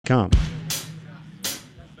BlakeCountyNews.com.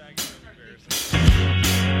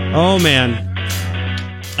 Oh, man.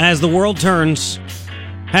 As the world turns,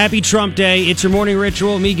 happy Trump Day. It's your morning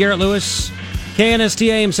ritual. Me, Garrett Lewis. KNST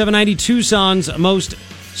AM 790, Tucson's most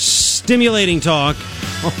stimulating talk.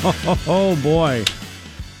 Oh, boy.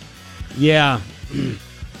 Yeah.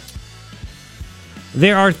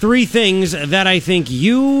 There are three things that I think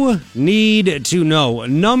you need to know.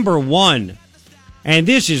 Number one, and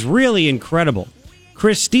this is really incredible,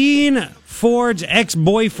 Christine Ford's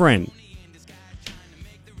ex-boyfriend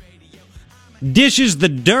dishes the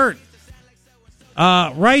dirt,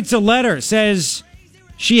 writes a letter, says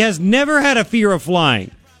she has never had a fear of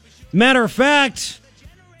flying. Matter of fact,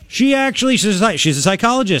 she's a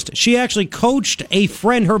psychologist. She actually coached a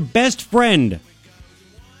friend, her best friend,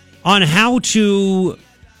 on how to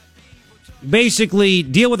basically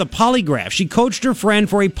deal with a polygraph. She coached her friend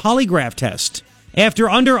for a polygraph test. After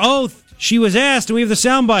under oath, she was asked, and we have the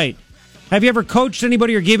soundbite, have you ever coached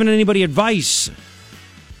anybody or given anybody advice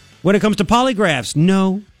when it comes to polygraphs?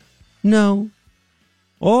 No.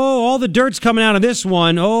 Oh, all the dirt's coming out of this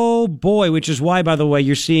one. Oh, boy, which is why, by the way,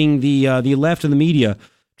 you're seeing the left of the media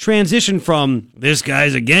transition from this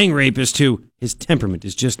guy's a gang rapist to his temperament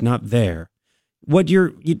is just not there. Do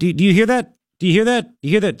you hear that? Do you hear that? You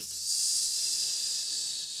hear that?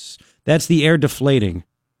 That's the air deflating.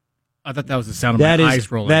 I thought that was the sound of my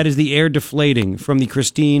eyes rolling. That is the air deflating from the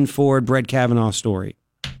Christine Ford, Brett Kavanaugh story.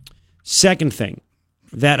 Second thing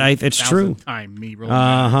it's true. Time me rolling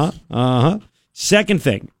my eyes. Second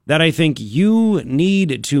thing that I think you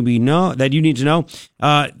need to know,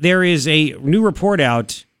 there is a new report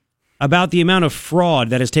out about the amount of fraud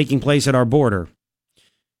that is taking place at our border.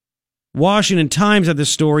 Washington Times had this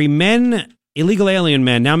story. Illegal alien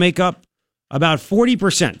men now make up about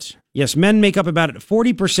 40%. Yes, men make up about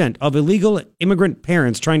 40% of illegal immigrant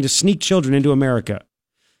parents trying to sneak children into America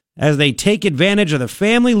as they take advantage of the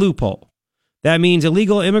family loophole. That means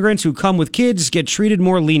illegal immigrants who come with kids get treated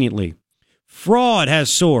more leniently. Fraud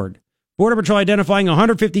has soared. Border Patrol identifying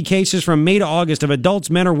 150 cases from May to August of adults,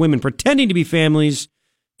 men or women, pretending to be families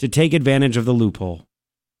to take advantage of the loophole.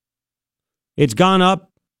 It's gone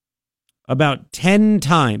up about 10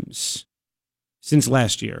 times since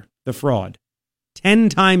last year, the fraud. 10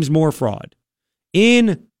 times more fraud.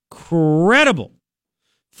 Incredible.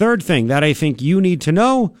 Third thing that I think you need to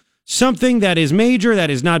know, something that is major that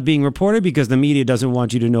is not being reported because the media doesn't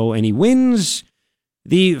want you to know any wins.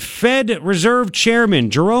 The Fed Reserve Chairman,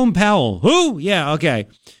 Jerome Powell. Who? Yeah, okay.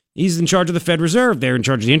 He's in charge of the Fed Reserve. They're in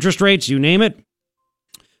charge of the interest rates, you name it.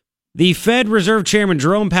 The Fed Reserve Chairman,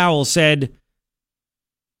 Jerome Powell, said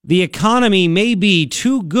the economy may be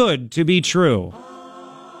too good to be true.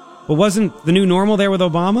 But wasn't the new normal there with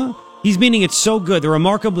Obama? He's meaning it's so good.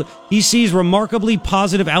 He sees remarkably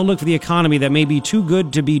positive outlook for the economy that may be too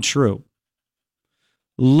good to be true.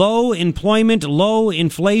 Low employment, low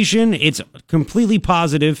inflation. It's completely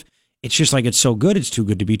positive. It's just like it's so good, it's too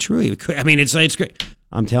good to be true. I mean, it's great.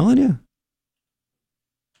 I'm telling you.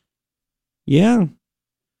 Yeah.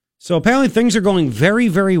 So apparently things are going very,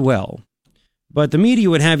 very well. But the media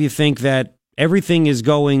would have you think that everything is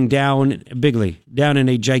going down in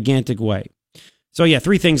a gigantic way. So yeah,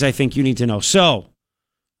 three things I think you need to know. So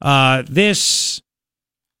this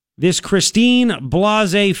Christine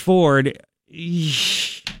Blasey Ford,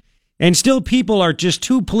 and still people are just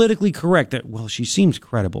too politically correct that, well, she seems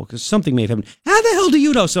credible because something may have happened. How the hell do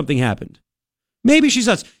you know something happened? Maybe she's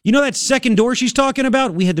nuts. You know that second door she's talking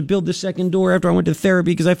about? We had to build the second door after I went to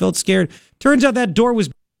therapy because I felt scared. Turns out that door was...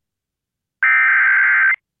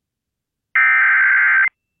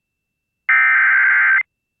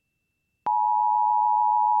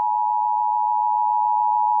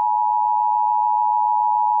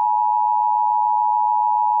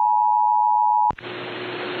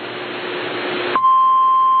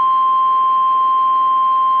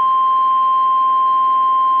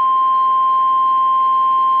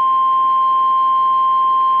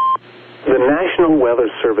 The National Weather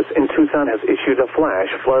Service in Tucson has issued a flash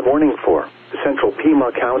flood warning for central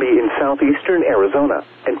Pima County in southeastern Arizona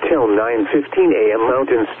until 9:15 a.m.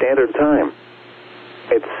 Mountain Standard Time.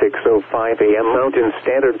 At 6:05 a.m. Mountain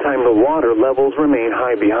Standard Time, the water levels remain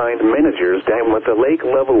high behind Managers Dam, with the lake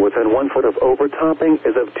level within 1 foot of overtopping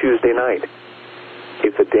as of Tuesday night.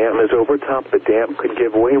 If the dam is overtopped, the dam could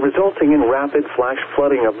give way, resulting in rapid flash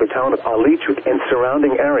flooding of the town of Alichuk and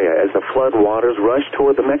surrounding area as the flood waters rush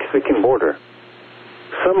toward the Mexican border.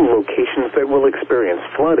 Some locations that will experience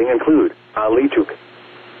flooding include Alichuk.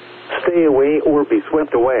 Stay away or be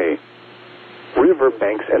swept away. River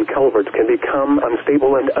banks and culverts can become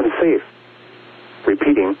unstable and unsafe.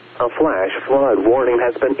 Repeating, a flash flood warning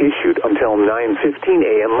has been issued until 9:15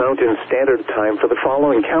 a.m. Mountain Standard Time for the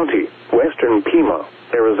following county: Western Pima,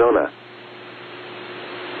 Arizona.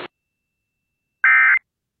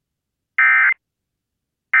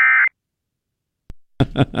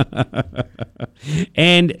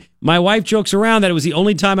 And my wife jokes around that it was the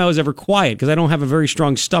only time I was ever quiet because I don't have a very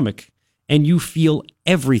strong stomach. And you feel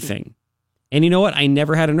everything. And you know what? I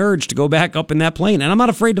never had an urge to go back up in that plane. And I'm not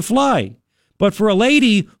afraid to fly. But for a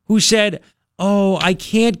lady who said, oh, I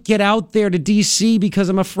can't get out there to D.C. because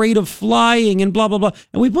I'm afraid of flying and blah, blah, blah.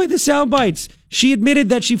 And we played the sound bites. She admitted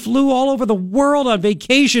that she flew all over the world on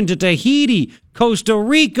vacation to Tahiti, Costa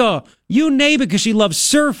Rica, you name it, because she loves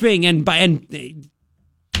surfing and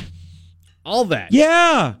all that.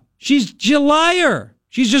 Yeah, she's a liar.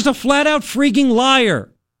 She's just a flat-out freaking liar.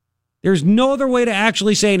 There's no other way to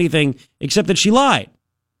actually say anything except that she lied.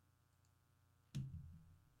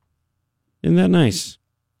 Isn't that nice?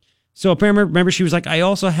 So apparently, remember, she was like, I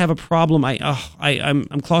also have a problem. I'm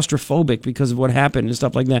claustrophobic because of what happened and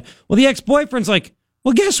stuff like that. Well, the ex-boyfriend's like,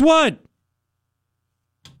 well, guess what?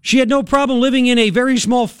 She had no problem living in a very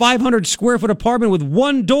small 500 square foot apartment with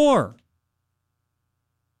one door.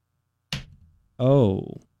 Oh.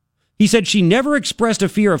 He said she never expressed a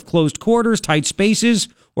fear of closed quarters, tight spaces,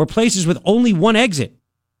 or places with only one exit.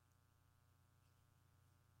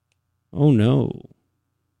 Oh, no.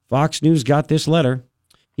 Fox News got this letter.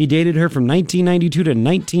 He dated her from 1992 to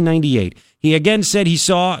 1998. He again said he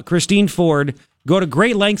saw Christine Ford go to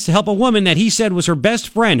great lengths to help a woman that he said was her best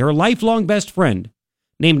friend, her lifelong best friend,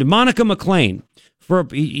 named Monica McLean.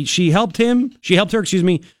 She helped her,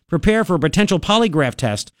 prepare for a potential polygraph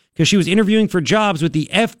test because she was interviewing for jobs with the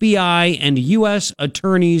FBI and U.S.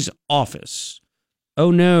 Attorney's Office.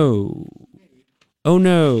 Oh, no. Oh,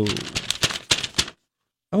 no.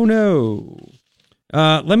 Oh, no.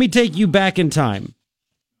 Let me take you back in time.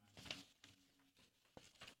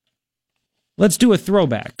 Let's do a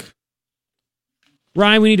throwback.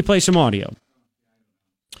 Ryan, we need to play some audio.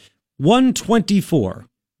 124.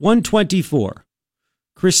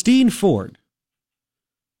 Christine Ford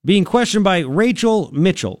being questioned by Rachel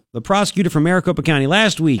Mitchell, the prosecutor from Maricopa County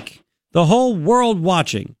last week. The whole world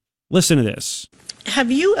watching. Listen to this.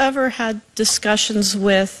 Have you ever had discussions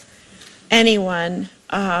with anyone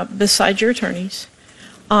besides your attorneys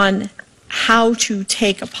on how to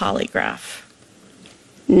take a polygraph?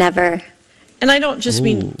 Never. And I don't just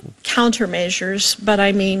mean countermeasures, but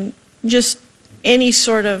I mean just any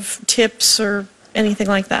sort of tips or anything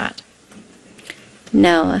like that.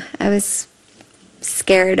 No, I was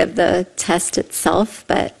scared of the test itself,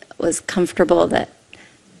 but was comfortable that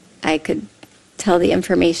I could tell the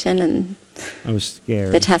information and I was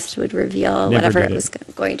scared. The test would reveal whatever it was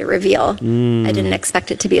going to reveal. I didn't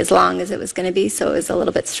expect it to be as long as it was going to be, so it was a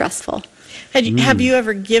little bit stressful. Have you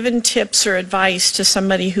ever given tips or advice to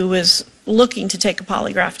somebody who was looking to take a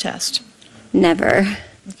polygraph test? Never.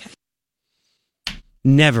 Okay.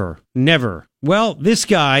 Never. Well, this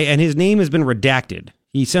guy, and his name has been redacted.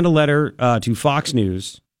 He sent a letter to Fox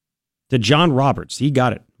News to John Roberts. He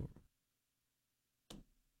got it.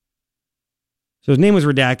 So his name was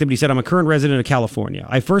redacted, but he said, I'm a current resident of California.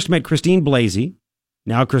 I first met Christine Blasey,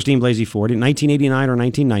 now Christine Blasey Ford, in 1989 or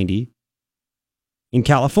 1990 in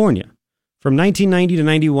California. From 1990 to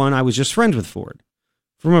 91, I was just friends with Ford.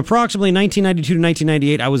 From approximately 1992 to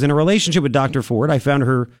 1998, I was in a relationship with Dr. Ford. I found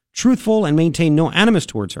her truthful and maintained no animus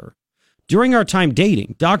towards her. During our time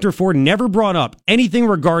dating, Dr. Ford never brought up anything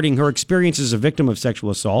regarding her experience as a victim of sexual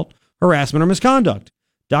assault, harassment, or misconduct.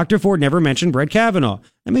 Dr. Ford never mentioned Brett Kavanaugh.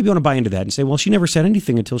 I maybe want to buy into that and say, well, she never said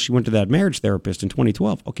anything until she went to that marriage therapist in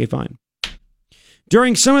 2012. Okay, fine.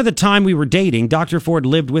 During some of the time we were dating, Dr. Ford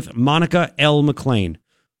lived with Monica L. McLean,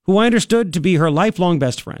 who I understood to be her lifelong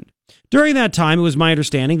best friend. During that time, it was my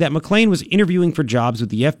understanding that McLean was interviewing for jobs with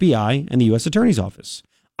the FBI and the U.S. Attorney's Office.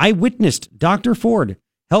 I witnessed Dr. Ford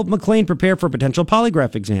help McLean prepare for a potential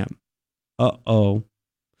polygraph exam. Uh-oh.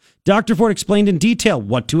 Dr. Ford explained in detail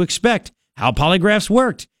what to expect, how polygraphs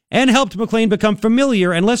worked, and helped McLean become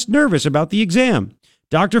familiar and less nervous about the exam.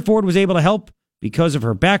 Dr. Ford was able to help because of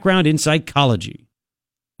her background in psychology.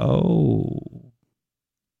 Oh.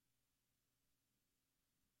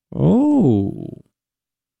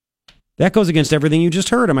 That goes against everything you just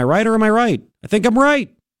heard. Am I right or am I right? I think I'm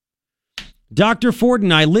right. Dr. Ford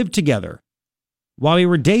and I lived together while we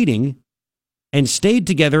were dating and stayed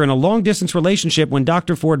together in a long-distance relationship when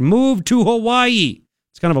Dr. Ford moved to Hawaii.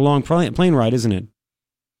 It's kind of a long plane ride, isn't it?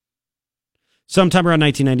 Sometime around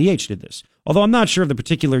 1998 she did this, although I'm not sure of the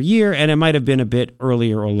particular year, and it might have been a bit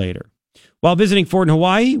earlier or later. While visiting Ford in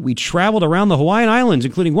Hawaii, we traveled around the Hawaiian Islands,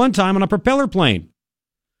 including one time on a propeller plane.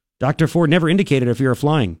 Dr. Ford never indicated a fear of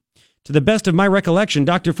flying. To the best of my recollection,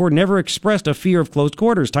 Dr. Ford never expressed a fear of closed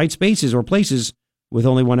quarters, tight spaces, or places with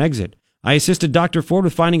only one exit. I assisted Dr. Ford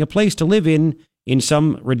with finding a place to live in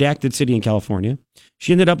some redacted city in California.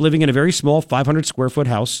 She ended up living in a very small 500 square foot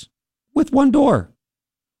house with one door.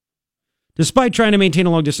 Despite trying to maintain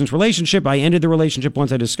a long-distance relationship, I ended the relationship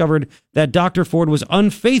once I discovered that Dr. Ford was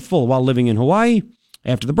unfaithful while living in Hawaii.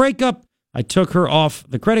 After the breakup, I took her off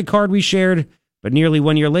the credit card we shared, but nearly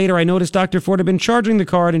 1 year later, I noticed Dr. Ford had been charging the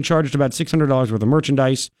card and charged about $600 worth of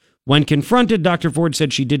merchandise. When confronted, Dr. Ford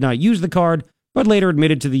said she did not use the card, but later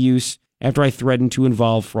admitted to the use after I threatened to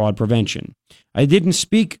involve fraud prevention. I didn't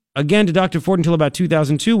speak again to Dr. Ford until about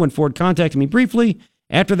 2002 when Ford contacted me briefly.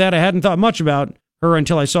 After that, I hadn't thought much about her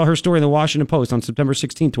until I saw her story in the Washington Post on September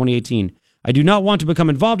 16, 2018. I do not want to become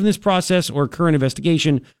involved in this process or current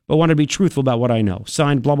investigation, but want to be truthful about what I know.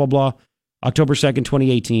 Signed, blah, blah, blah, October 2nd,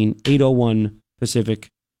 2018, 8:01 Pacific,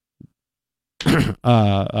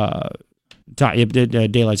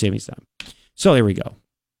 Daylight Savings Time. So there we go.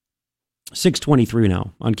 6:23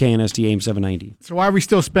 now on KNST AM 790. So why are we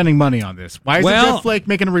still spending money on this? Why is Jefll Flake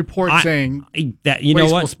making a report saying that? You know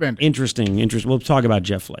what? Spending? Interesting. We'll talk about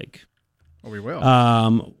Jefll Flake. Oh, we will.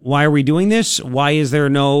 Why are we doing this? Why is there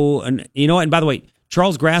no? You know what? And by the way,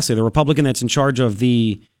 Charles Grassley, the Republican that's in charge of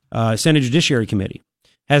the Senate Judiciary Committee,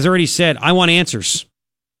 has already said, "I want answers."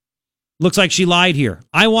 Looks like she lied here.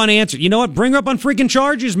 I want answers. You know what? Bring her up on freaking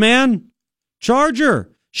charges, man. Charge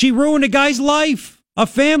her. She ruined a guy's life, a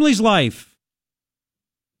family's life.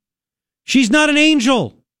 She's not an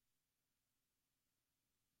angel.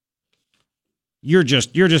 You're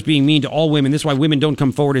just being mean to all women. This is why women don't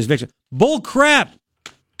come forward as victims. Bull crap.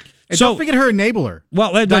 And don't forget her enabler.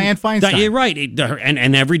 Well, Dianne Feinstein. You're right.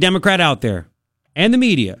 And every Democrat out there. And the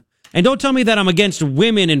media. And don't tell me that I'm against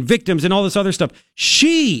women and victims and all this other stuff.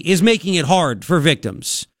 She is making it hard for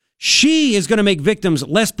victims. She is going to make victims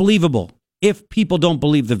less believable if people don't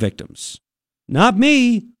believe the victims. Not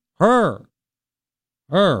me. Her.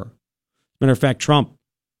 As a matter of fact, Trump,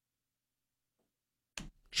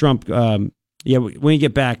 when you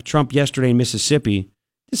get back, Trump yesterday in Mississippi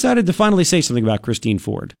decided to finally say something about Christine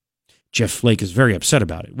Ford. Jefll Flake is very upset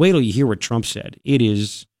about it. Wait till you hear what Trump said. It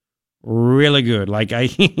is really good.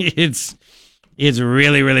 It's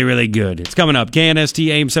really, really, really good. It's coming up. KNST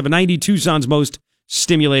AM 790, Tucson's most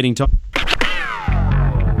stimulating talk.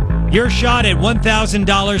 Your shot at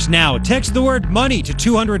 $1,000 now. Text the word money to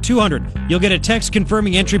 200-200. You'll get a text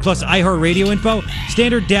confirming entry plus iHeartRadio info.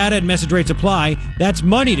 Standard data and message rates apply. That's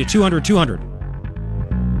money to 200-200.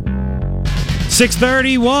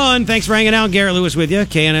 6:31. Thanks for hanging out. Garrett Lewis with you.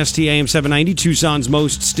 KNST AM 790, Tucson's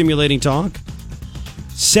most stimulating talk.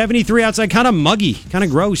 73 outside, kind of muggy, kind of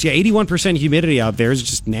gross. Yeah, 81% humidity out there is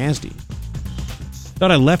just nasty.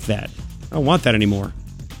 Thought I left that. I don't want that anymore.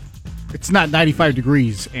 It's not 95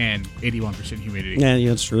 degrees and 81% humidity. Yeah,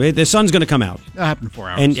 that's true. The sun's going to come out. That'll happen in 4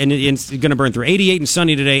 hours. And it's going to burn through. 88 and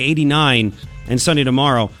sunny today, 89 and sunny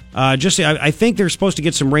tomorrow. I think they're supposed to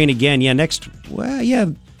get some rain again. Yeah,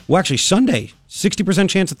 actually Sunday. 60%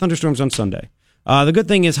 chance of thunderstorms on Sunday. The good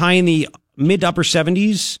thing is high in the mid to upper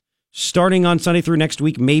 70s, starting on Sunday through next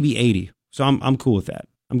week, maybe 80. So I'm cool with that.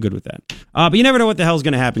 I'm good with that. But you never know what the hell's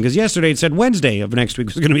going to happen, because yesterday it said Wednesday of next week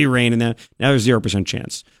was going to be rain, and now there's 0%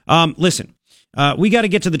 chance. Listen, we got to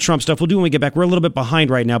get to the Trump stuff. We'll do when we get back. We're a little bit behind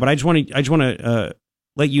right now, but I just want to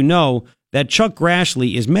let you know that Chuck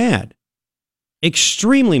Grassley is mad,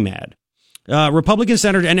 extremely mad. Republican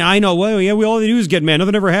senator, and I know, well, yeah, we all they do is get mad.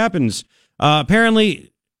 Nothing ever happens.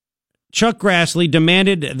 Apparently, Chuck Grassley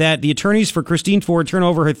demanded that the attorneys for Christine Ford turn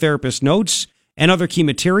over her therapist's notes and other key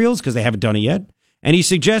materials because they haven't done it yet. And he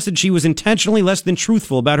suggested she was intentionally less than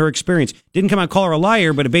truthful about her experience. Didn't come out and call her a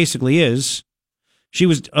liar, but it basically is. She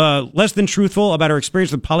was less than truthful about her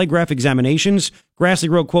experience with polygraph examinations. Grassley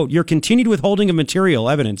wrote, quote, "Your continued withholding of material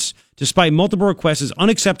evidence, despite multiple requests, is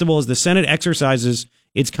unacceptable as the Senate exercises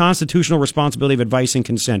its constitutional responsibility of advice and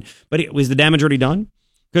consent." But was the damage already done?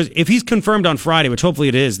 Because if he's confirmed on Friday, which hopefully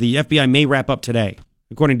it is, the FBI may wrap up today,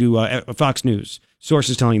 according to Fox News.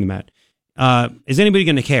 Sources telling them that. Is anybody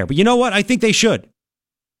going to care? But you know what? I think they should.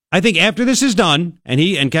 I think after this is done,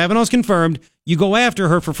 and Kavanaugh's confirmed, you go after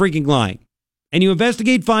her for freaking lying. And you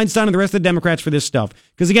investigate Feinstein and the rest of the Democrats for this stuff.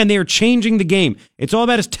 Because again, they are changing the game. It's all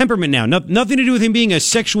about his temperament now. Nothing to do with him being a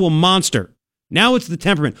sexual monster. Now it's the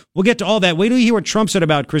temperament. We'll get to all that. Wait till you hear what Trump said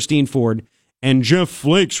about Christine Ford and Jefll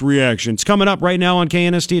Flake's reaction. It's coming up right now on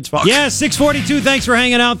KNST. It's Fox. Yeah, 642. Thanks for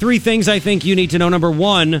hanging out. 3 things I think you need to know. Number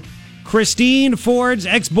 1, Christine Ford's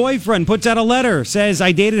ex-boyfriend puts out a letter. Says,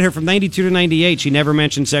 I dated her from 92 to 98. She never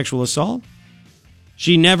mentioned sexual assault.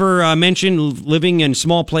 She never mentioned living in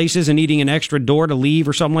small places and needing an extra door to leave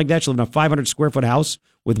or something like that. She lived in a 500 square foot house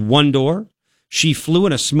with one door. She flew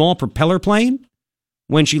in a small propeller plane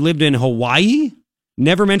when she lived in Hawaii.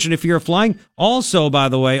 Never mentioned a fear of flying. Also, by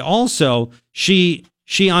the way, she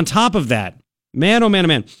on top of that, man, oh man, oh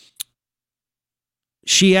man,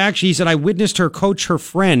 she actually said, I witnessed her coach her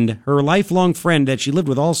friend, her lifelong friend that she lived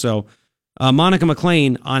with also, Monica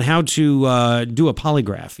McLean, on how to do a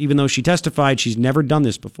polygraph, even though she testified she's never done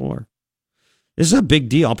this before. This is a big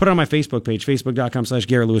deal. I'll put it on my Facebook page,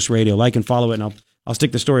 facebook.com/Garrett Lewis Radio. Like and follow it, and I'll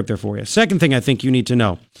stick the story up there for you. Second thing I think you need to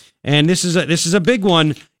know, and this is a big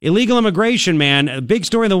one, illegal immigration, man. A big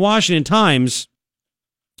story in the Washington Times.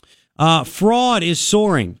 Fraud is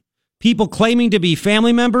soaring. People claiming to be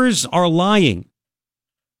family members are lying.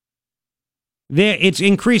 It's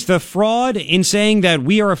increased. The fraud in saying that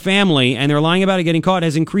we are a family and they're lying about it getting caught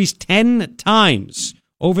has increased 10 times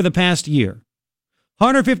over the past year.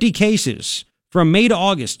 150 cases from May to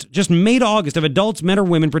August, just May to August, of adults, men or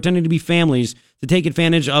women, pretending to be families to take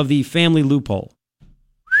advantage of the family loophole.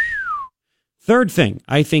 Third thing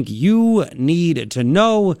I think you need to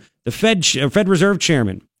know, the Fed Reserve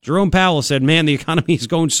Chairman, Jerome Powell, said, man, the economy is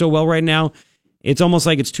going so well right now, it's almost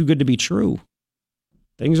like it's too good to be true.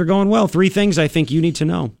 Things are going well. 3 things I think you need to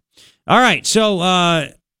know. All right, so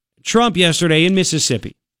Trump yesterday in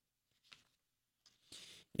Mississippi.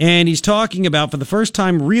 And he's talking about, for the first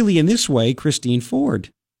time really in this way, Christine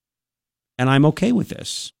Ford. And I'm okay with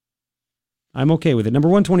this. I'm okay with it. Number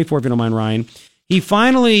 124, if you don't mind, Ryan. He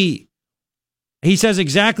says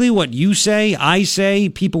exactly what you say, I say,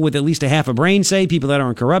 people with at least a half a brain say, people that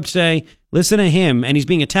aren't corrupt say. Listen to him, and he's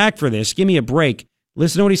being attacked for this. Give me a break.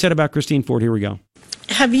 Listen to what he said about Christine Ford. Here we go.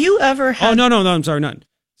 Have you ever had... Oh, no, I'm sorry.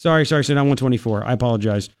 Sorry, not 124. I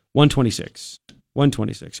apologize. 126.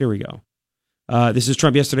 126. Here we go. This is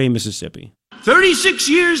Trump yesterday in Mississippi. 36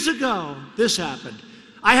 years ago, this happened.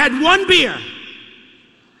 I had one beer,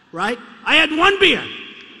 right? I had one beer.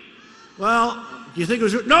 Well, do you think it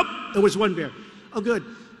was... Nope, it was one beer. Oh, good.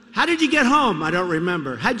 How did you get home? I don't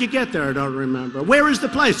remember. How'd you get there? I don't remember. Where is the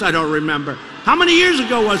place? I don't remember. How many years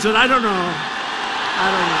ago was it? I don't know.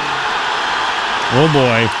 Oh,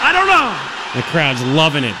 boy. I don't know. The crowd's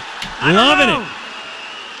loving it. Loving it.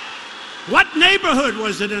 What neighborhood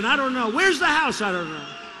was it in? I don't know. Where's the house? I don't know.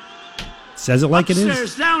 Says it like Upstairs, it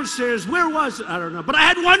is. Downstairs, where was it? I don't know. But I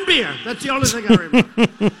had one beer. That's the only thing I remember.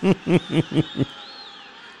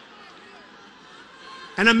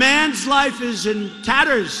 And a man's life is in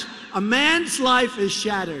tatters. A man's life is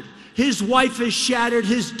shattered. His wife is shattered.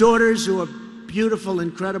 His daughters, who are beautiful,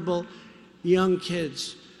 incredible young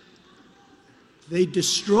kids. They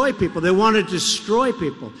destroy people. They want to destroy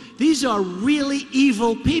people. These are really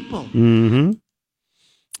evil people. Mm-hmm.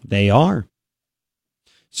 They are.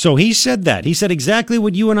 So he said that. He said exactly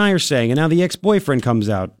what you and I are saying, and now the ex-boyfriend comes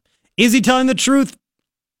out. Is he telling the truth?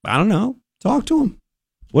 I don't know. Talk to him.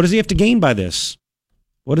 What does he have to gain by this?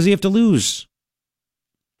 What does he have to lose?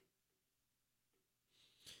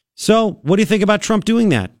 So, what do you think about Trump doing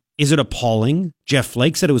that? Is it appalling? Jefll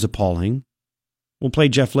Flake said it was appalling. We'll play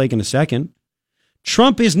Jefll Flake in a second.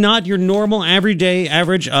 Trump is not your normal, everyday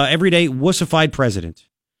wussified president.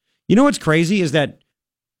 You know what's crazy is that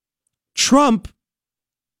Trump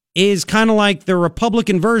is kind of like the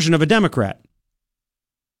Republican version of a Democrat.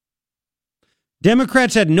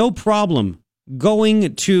 Democrats had no problem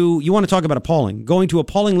going to, you want to talk about appalling, going to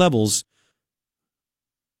appalling levels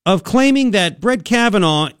of claiming that Brett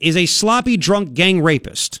Kavanaugh is a sloppy, drunk gang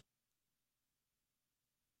rapist.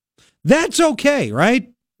 That's okay, right?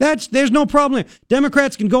 There's no problem.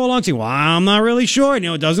 Democrats can go along and say, well, I'm not really sure.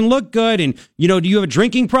 It doesn't look good. And, do you have a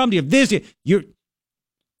drinking problem? Do you have this?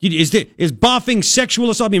 Is boffing sexual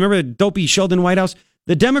assault? You remember the dopey Sheldon Whitehouse?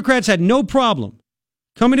 The Democrats had no problem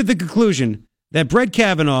coming to the conclusion that Brett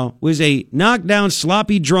Kavanaugh was a knockdown,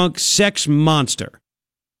 sloppy, drunk sex monster.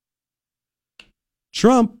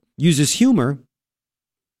 Trump uses humor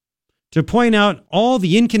to point out all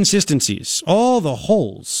the inconsistencies, all the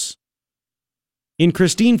holes in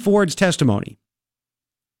Christine Ford's testimony.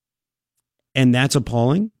 And that's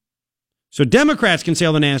appalling. So Democrats can say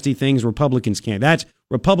all the nasty things, Republicans can't.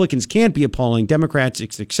 Republicans can't be appalling. Democrats,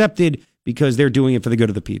 it's accepted because they're doing it for the good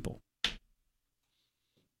of the people.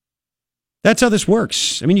 That's how this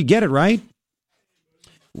works. I mean, you get it, right?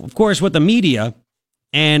 Of course, what the media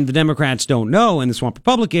and the Democrats don't know, and the swamp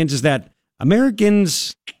Republicans, is that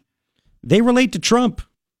Americans, they relate to Trump.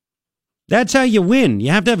 That's how you win.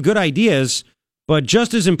 You have to have good ideas, but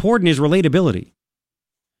just as important is relatability.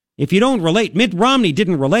 If you don't relate, Mitt Romney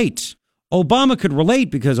didn't relate. Obama could relate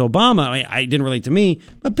because Obama, I didn't relate to me,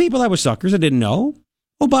 but people that were suckers that didn't know.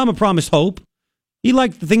 Obama promised hope. He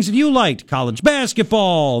liked the things that you liked. College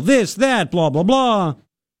basketball, this, that, blah, blah, blah.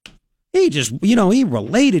 He just, he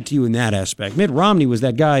related to you in that aspect. Mitt Romney was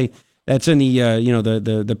that guy that's in the,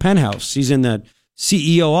 the penthouse. He's in the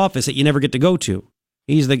CEO office that you never get to go to.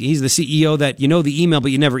 He's the CEO that you know the email,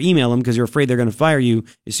 but you never email him because you're afraid they're going to fire you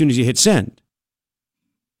as soon as you hit send.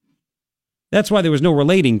 That's why there was no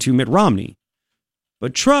relating to Mitt Romney.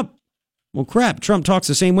 But Trump, well, crap, Trump talks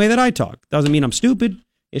the same way that I talk. Doesn't mean I'm stupid.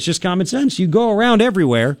 It's just common sense. You go around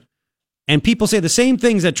everywhere, and people say the same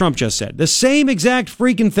things that Trump just said. The same exact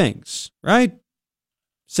freaking things, right?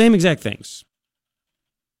 Same exact things.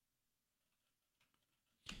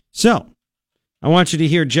 So, I want you to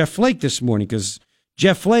hear Jefll Flake this morning, because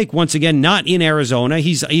Jefll Flake, once again, not in Arizona.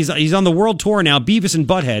 He's on the world tour now, Beavis and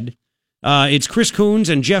Butthead. It's Chris Coons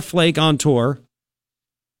and Jefll Flake on tour.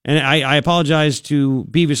 And I apologize to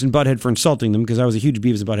Beavis and Butthead for insulting them, because I was a huge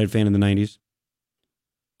Beavis and Butthead fan in the 90s.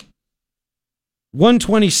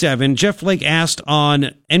 127, Jefll Flake asked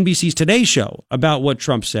on NBC's Today Show about what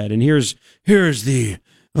Trump said. And here's the,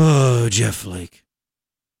 Jefll Flake.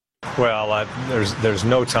 Well, there's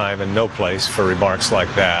no time and no place for remarks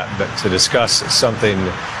like that. But to discuss something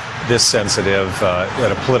this sensitive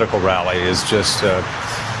at a political rally is just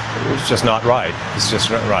it's just not right. It's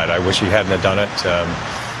just not right. I wish he hadn't have done it.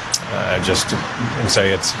 And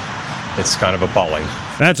say it's kind of appalling.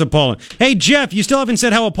 That's appalling. Hey, Jeff, you still haven't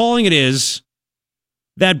said how appalling it is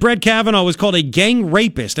that Brett Kavanaugh was called a gang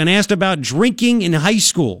rapist and asked about drinking in high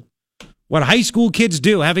school. What high school kids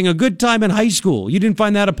do, having a good time in high school. You didn't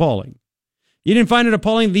find that appalling. You didn't find it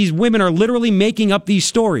appalling these women are literally making up these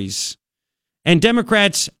stories. And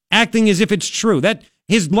Democrats acting as if it's true. That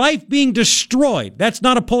his life being destroyed, that's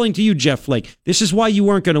not appalling to you, Jefll Flake. This is why you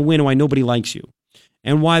weren't going to win and why nobody likes you.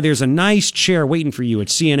 And why there's a nice chair waiting for you at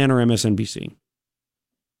CNN or MSNBC.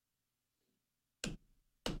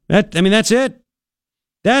 That's it.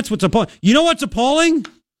 That's what's appalling. You know what's appalling?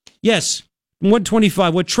 Yes,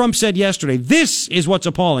 125, what Trump said yesterday. This is what's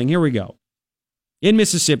appalling. Here we go. In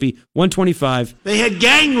Mississippi, 125. They had a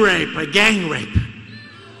gang rape.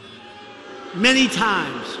 Many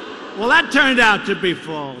times. Well, that turned out to be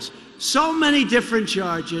false. So many different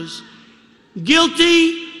charges.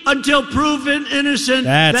 Guilty until proven innocent.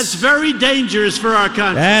 That's very dangerous for our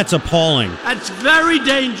country. That's appalling. That's very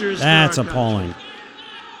dangerous for our country. That's appalling.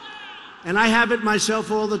 And I have it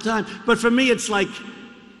myself all the time. But for me, it's like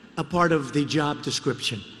a part of the job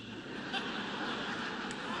description.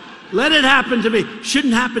 Let it happen to me.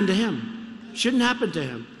 Shouldn't happen to him. Shouldn't happen to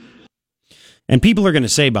him. And people are going to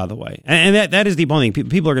say, by the way, and that is the appalling thing.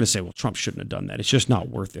 People are going to say, well, Trump shouldn't have done that. It's just not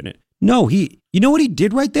worth it. No, you know what he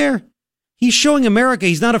did right there? He's showing America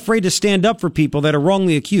he's not afraid to stand up for people that are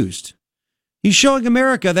wrongly accused. He's showing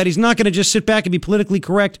America that he's not going to just sit back and be politically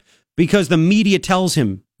correct because the media tells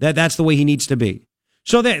him that that's the way he needs to be.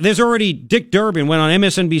 So there's already Dick Durbin went on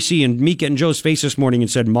MSNBC and Mika and Joe's face this morning and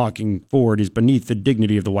said mocking Ford is beneath the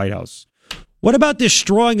dignity of the White House. What about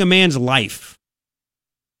destroying a man's life?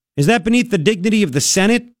 Is that beneath the dignity of the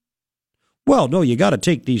Senate? Well, no, you got to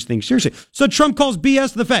take these things seriously. So Trump calls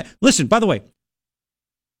BS the fact. Listen, by the way,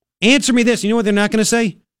 answer me this. You know what they're not going to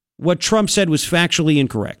say? What Trump said was factually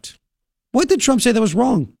incorrect. What did Trump say that was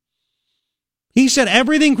wrong? He said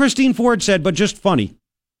everything Christine Ford said, but just funny.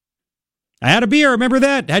 I had a beer. Remember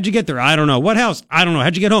that? How'd you get there? I don't know. What house? I don't know.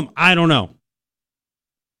 How'd you get home? I don't know.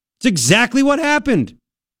 It's exactly what happened.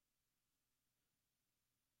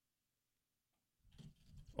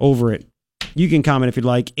 Over it. You can comment if you'd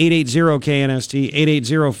like. 880-KNST,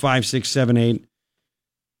 880-5678.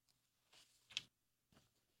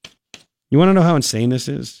 You want to know how insane this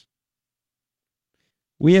is?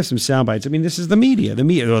 We have some sound bites. I mean, this is the media. The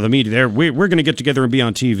media. We're going to get together and be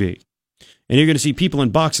on TV. And you're going to see people in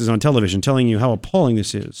boxes on television telling you how appalling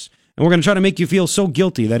this is. And we're going to try to make you feel so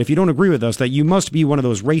guilty that if you don't agree with us, that you must be one of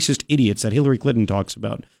those racist idiots that Hillary Clinton talks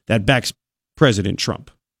about that backs President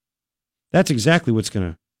Trump. That's exactly what's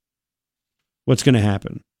going to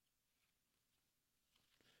happen.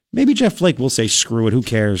 Maybe Jefll Flake will say, screw it, who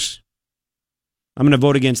cares? I'm going to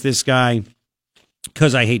vote against this guy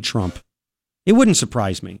because I hate Trump. It wouldn't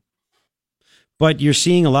surprise me. But you're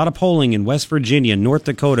seeing a lot of polling in West Virginia, North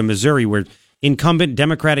Dakota, Missouri, where incumbent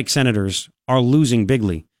Democratic senators are losing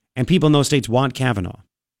bigly. And people in those states want Kavanaugh.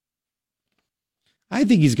 I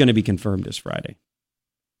think he's going to be confirmed this Friday.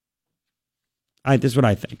 This is what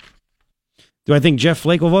I think. Do I think Jefll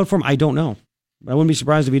Flake will vote for him? I don't know. I wouldn't be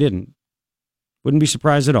surprised if he didn't. Wouldn't be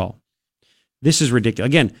surprised at all. This is ridiculous.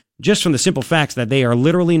 Again, just from the simple facts that they are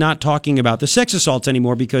literally not talking about the sex assaults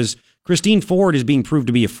anymore because Christine Ford is being proved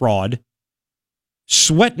to be a fraud.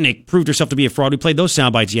 Swetnick proved herself to be a fraud. We played those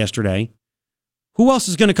sound bites yesterday. Who else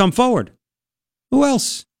is going to come forward? Who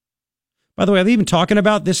else? By the way, are they even talking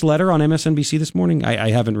about this letter on MSNBC this morning?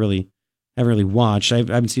 I haven't really watched. I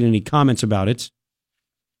haven't seen any comments about it.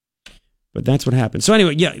 But that's what happened. So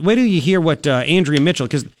anyway, yeah, wait till you hear what Andrea Mitchell,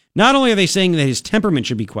 because not only are they saying that his temperament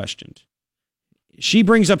should be questioned, she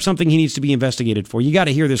brings up something he needs to be investigated for. You got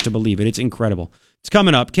to hear this to believe it. It's incredible. It's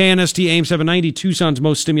coming up. KNST AM 790, Tucson's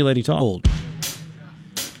most stimulating talk. Old.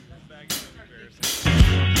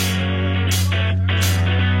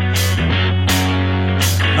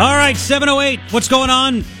 All right, 7:08. What's going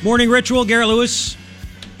on? Morning Ritual, Garrett Lewis.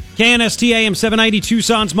 KNST AM 790,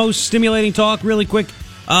 Tucson's most stimulating talk. Really quick.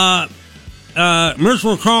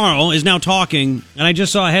 Mercer Carl is now talking, and I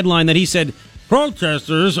just saw a headline that he said,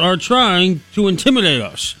 protesters are trying to intimidate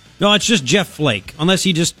us. No, it's just Jefll Flake, unless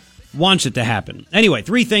he just wants it to happen. Anyway,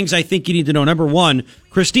 3 things I think you need to know. Number 1,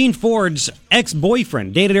 Christine Ford's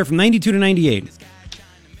ex-boyfriend, dated her from 92 to 98,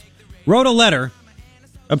 wrote a letter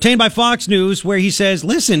obtained by Fox News where he says,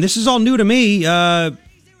 listen, this is all new to me.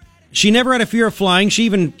 She never had a fear of flying. She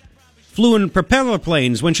even flew in propeller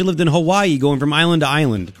planes when she lived in Hawaii, going from island to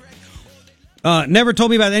island. Never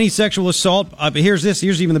told me about any sexual assault. But here's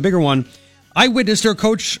even the bigger one. I witnessed her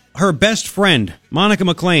coach her best friend, Monica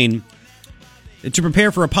McLean, to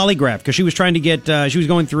prepare for a polygraph because she was trying to get, she was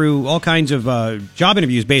going through all kinds of job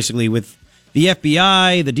interviews, basically, with the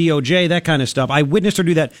FBI, the DOJ, that kind of stuff. I witnessed her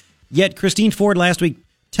do that. Yet Christine Ford last week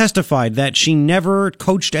testified that she never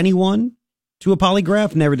coached anyone to a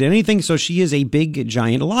polygraph, never did anything, so she is a big,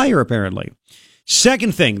 giant liar, apparently.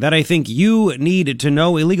 Second thing that I think you need to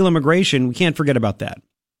know, illegal immigration, we can't forget about that.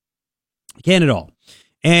 Can't at all.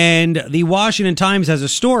 And the Washington Times has a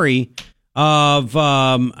story of,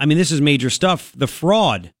 this is major stuff, the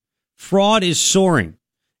fraud. Fraud is soaring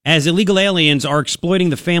as illegal aliens are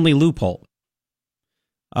exploiting the family loophole.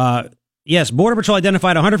 Yes, Border Patrol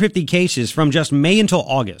identified 150 cases from just May until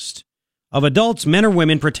August of adults, men or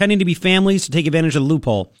women, pretending to be families to take advantage of the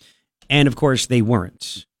loophole. And, of course, they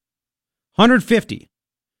weren't. 150.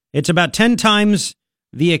 It's about 10 times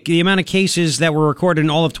the amount of cases that were recorded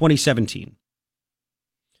in all of 2017.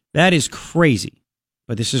 That is crazy.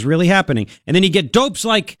 But this is really happening. And then you get dopes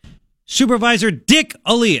like Supervisor Dick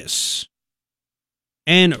Elias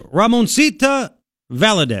and Ramoncita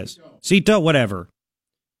Valadez. Cita, whatever.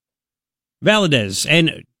 Valadez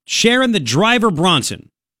and Sharon the Driver Bronson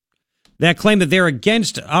that claim that they're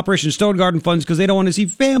against Operation Stone Garden funds because they don't want to see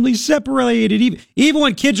families separated. Even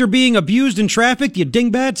when kids are being abused and trafficked, you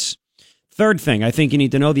dingbats. Third thing I think you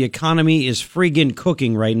need to know, the economy is friggin'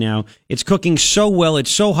 cooking right now. It's cooking so well. It's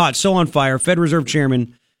so hot, so on fire. Fed Reserve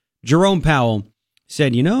Chairman Jerome Powell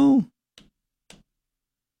said,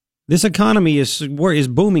 this economy is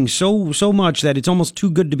booming so much that it's almost too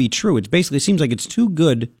good to be true. It basically seems like it's too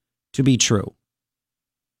good to be true.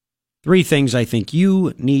 3 things I think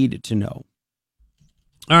you need to know.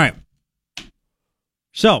 All right.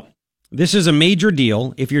 So, this is a major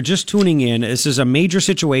deal. If you're just tuning in, this is a major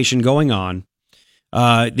situation going on.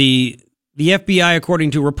 The FBI,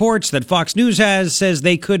 according to reports that Fox News has, says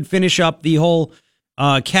they could finish up the whole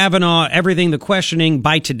Kavanaugh, everything, the questioning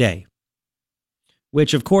by today.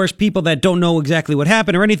 Which, of course, people that don't know exactly what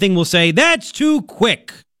happened or anything will say, that's too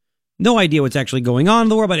quick. No idea what's actually going on in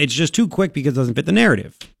the world, but it's just too quick because it doesn't fit the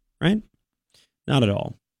narrative, right? Not at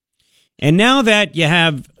all. And now that you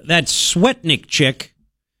have that Swetnick chick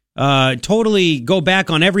totally go back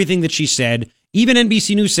on everything that she said, even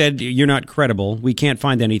NBC News said, you're not credible. We can't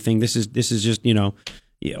find anything. This is just,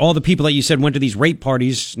 all the people that you said went to these rape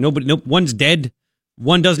parties. One's dead.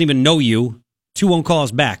 One doesn't even know you. 2 won't call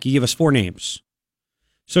us back. You give us 4 names.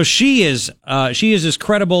 So she is as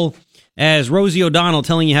credible as Rosie O'Donnell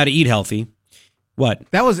telling you how to eat healthy. What?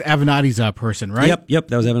 That was Avenatti's person, right? Yep,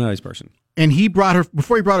 that was Avenatti's person. And he brought her,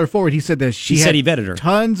 before he brought her forward, he said that he vetted her.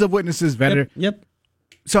 Tons of witnesses vetted her. Yep.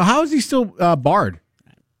 So how is he still barred?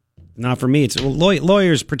 Not for me. It's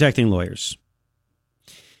lawyers protecting lawyers.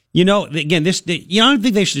 Again, I don't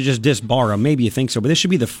think they should just disbar him. Maybe you think so, but this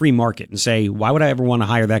should be the free market and say, why would I ever want to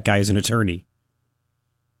hire that guy as an attorney?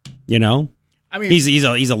 I mean, he's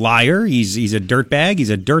a liar. He's a dirtbag. He's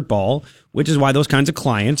a dirtball, which is why those kinds of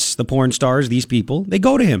clients, the porn stars, these people, they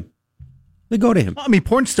go to him. I mean,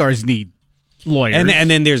 porn stars need lawyers, and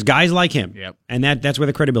then there's guys like him. Yep. And that's where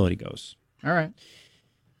the credibility goes. All right.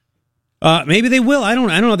 Maybe they will. I don't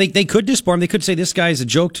know. They could disbar him. They could say this guy's a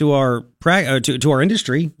joke to our to our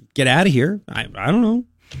industry. Get out of here. I don't know.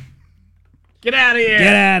 Get out of here.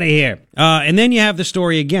 Get out of here. And then you have the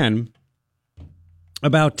story again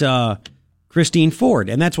about Christine Ford.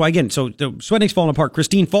 And that's why, again, so the Swetnick's falling apart.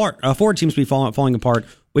 Christine Ford seems to be falling apart,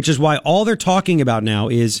 which is why all they're talking about now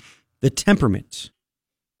is the temperament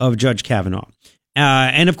of Judge Kavanaugh.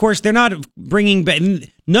 And of course, they're not bringing back,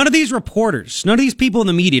 none of these reporters, none of these people in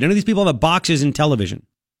the media, none of these people in the boxes in television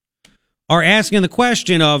are asking the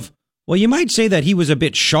question of, well, you might say that he was a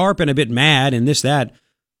bit sharp and a bit mad and this, that.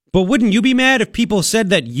 But wouldn't you be mad if people said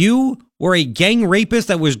that you were a gang rapist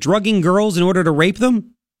that was drugging girls in order to rape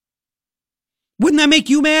them? Wouldn't that make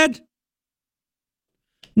you mad?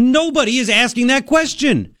 Nobody is asking that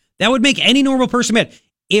question. That would make any normal person mad.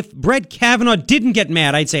 If Brett Kavanaugh didn't get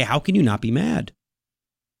mad, I'd say, how can you not be mad?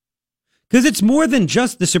 Because it's more than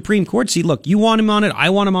just the Supreme Court. See, look, you want him on it. I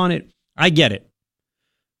want him on it. I get it.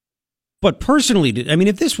 But personally, I mean,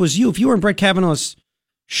 if this was you, if you were in Brett Kavanaugh's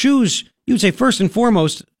shoes, you would say, first and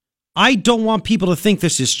foremost, I don't want people to think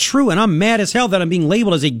this is true, and I'm mad as hell that I'm being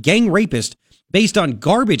labeled as a gang rapist based on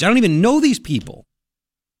garbage. I don't even know these people.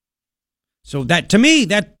 So that, to me,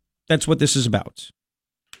 that's what this is about.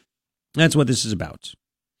 That's what this is about.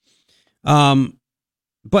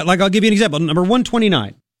 But like, I'll give you an example. Number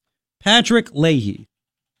 129, Patrick Leahy.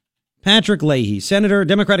 Patrick Leahy, senator,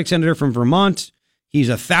 Democratic senator from Vermont. He's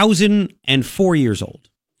 1,004 years old.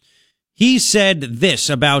 He said this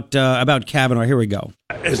about Kavanaugh. Here we go.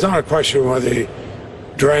 It's not a question whether he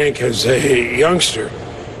drank as a youngster.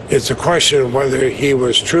 It's a question of whether he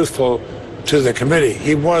was truthful to the committee.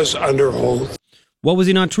 He was under oath. What was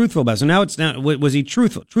he not truthful about? So now was he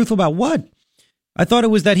truthful? Truthful about what? I thought it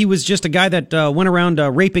was that he was just a guy that went around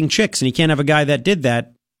raping chicks, and he can't have a guy that did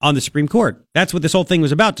that on the Supreme Court. That's what this whole thing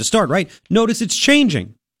was about to start, right? Notice it's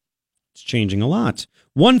changing. It's changing a lot.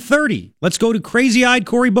 1:30. Let's go to crazy-eyed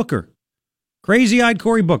Cory Booker. Crazy-eyed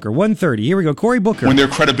Cory Booker. 1:30. Here we go. Cory Booker. When their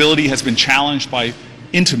credibility has been challenged by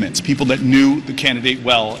intimates, people that knew the candidate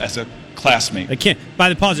well as a classmate. They can't.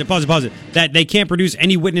 Pause it. That they can't produce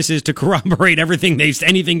any witnesses to corroborate anything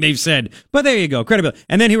they've said. But there you go. Credibility.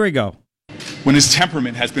 And then here we go. When his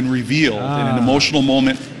temperament has been revealed in an emotional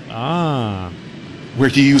moment where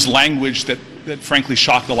he used language that frankly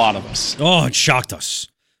shocked a lot of us. Oh, it shocked us.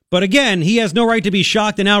 But again, he has no right to be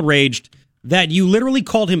shocked and outraged that you literally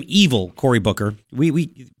called him evil, Cory Booker.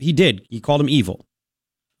 He did. He called him evil.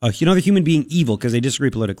 Another human being evil because they disagree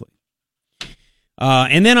politically.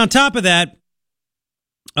 And then on top of that,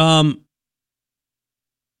 the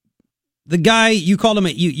guy, you called him,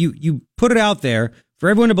 you put it out there for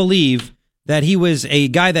everyone to believe that he was a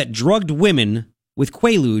guy that drugged women with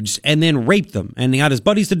Quaaludes and then raped them. And he got his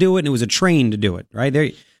buddies to do it, and it was a train to do it,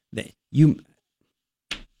 right?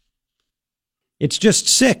 It's just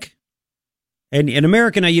sick. And in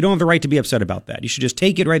America now, you don't have the right to be upset about that. You should just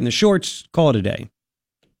take it right in the shorts, call it a day.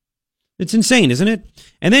 It's insane, isn't it?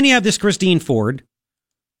 And then you have this Christine Ford.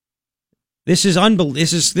 This is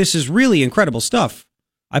this is really incredible stuff.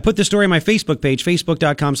 I put this story on my Facebook page,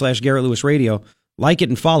 facebook.com/Garrett Lewis Radio. Like it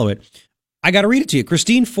and follow it. I got to read it to you.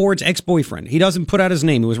 Christine Ford's ex-boyfriend. He doesn't put out his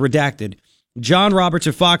name. It was redacted. John Roberts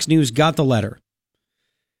of Fox News got the letter.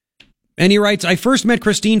 And he writes, I first met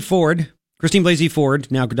Christine Blasey Ford,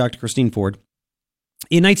 now Dr. Christine Ford,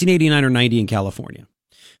 in 1989 or 90 in California.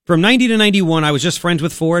 From 90 to 91, I was just friends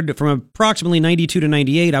with Ford. From approximately 92 to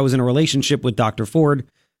 98, I was in a relationship with Dr. Ford.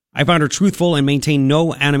 I found her truthful and maintained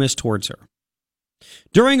no animus towards her.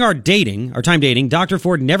 During our time dating, Dr.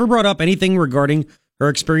 Ford never brought up anything regarding her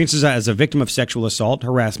experiences as a victim of sexual assault,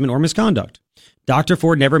 harassment, or misconduct. Dr.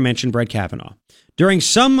 Ford never mentioned Brett Kavanaugh. During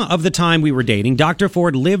some of the time we were dating, Dr.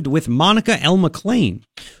 Ford lived with Monica L. McLean,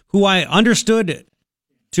 who I understood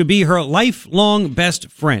to be her lifelong best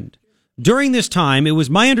friend. During this time, it was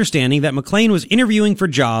my understanding that McLean was interviewing for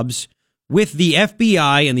jobs with the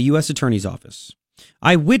FBI and the U.S. Attorney's Office.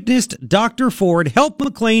 I witnessed Dr. Ford help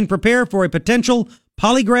McLean prepare for a potential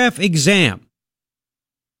polygraph exam.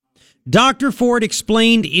 Dr. Ford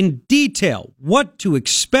explained in detail what to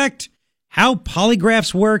expect, how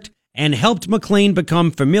polygraphs worked, and helped McLean become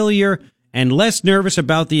familiar and less nervous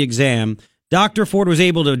about the exam. Dr. Ford was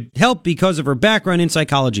able to help because of her background in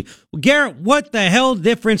psychology. Well, Garrett, what the hell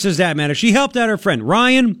difference does that matter? She helped out her friend.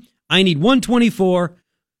 Ryan, I need 124.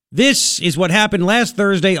 This is what happened last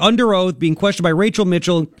Thursday under oath, being questioned by Rachel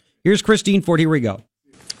Mitchell. Here's Christine Ford. Here we go.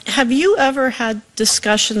 Have you ever had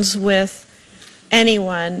discussions with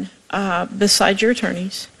anyone besides your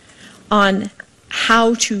attorneys on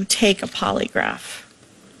how to take a polygraph?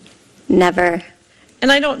 Never.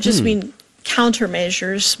 And I don't just mean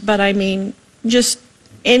countermeasures, but I mean just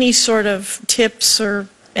any sort of tips or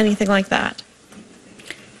anything like that.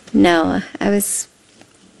 No, I was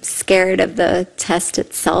scared of the test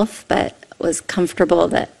itself, but was comfortable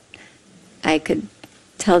that I could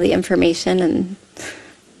tell the information and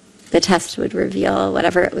the test would reveal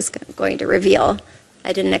whatever it was going to reveal.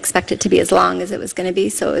 I didn't expect it to be as long as it was going to be,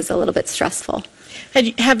 so it was a little bit stressful.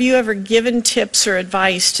 Have you ever given tips or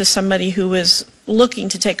advice to somebody who was looking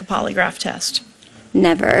to take a polygraph test?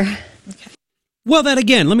 Never. Okay. Well, that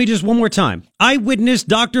again, let me just one more time. Eyewitness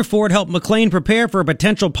Dr. Ford helped McLean prepare for a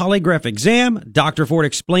potential polygraph exam. Dr. Ford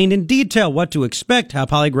explained in detail what to expect, how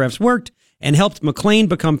polygraphs worked, and helped McLean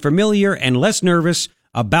become familiar and less nervous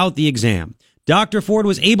about the exam. Dr. Ford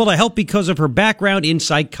was able to help because of her background in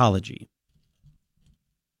psychology.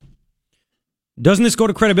 Doesn't this go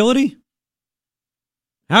to credibility?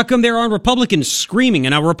 How come there aren't Republicans screaming?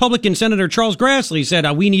 And our Republican Senator Charles Grassley said,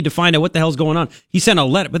 we need to find out what the hell's going on. He sent a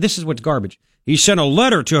letter, but this is what's garbage. He sent a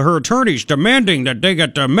letter to her attorneys demanding that they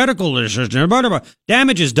get the medical issues.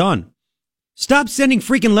 Damage is done. Stop sending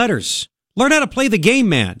freaking letters. Learn how to play the game,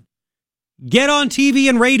 man. Get on TV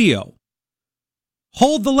and radio.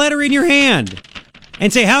 Hold the letter in your hand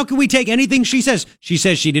and say, how can we take anything she says? She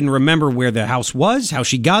says she didn't remember where the house was, how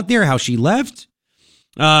she got there, how she left.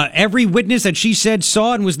 Every witness that she said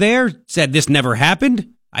saw and was there said this never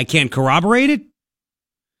happened. I can't corroborate it.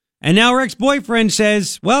 And now her ex-boyfriend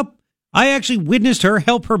says, well, I actually witnessed her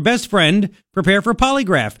help her best friend prepare for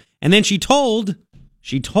polygraph. And then she told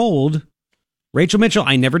Rachel Mitchell,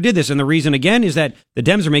 I never did this. And the reason, again, is that the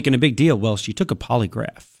Dems are making a big deal. Well, she took a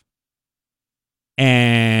polygraph.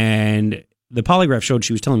 And the polygraph showed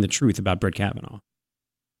she was telling the truth about Brett Kavanaugh.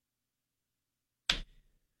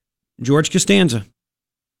 George Costanza.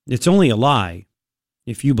 It's only a lie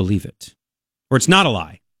if you believe it. Or it's not a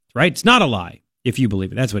lie, right? It's not a lie if you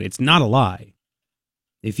believe it. That's what it's not a lie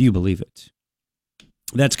if you believe it.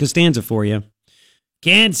 That's Costanza for you.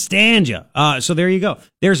 Can't stand you. So there you go.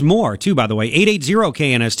 There's more, too, by the way.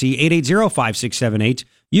 880-KNST, 880-5678.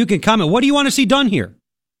 You can comment. What do you want to see done here?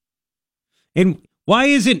 And why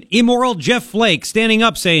isn't immoral Jefll Flake standing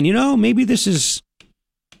up saying, maybe this is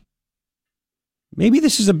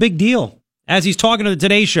a big deal? As he's talking to the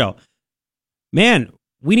Today Show. Man,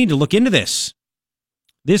 we need to look into this.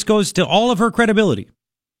 This goes to all of her credibility.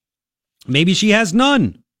 Maybe she has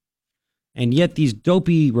none. And yet these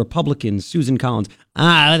dopey Republicans, Susan Collins,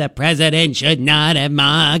 the president should not have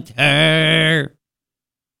mocked her.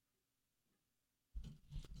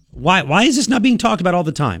 Why is this not being talked about all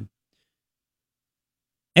the time?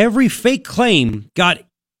 Every fake claim got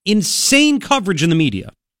insane coverage in the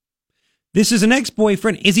media. This is an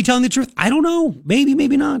ex-boyfriend. Is he telling the truth? I don't know. Maybe,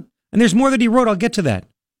 maybe not. And there's more that he wrote. I'll get to that.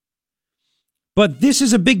 But this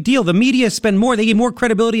is a big deal. The media they gave more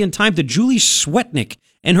credibility and time to Julie Swetnick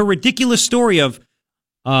and her ridiculous story of,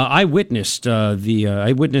 I witnessed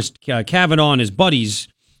Kavanaugh and his buddies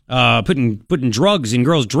putting drugs in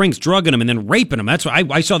girls' drinks, drugging them, and then raping them. That's why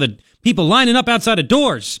I saw the people lining up outside of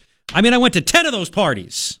doors. I mean, I went to 10 of those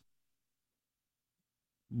parties.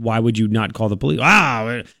 Why would you not call the police?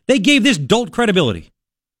 Wow, they gave this dolt credibility.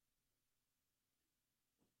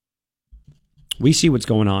 We see what's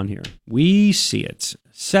going on here. We see it.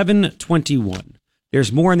 721.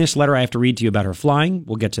 There's more in this letter I have to read to you about her flying.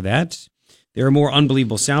 We'll get to that. There are more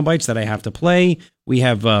unbelievable sound bites that I have to play. We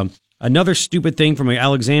have another stupid thing from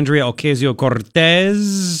Alexandria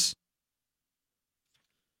Ocasio-Cortez.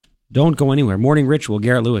 Don't go anywhere. Morning Ritual,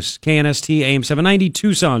 Garrett Lewis, KNST, AM 790,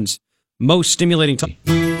 Tucson's most stimulating talk.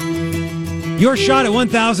 Your shot at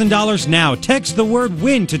 $1,000 now. Text the word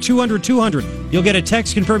WIN to 200-200. You'll get a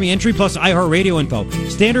text confirming entry plus iHeartRadio info.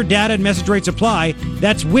 Standard data and message rates apply.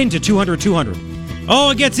 That's WIN to 200-200.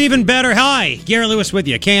 Oh, it gets even better. Hi, Garrett Lewis with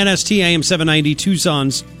you. KNST, AM 790,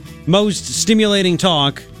 Tucson's most stimulating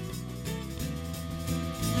talk.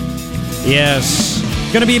 Yes.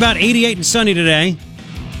 Going to be about 88 and sunny today.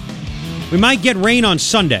 We might get rain on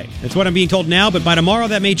Sunday. That's what I'm being told now, but by tomorrow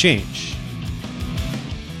that may change.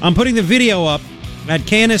 I'm putting the video up at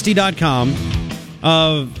KNST.com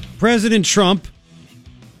of President Trump.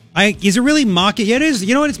 Is it really mocking? Yeah, it is.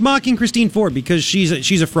 You know what? It's mocking Christine Ford because she's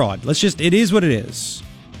a fraud. It is what it is.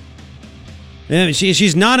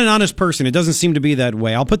 She's not an honest person. It doesn't seem to be that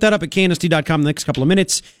way. I'll put that up at KNST.com in the next couple of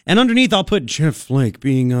minutes. And underneath, I'll put Jefll Flake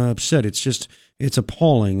being upset. It's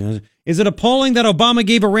appalling. Is it appalling that Obama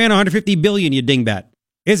gave Iran $150 billion, you dingbat?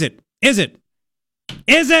 Is it? Is it?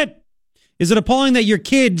 Is it? Is it appalling that your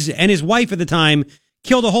kids and his wife at the time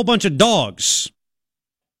killed a whole bunch of dogs?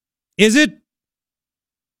 Is it?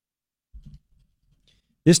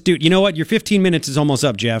 This dude, you know what? Your 15 minutes is almost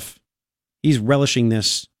up, Jeff. He's relishing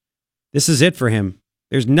this. This is it for him.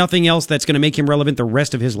 There's nothing else that's going to make him relevant the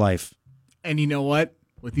rest of his life. And you know what?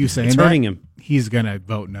 With you saying it's hurting him. He's going to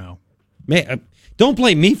vote no. Don't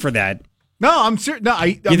blame me for that. No, I'm sure. No,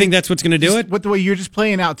 you think that's what's going to do it? With the way you're just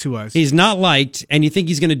playing out to us. He's not liked, and you think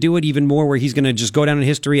he's going to do it even more where he's going to just go down in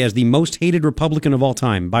history as the most hated Republican of all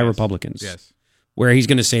time by Republicans. Yes. where he's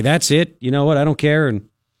going to say, that's it. You know what? I don't care. And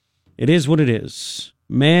it is what it is.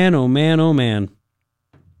 Man, oh man, oh man.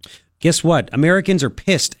 Guess what? Americans are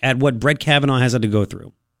pissed at what Brett Kavanaugh has had to go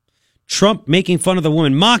through. Trump making fun of the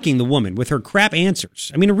woman, mocking the woman with her crap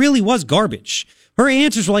answers. I mean, it really was garbage. Her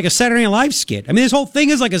answers were like a Saturday Night Live skit. I mean, this whole thing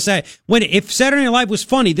is like if Saturday Night Live was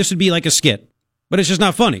funny, this would be like a skit. But it's just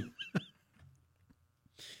not funny.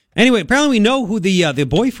 Anyway, apparently we know who the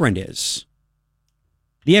boyfriend is.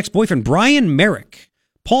 The ex-boyfriend, Brian Merrick.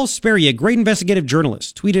 Paul Sperry, a great investigative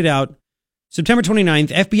journalist, tweeted out, September 29th,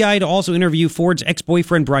 FBI to also interview Ford's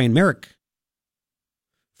ex-boyfriend, Brian Merrick.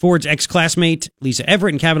 Ford's ex-classmate, Lisa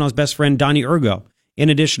Everett, and Kavanaugh's best friend, Donnie Ergo, in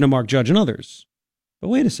addition to Mark Judge and others. But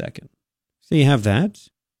wait a second. So you have that.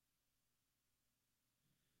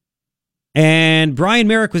 And Brian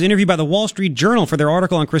Merrick was interviewed by the Wall Street Journal for their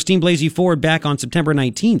article on Christine Blasey Ford back on September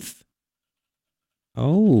 19th.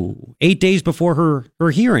 Oh, 8 days before her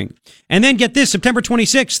hearing. And then get this, September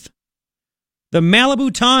 26th, the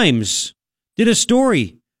Malibu Times did a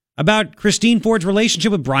story about Christine Ford's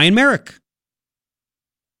relationship with Brian Merrick.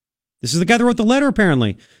 This is the guy that wrote the letter,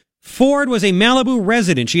 apparently. Ford was a Malibu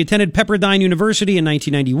resident. She attended Pepperdine University in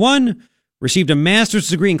 1991, received a master's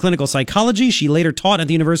degree in clinical psychology. She later taught at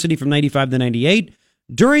the university from 95 to 98.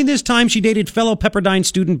 During this time, she dated fellow Pepperdine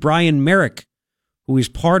student Brian Merrick, who is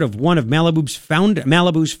part of one of Malibu's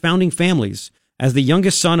founding families as the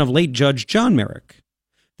youngest son of late Judge John Merrick.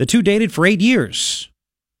 The two dated for 8 years.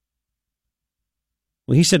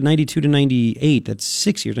 Well, he said 92 to 98. That's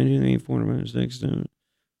 6 years. 1994,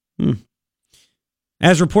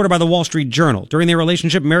 As reported by the Wall Street Journal, during their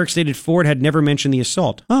relationship, Merrick stated Ford had never mentioned the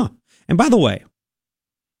assault. And by the way,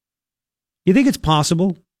 you think it's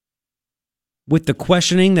possible with the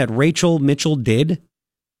questioning that Rachel Mitchell did,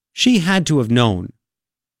 she had to have known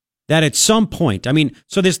that at some point,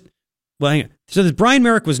 this Brian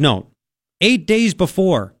Merrick was known 8 days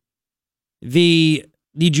before the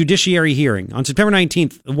judiciary hearing. On September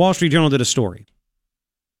 19th, the Wall Street Journal did a story.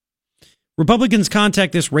 Republicans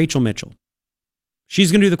contact this Rachel Mitchell.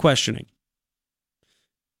 She's going to do the questioning.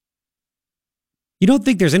 You don't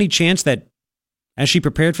think there's any chance that as she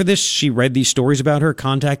prepared for this, she read these stories about her,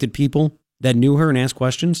 contacted people that knew her and asked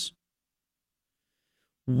questions?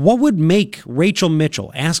 What would make Rachel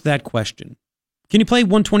Mitchell ask that question? Can you play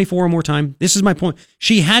 124 one more time? This is my point.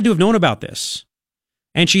 She had to have known about this.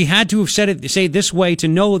 And she had to have say it this way to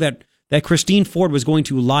know that Christine Ford was going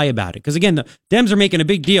to lie about it. Because again, the Dems are making a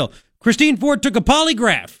big deal. Christine Ford took a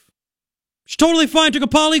polygraph. She's totally fine, took a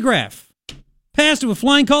polygraph. Passed it with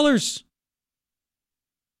flying colors.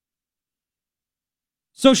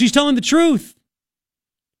 So she's telling the truth.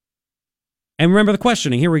 And remember the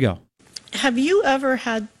questioning. Here we go. Have you ever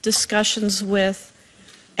had discussions with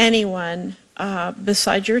anyone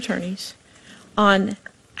besides your attorneys on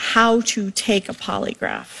how to take a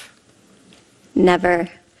polygraph? Never.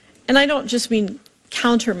 And I don't just mean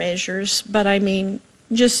countermeasures, but I mean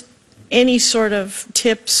just any sort of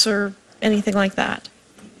tips or anything like that.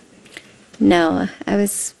 No, I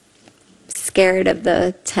was scared of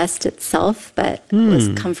the test itself, but was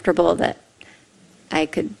comfortable that I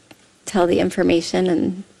could tell the information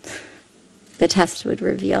and the test would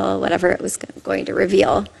reveal whatever it was going to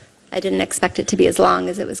reveal. I didn't expect it to be as long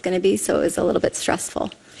as it was going to be, so it was a little bit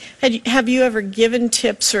stressful. Have you ever given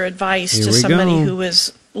tips or advice to somebody who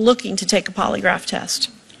was looking to take a polygraph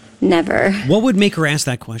test? Never. What would make her ask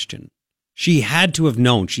that question? She had to have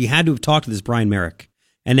known. She had to have talked to this Brian Merrick.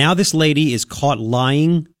 And now this lady is caught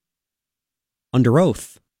lying under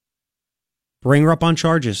oath. Bring her up on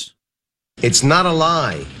charges. It's not a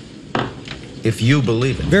lie if you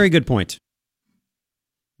believe it. Very good point.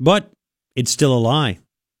 But it's still a lie.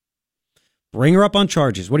 Bring her up on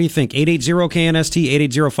charges. What do you think? 880-KNST,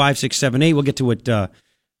 880-5678. We'll get to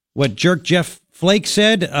what jerk Jefll Flake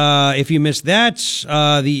said. If you missed that,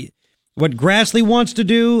 what Grassley wants to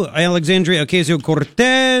do, Alexandria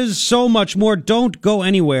Ocasio-Cortez, so much more. Don't go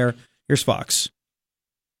anywhere. Here's Fox.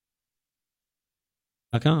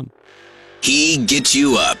 .com. He gets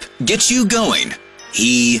you up, gets you going.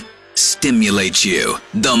 He stimulates you.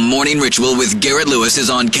 The Morning Ritual with Garrett Lewis is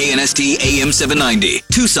on KNST AM 790,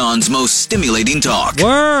 Tucson's most stimulating talk.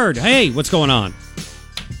 Word! Hey, what's going on?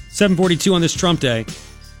 7:42 on this Trump Day.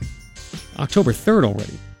 October 3rd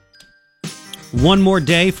already. One more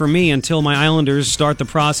day for me until my Islanders start the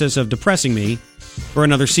process of depressing me for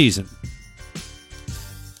another season.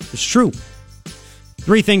 It's true.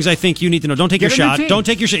 3 things I think you need to know. Don't take your shot. Don't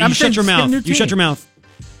take your shot. You shut your mouth. You shut your mouth.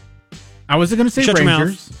 I wasn't going to say shut Rangers. Your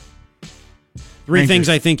mouth. 3 things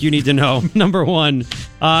I think you need to know. Number 1,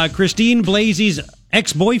 Christine Blasey's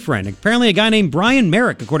ex-boyfriend, apparently a guy named Brian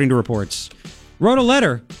Merrick, according to reports, wrote a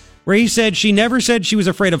letter where he said she never said she was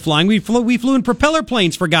afraid of flying. We flew in propeller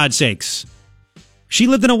planes, for God's sakes. She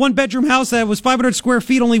lived in a one-bedroom house that was 500 square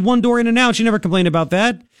feet, only one door in and out. She never complained about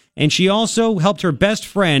that. And she also helped her best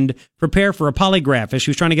friend prepare for a polygraph as she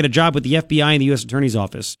was trying to get a job with the FBI and the U.S. Attorney's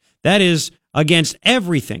Office. That is against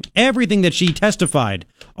everything that she testified.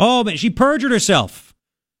 Oh, man, she perjured herself.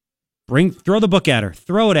 Throw the book at her.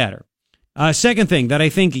 Throw it at her. Second thing that I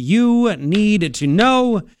think you need to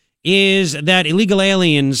know is that illegal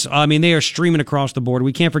aliens, they are streaming across the border.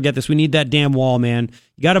 We can't forget this. We need that damn wall, man.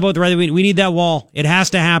 You got to vote the right way. We need that wall. It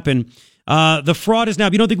has to happen. The fraud is now,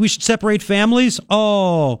 you don't think we should separate families?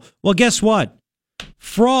 Oh, well, guess what?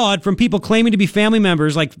 Fraud from people claiming to be family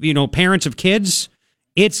members, like, parents of kids,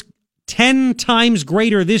 it's 10 times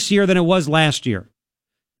greater this year than it was last year.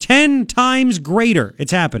 10 times greater.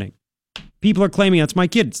 It's happening. People are claiming that's my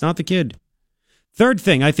kid. It's not the kid. Third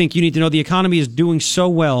thing I think you need to know, the economy is doing so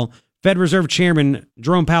well. Fed Reserve Chairman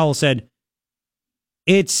Jerome Powell said,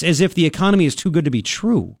 it's as if the economy is too good to be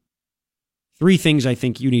true. 3 things I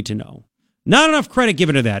think you need to know. Not enough credit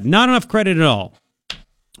given to that. Not enough credit at all.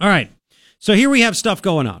 All right. So here we have stuff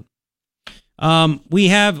going on.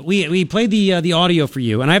 We played the audio for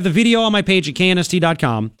you, and I have the video on my page at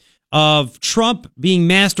knst.com of Trump being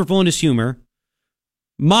masterful in his humor,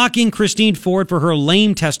 mocking Christine Ford for her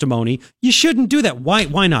lame testimony. You shouldn't do that.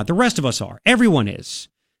 Why not? The rest of us are. Everyone is.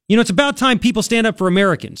 It's about time people stand up for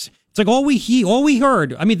Americans. It's like all we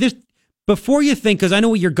heard. This before you think, because I know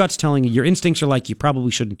what your gut's telling you, your instincts are like, you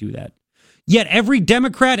probably shouldn't do that. Yet every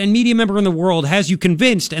Democrat and media member in the world has you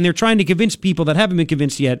convinced, and they're trying to convince people that haven't been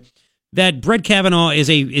convinced yet, that Brett Kavanaugh is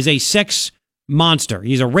a sex monster.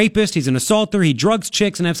 He's a rapist. He's an assaulter. He drugs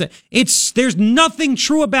chicks and there's nothing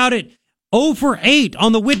true about it. 0 for 8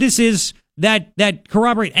 on the witnesses that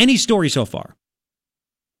corroborate any story so far.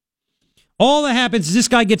 All that happens is this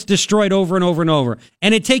guy gets destroyed over and over and over.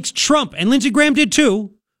 And it takes Trump, and Lindsey Graham did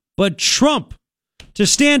too, but Trump to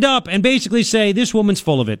stand up and basically say, this woman's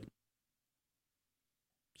full of it.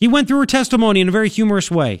 He went through her testimony in a very humorous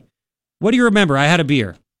way. What do you remember? I had a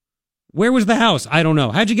beer. Where was the house? I don't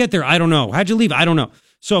know. How'd you get there? I don't know. How'd you leave? I don't know.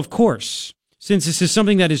 So, of course, since this is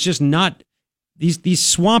something that is just not... These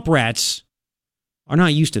swamp rats are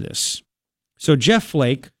not used to this. So Jefll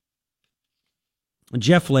Flake is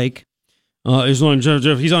on.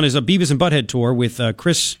 He's on his Beavis and Butthead tour with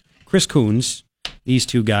Chris Coons. These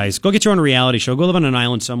two guys. Go get your own reality show. Go live on an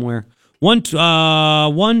island somewhere.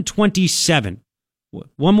 127.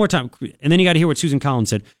 One more time, and then you got to hear what Susan Collins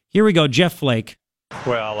said. Here we go. Jefll Flake.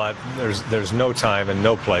 Well, there's no time and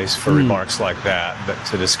no place for remarks like that. But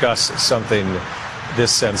to discuss something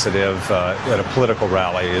this sensitive at a political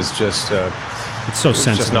rally is just it's so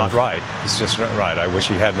sensitive. Just not right. It's just not right. I wish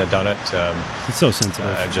he hadn't have done it. It's so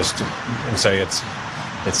sensitive. Just say it's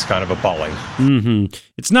kind of appalling. Mm-hmm.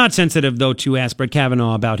 It's not sensitive though to ask Brett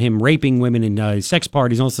Kavanaugh about him raping women in sex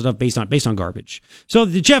parties and all this stuff based on garbage. So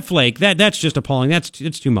the Jefll Flake, that's just appalling. It's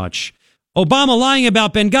too much. Obama lying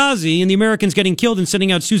about Benghazi and the Americans getting killed and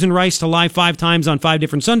sending out Susan Rice to lie 5 times on 5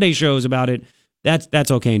 different Sunday shows about it. That's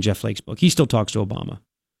okay in Jefll Flake's book. He still talks to Obama.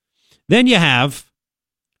 Then you have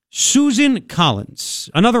Susan Collins,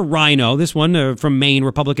 another rhino. This one from Maine,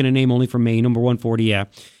 Republican in name only from Maine, number 140. Yeah,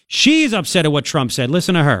 she's upset at what Trump said.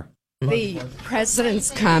 Listen to her. The president's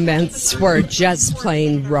comments were just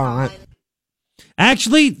plain wrong.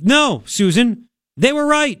 Actually, no, Susan, they were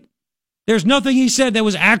right. There's nothing he said that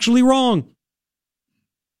was actually wrong.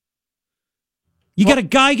 You got a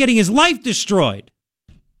guy getting his life destroyed.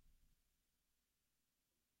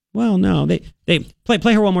 Well, no, they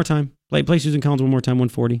play her one more time. Play Susan Collins one more time,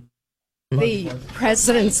 140. The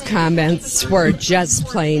president's comments were just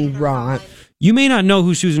plain wrong. You may not know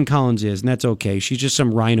who Susan Collins is, and that's okay. She's just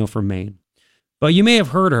some rhino from Maine. But you may have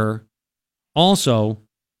heard her also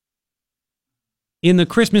in the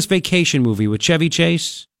Christmas Vacation movie with Chevy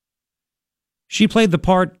Chase. She played the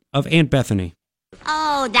part of Aunt Bethany.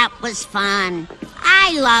 Oh, that was fun.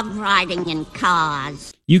 I love riding in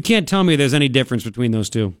cars. You can't tell me there's any difference between those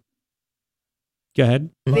two. Go ahead.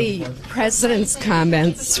 The president's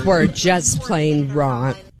comments were just plain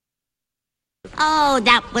wrong. Oh,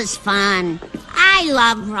 that was fun. I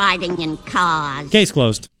love riding in cars. Case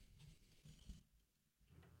closed.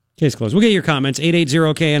 Case closed. We'll get your comments.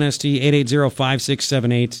 880-KNST,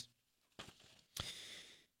 880-5678.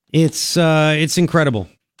 It's incredible.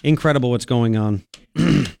 Incredible what's going on.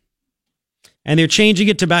 And they're changing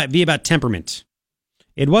it to be about temperament.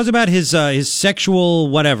 It was about his sexual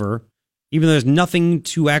whatever, even though there's nothing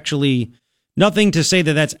to say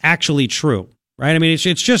that that's actually true, right? I mean,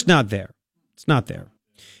 it's just not there. It's not there.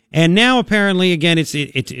 And now apparently, again, it's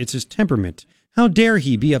his temperament. How dare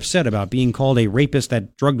he be upset about being called a rapist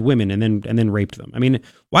that drugged women and then raped them? I mean,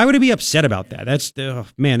 why would he be upset about that? That's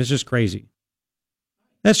man, it's just crazy.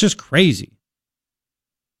 That's just crazy.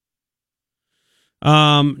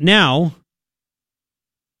 Now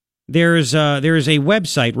there is a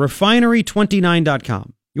website,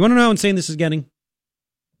 refinery29.com. You want to know how insane this is getting?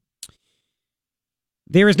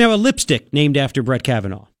 There is now a lipstick named after Brett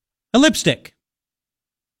Kavanaugh. A lipstick.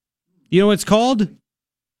 You know what it's called?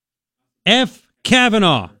 F.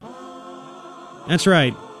 Kavanaugh. That's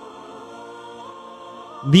right.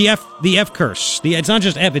 The F curse. It's not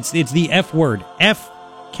just F, it's the F word. F.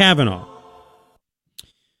 Kavanaugh.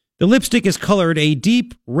 The lipstick is colored a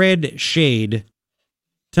deep red shade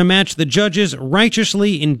to match the judge's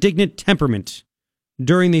righteously indignant temperament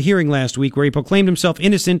during the hearing last week, where he proclaimed himself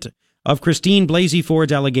innocent of Christine Blasey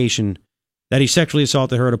Ford's allegation that he sexually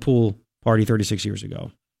assaulted her at a pool party 36 years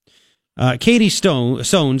ago. Katie Stones,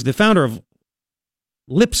 the founder of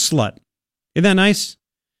Lip Slut. Isn't that nice?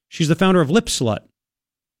 She's the founder of Lip Slut.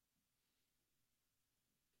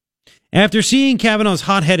 After seeing Kavanaugh's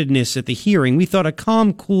hot-headedness at the hearing, we thought a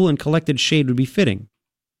calm, cool, and collected shade would be fitting.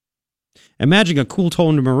 Imagine a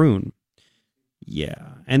cool-toned maroon.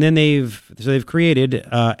 Yeah. And then they've created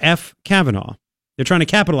F. Kavanaugh. They're trying to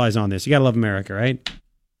capitalize on this. You gotta love America, right?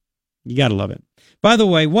 You gotta love it. By the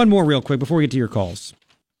way, one more real quick before we get to your calls.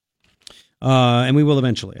 And we will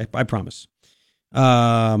eventually, I promise.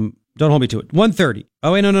 Don't hold me to it. 1:30.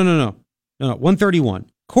 Oh, wait, no. 1:31.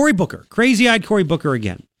 Cory Booker. Crazy-eyed Cory Booker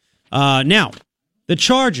again. Now, the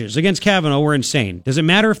charges against Kavanaugh were insane. Does it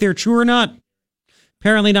matter if they're true or not?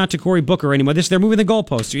 Apparently not to Cory Booker anymore. They're moving the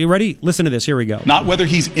goalposts. Are you ready? Listen to this. Here we go. Not whether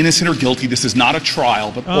he's innocent or guilty. This is not a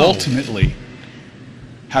trial, but ultimately,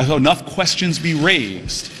 have enough questions be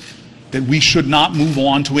raised that we should not move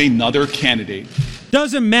on to another candidate.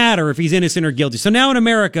 Doesn't matter if he's innocent or guilty. So now in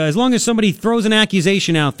America, as long as somebody throws an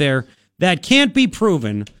accusation out there that can't be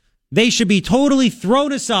proven, they should be totally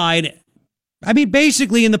thrown aside. I mean,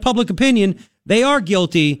 basically, in the public opinion, they are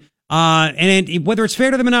guilty. And whether it's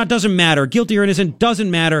fair to them or not doesn't matter. Guilty or innocent doesn't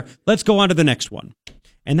matter. Let's go on to the next one.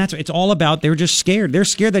 And that's what it's all about. They're just scared. They're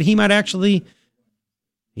scared that he might actually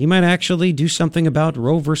do something about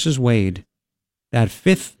Roe versus Wade. That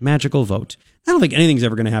fifth magical vote. I don't think anything's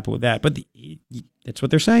ever going to happen with that, but that's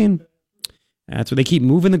what they're saying. That's what they keep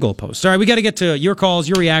moving the goalposts. All right, we got to get to your calls,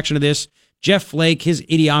 your reaction to this. Jefll Flake, his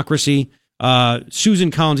idiocracy.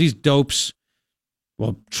 Susan Collins, these dopes.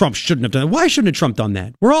 Well, Trump shouldn't have done it. Why shouldn't have Trump done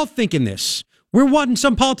that? We're all thinking this. We're wanting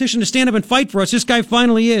some politician to stand up and fight for us. This guy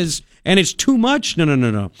finally is, and it's too much?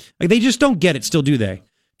 No. Like, they just don't get it still, do they?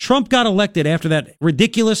 Trump got elected after that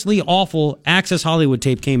ridiculously awful Access Hollywood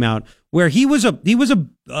tape came out, where he was a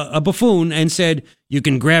buffoon and said, you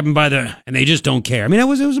can grab him by the, and they just don't care. I mean, it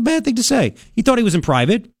was a bad thing to say. He thought he was in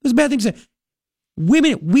private. It was a bad thing to say.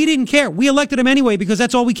 Women, we didn't care. We elected him anyway because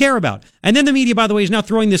that's all we care about. And then the media, by the way, is now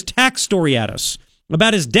throwing this tax story at us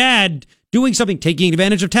about his dad doing something, taking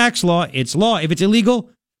advantage of tax law. It's law. If it's illegal,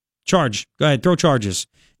 charge. Go ahead, throw charges.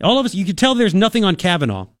 All of us, you can tell there's nothing on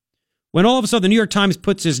Kavanaugh. When all of a sudden the New York Times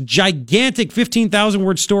puts this gigantic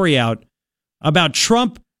 15,000-word story out about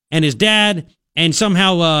Trump and his dad, and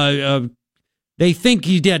somehow they think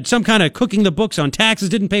he did some kind of cooking the books on taxes,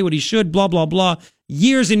 didn't pay what he should, blah, blah, blah,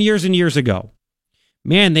 years and years and years ago.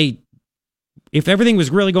 Man, if everything was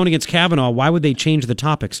really going against Kavanaugh, why would they change the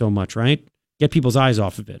topic so much, right? Get people's eyes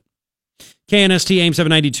off of it. KNST, AM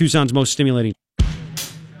 790, Tucson's most stimulating.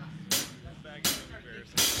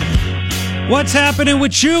 What's happening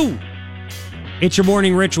with you? It's your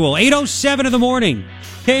morning ritual. 8:07 in the morning.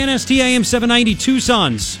 KNST, AM 790,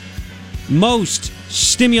 Tucson's most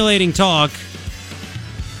stimulating talk.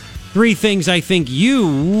 3 things I think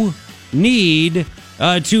you need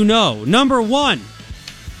to know. Number 1.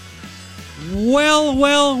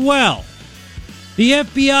 Well. The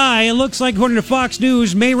FBI, it looks like, according to Fox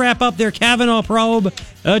News, may wrap up their Kavanaugh probe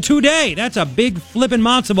today. That's a big flippin'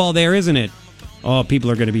 matzo ball there, isn't it? Oh,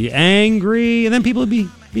 people are going to be angry, and then people will be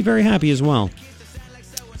very happy as well.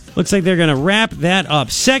 Looks like they're going to wrap that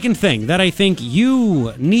up. Second thing that I think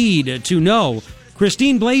you need to know,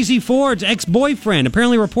 Christine Blasey Ford's ex-boyfriend.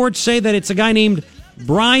 Apparently reports say that it's a guy named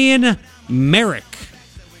Brian Merrick.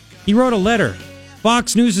 He wrote a letter.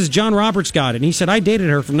 Fox News' John Roberts got it, and he said, I dated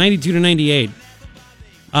her from 92 to 98.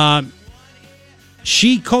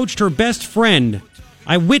 She coached her best friend.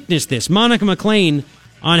 I witnessed this, Monica McLean,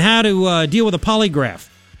 on how to deal with a polygraph.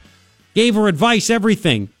 Gave her advice,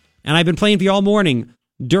 everything. And I've been playing for you all morning.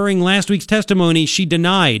 During last week's testimony, she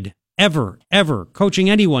denied ever coaching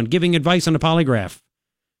anyone, giving advice on a polygraph.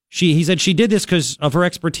 He said she did this because of her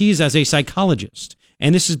expertise as a psychologist.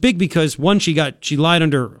 And this is big because, one, she lied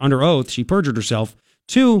under oath. She perjured herself.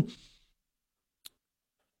 Two,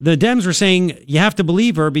 the Dems were saying you have to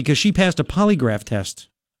believe her because she passed a polygraph test.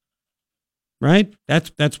 Right?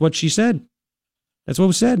 That's what she said. That's what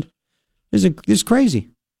was said. This is crazy.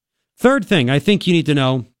 Third thing I think you need to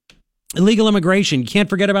know, illegal immigration. You can't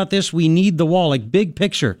forget about this. We need the wall, like big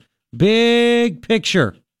picture. Big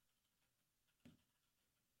picture.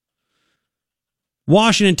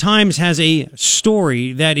 Washington Times has a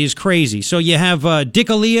story that is crazy. So you have Dick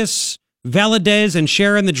Elias, Valadez, and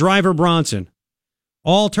Sharon the driver Bronson,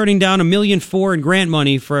 all turning down $1.4 million in grant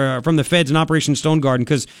money from the feds in Operation Stone Garden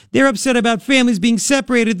because they're upset about families being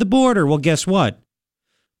separated at the border. Well, guess what?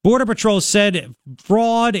 Border Patrol said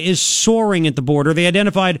fraud is soaring at the border. They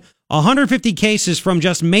identified 150 cases from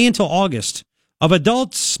just May until August of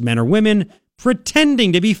adults, men or women,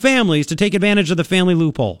 pretending to be families to take advantage of the family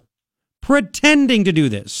loophole. Pretending to do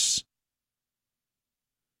this.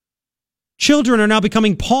 Children are now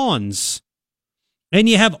becoming pawns. And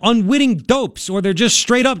you have unwitting dopes, or they're just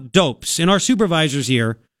straight up dopes, and our supervisors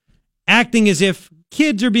here acting as if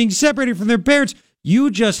kids are being separated from their parents.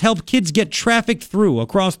 You just help kids get trafficked through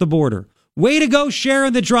across the border. Way to go,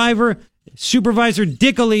 Sharon the driver, Supervisor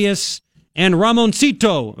Dick Elias, and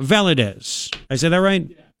Ramoncito Valadez. I said that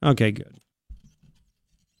right? Okay, good.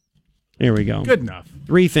 Here we go. Good enough.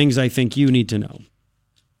 3 things I think you need to know.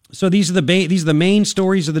 So these are the main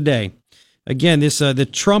stories of the day. Again, the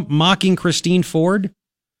Trump mocking Christine Ford.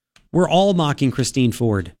 We're all mocking Christine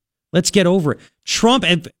Ford. Let's get over it. Trump,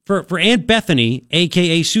 and for Aunt Bethany,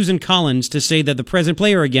 a.k.a. Susan Collins, to say that the president,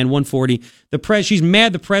 play her again, 140, she's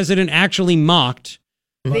mad the president actually mocked.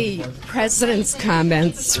 The president's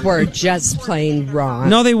comments were just plain wrong.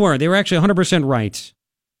 No, they weren't. They were actually 100% right.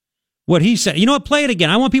 What he said. You know what? Play it again.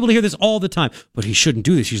 I want people to hear this all the time. But he shouldn't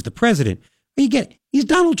do this. He's the president. He's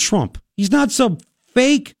Donald Trump. He's not some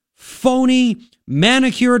fake, phony,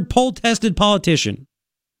 manicured, poll-tested politician.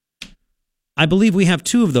 I believe we have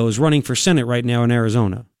 2 of those running for Senate right now in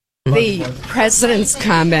Arizona. The president's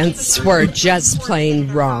comments were just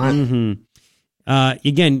plain wrong. Mm-hmm.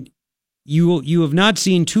 Again, you have not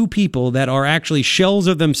seen 2 people that are actually shells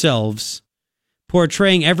of themselves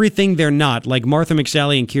portraying everything they're not, like Martha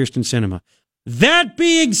McSally and Kirsten Sinema. That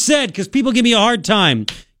being said, because people give me a hard time,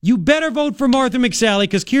 you better vote for Martha McSally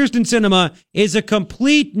because Kirsten Sinema is a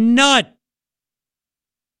complete nut.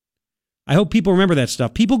 I hope people remember that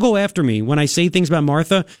stuff. People go after me when I say things about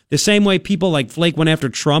Martha the same way people like Flake went after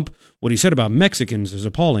Trump. What he said about Mexicans is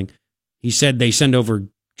appalling. He said they send over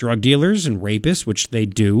drug dealers and rapists, which they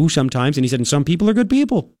do sometimes, and he said, and some people are good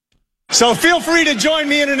people. So feel free to join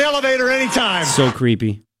me in an elevator anytime. So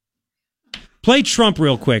creepy. Play Trump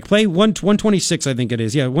real quick. Play 126, I think it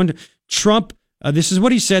is. Yeah, Trump. This is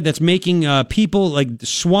what he said that's making people like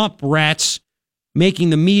swamp rats, making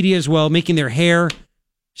the media as well, making their hair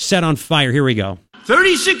set on fire. Here we go.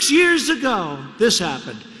 36 years ago, this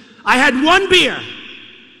happened. I had 1 beer,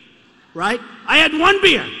 right? I had 1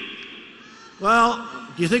 beer. Well,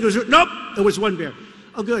 do you think it was? Nope, it was 1 beer.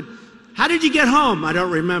 Oh, good. How did you get home? I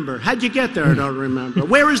don't remember. How'd you get there? I don't remember.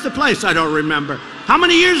 Where is the place? I don't remember. How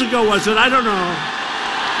many years ago was it? I don't know.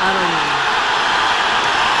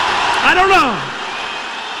 I don't know.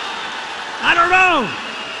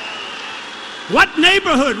 What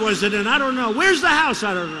neighborhood was it in? I don't know. Where's the house?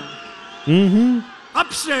 I don't know. Mm-hmm.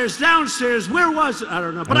 Upstairs, downstairs, where was it? I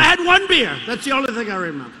don't know. But I had 1 beer. That's the only thing I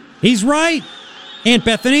remember. He's right. Aunt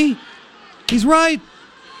Bethany. He's right.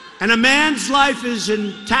 And a man's life is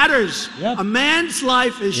in tatters. Yep. A man's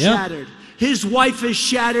life is shattered. His wife is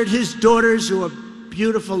shattered. His daughters, who are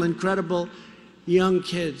beautiful, incredible young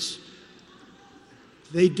kids.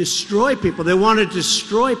 They destroy people. They want to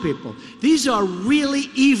destroy people. These are really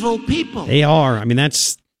evil people. They are. I mean, they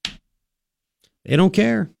don't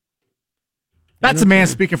care. That's a man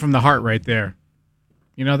speaking from the heart right there.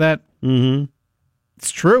 You know that? Mm-hmm.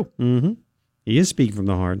 It's true. Mm-hmm. He is speaking from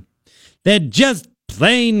the heart. They're just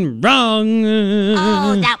plain wrong.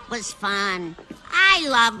 Oh, that was fun. I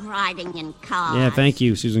love riding in cars. Yeah, thank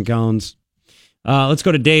you, Susan Collins. Let's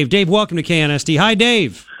go to Dave. Dave, welcome to KNST. Hi,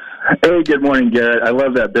 Dave. Hey, good morning, Garrett. I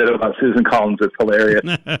love that bit about Susan Collins. It's hilarious.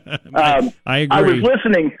 I agree. I was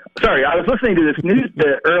listening to this news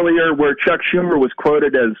bit earlier where Chuck Schumer was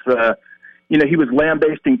quoted as, he was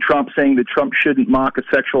lambasting Trump, saying that Trump shouldn't mock a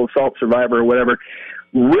sexual assault survivor or whatever.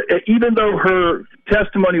 Even though her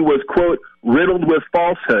testimony was, quote, riddled with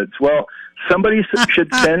falsehoods. Well, somebody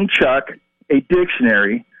should send Chuck a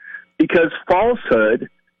dictionary because falsehood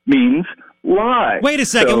means lie. Wait a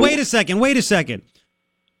second.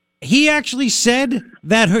 He actually said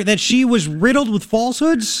that she was riddled with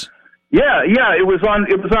falsehoods? Yeah, it was on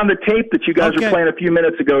the tape that you guys were playing a few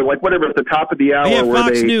minutes ago, like whatever at the top of the hour. Yeah, where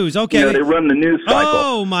Fox they, News. Okay, you know, they run the news cycle.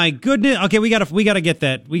 Oh my goodness. Okay, we gotta get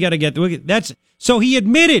that. That's so he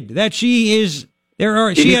admitted that she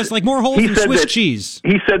has like more holes than Swiss cheese.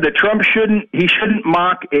 He said that Trump shouldn't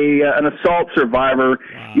mock an assault survivor,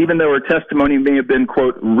 even though her testimony may have been,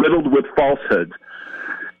 quote, riddled with falsehoods.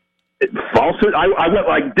 Falsehood? I went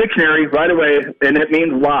like dictionary right away, and it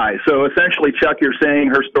means lie. So essentially, Chuck, you're saying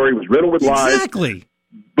her story was riddled with lies. Exactly.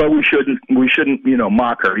 But we shouldn't,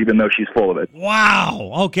 mock her, even though she's full of it.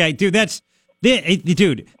 Wow. Okay, dude,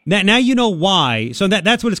 now you know why. So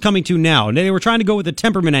that's what it's coming to now. They were trying to go with the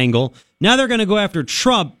temperament angle. Now they're going to go after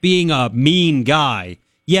Trump being a mean guy.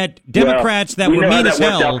 Yet Democrats that were mean as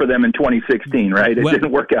hell. That worked out for them in 2016, right? It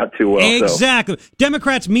didn't work out too well. Exactly. So.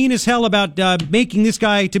 Democrats mean as hell about making this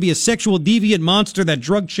guy to be a sexual deviant monster that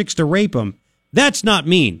drug chicks to rape him. That's not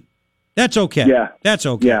mean. That's okay. Yeah. That's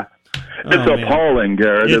okay. Yeah. It's appalling,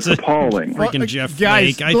 Garrett. It's appalling. Freaking Jeff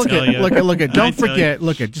Flake, I tell you. Look at. Don't forget.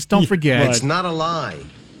 Just don't forget. It's not a lie.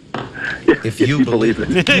 If you believe it.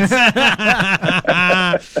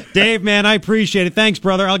 Dave, man, I appreciate it. Thanks,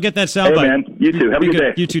 brother. I'll get that soundbite. Hey, man. You too. Have a good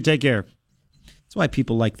day. You too. Take care. That's why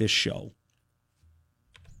people like this show.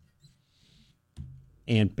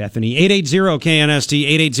 And Bethany,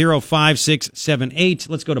 880-KNST, 880-5678.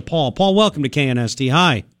 Let's go to Paul. Paul, welcome to KNST.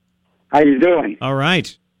 Hi. How you doing? All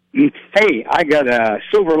right. Hey, I got a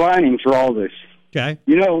silver lining for all this. Okay.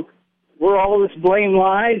 You know, where all this blame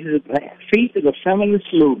lies is at the feet of the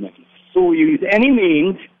feminist movement, who will use any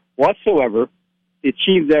means whatsoever to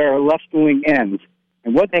achieve their left-wing ends.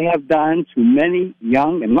 And what they have done to many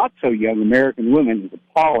young and not so young American women is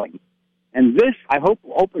appalling. And this, I hope,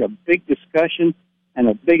 will open a big discussion and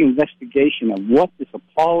a big investigation of what this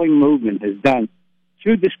appalling movement has done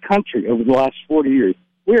to this country over the last 40 years.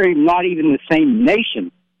 We're not even the same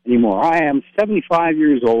nation anymore. I am 75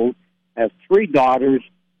 years old, I have 3 daughters.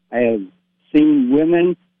 I have seen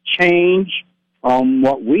women change from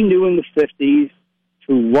what we knew in the 50s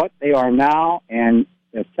to what they are now, and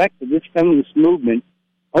the effect of this feminist movement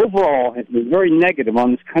overall has been very negative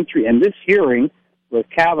on this country, and this hearing with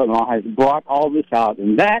Kavanaugh has brought all this out,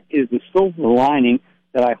 and that is the silver lining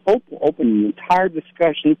that I hope will open an entire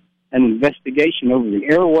discussion and investigation over the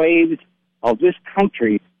airwaves of this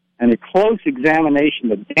country and a close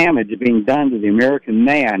examination of the damage being done to the American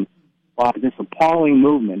man by this appalling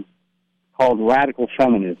movement called radical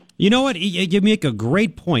feminism. You know what? You make a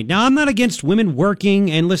great point. Now, I'm not against women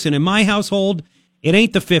working, and listen, in my household, it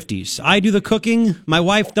ain't the 50s. I do the cooking. My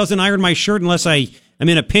wife doesn't iron my shirt unless I'm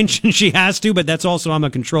in a pinch and she has to, but that's also I'm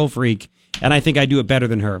a control freak, and I think I do it better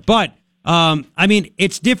than her. But,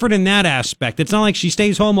 it's different in that aspect. It's not like she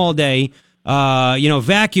stays home all day,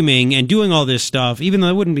 vacuuming and doing all this stuff, even though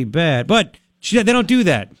it wouldn't be bad. But they don't do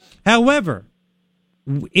that. However,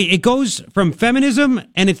 it goes from feminism,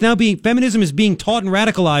 and it's now feminism is being taught and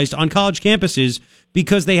radicalized on college campuses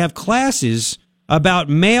because they have classes about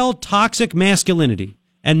male toxic masculinity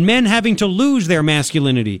and men having to lose their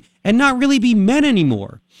masculinity and not really be men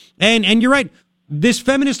anymore. And you're right. This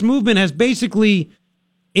feminist movement has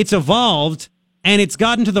it's evolved, and it's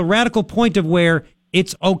gotten to the radical point of where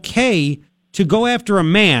it's okay to go after a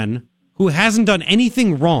man who hasn't done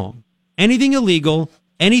anything wrong, anything illegal,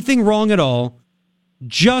 anything wrong at all,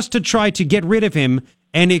 just to try to get rid of him,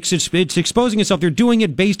 and it's exposing itself. They're doing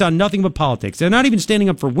it based on nothing but politics. They're not even standing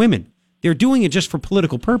up for women. They're doing it just for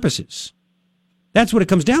political purposes. That's what it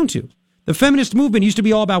comes down to. The feminist movement used to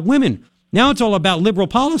be all about women. Now it's all about liberal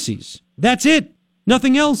policies. That's it.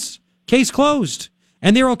 Nothing else. Case closed.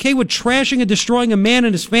 And they're okay with trashing and destroying a man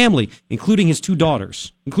and his family, including his 2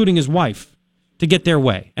 daughters, including his wife, to get their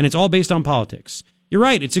way. And it's all based on politics. You're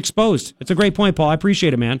right. It's exposed. It's a great point, Paul. I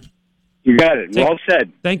appreciate it, man. You got it. Well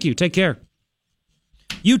said. Thank you. Take care.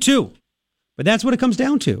 You too. But that's what it comes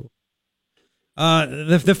down to.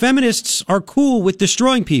 The feminists are cool with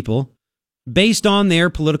destroying people based on their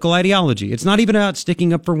political ideology. It's not even about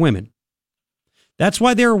sticking up for women. That's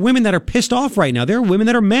why there are women that are pissed off right now. There are women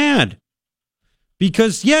that are mad.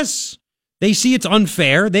 Because, yes, they see it's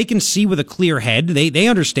unfair. They can see with a clear head. They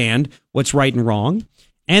understand what's right and wrong.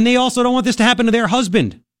 And they also don't want this to happen to their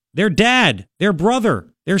husband, their dad, their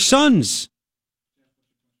brother, their sons.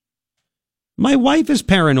 My wife is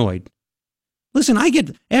paranoid. Listen, I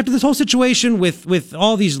get, after this whole situation with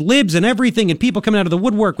all these libs and everything and people coming out of the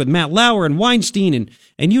woodwork with Matt Lauer and Weinstein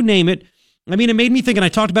and you name it, it made me think, and I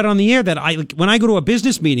talked about it on the air, that when I go to a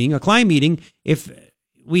business meeting, a client meeting, if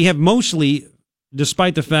we have mostly,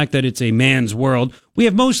 despite the fact that it's a man's world, we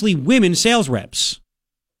have mostly women sales reps,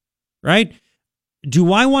 right?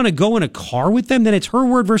 do I want to go in a car with them? Then it's her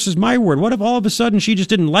word versus my word. What if all of a sudden she just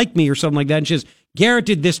didn't like me or something like that, and she says, Garrett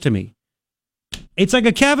did this to me? It's like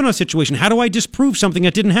a Kavanaugh situation. How do I disprove something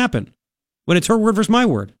that didn't happen when it's her word versus my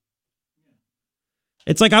word?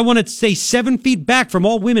 It's like I want to stay 7 feet back from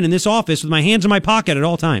all women in this office with my hands in my pocket at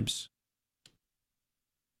all times.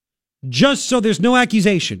 Just so there's no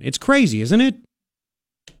accusation. It's crazy, isn't it?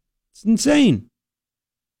 It's insane.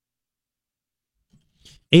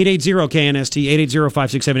 880-KNST,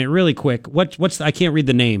 880-567. Really quick. What's I can't read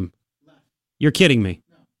the name. You're kidding me.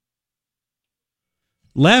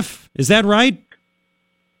 Lef? Is that right?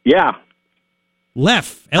 Yeah.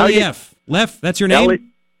 Lef. L-E-F. Lef, that's your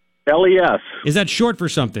name? L-E-S. Is that short for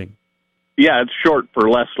something? Yeah, it's short for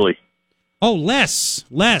Leslie. Oh, Les.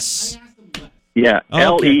 Yeah, okay.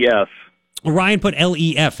 L-E-S. Ryan put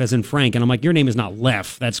L-E-F as in Frank, and I'm like, your name is not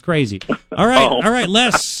Lef. That's crazy. All right, all right,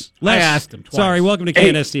 Les. I asked him twice. Sorry, welcome to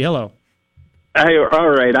KNST. Hello. Hey, all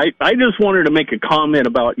right, I just wanted to make a comment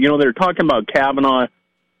about, they're talking about Kavanaugh,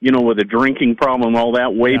 with a drinking problem, all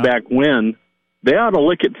that way back when. They ought to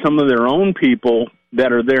look at some of their own people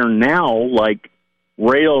that are there now, like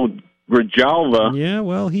Rayo Grijalva. Yeah,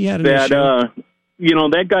 well, he had an issue.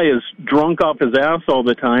 That guy is drunk off his ass all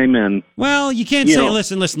the time, and well, you can't say.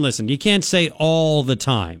 Listen. You can't say all the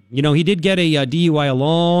time. He did get a DUI a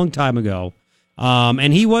long time ago,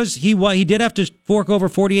 and he did have to fork over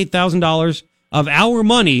 $48,000 of our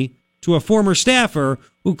money to a former staffer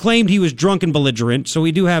who claimed he was drunk and belligerent. So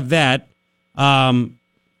we do have that.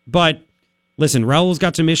 But listen, Raul's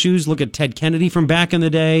got some issues. Look at Ted Kennedy from back in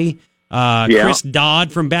the day. Chris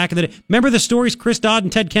Dodd from back in the day. Remember the stories? Chris Dodd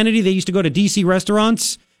and Ted Kennedy, they used to go to DC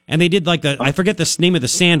restaurants and they did I forget the name of the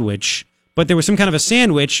sandwich, but there was some kind of a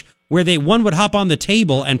sandwich where one would hop on the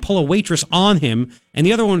table and pull a waitress on him and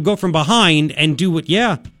the other one would go from behind and do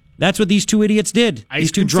that's what these two idiots did.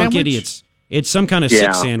 These two drunk idiots. It's some kind of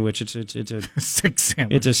sick sandwich. It's a sick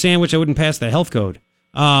sandwich. It's a sandwich that wouldn't pass the health code.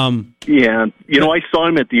 I saw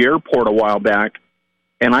him at the airport a while back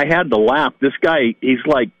and I had to laugh. This guy, he's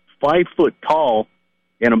like 5 foot tall,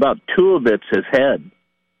 and about 2 of it's his head.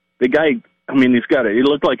 The guy, he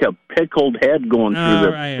looked like a pickled head going through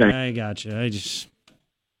the thing. I gotcha.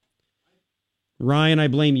 Ryan, I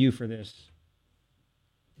blame you for this.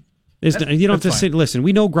 You don't have to say, listen,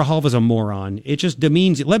 we know Grijalva's a moron. It just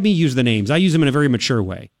demeans, let me use the names. I use them in a very mature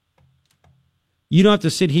way. You don't have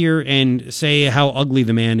to sit here and say how ugly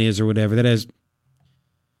the man is or whatever. This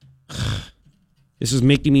is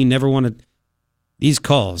making me never want to. These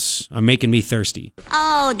calls are making me thirsty.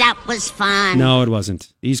 Oh, that was fun. No, it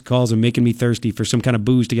wasn't. These calls are making me thirsty for some kind of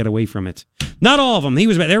booze to get away from it. Not all of them. He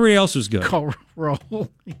was bad. Everybody else was good. Call roll.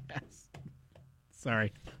 Yes.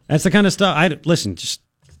 Sorry. That's the kind of stuff.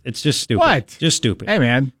 It's just stupid. What? Just stupid. Hey,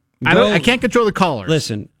 man. I can't control the callers.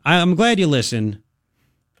 Listen, I'm glad you listen,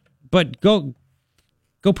 but go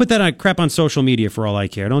put that crap on social media for all I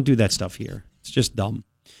care. Don't do that stuff here. It's just dumb.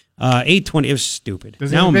 820. It was stupid.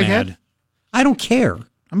 Now I'm mad. Head? I don't care.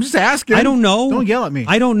 I'm just asking. I don't know. Don't yell at me.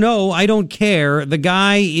 I don't know. I don't care. The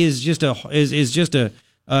guy is just a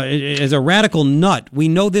radical nut. We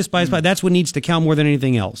know this by his. That's what needs to count more than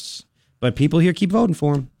anything else. But people here keep voting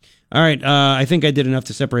for him. All right. I think I did enough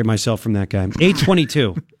to separate myself from that guy.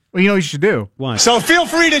 822. Well, you know what you should do. What? So feel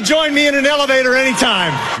free to join me in an elevator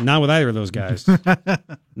anytime. Not with either of those guys.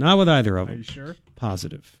 Not with either of them. Are you sure?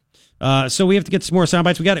 Positive. So we have to get some more sound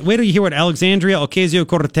bites. Wait till you hear what Alexandria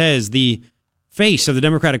Ocasio-Cortez, the face of the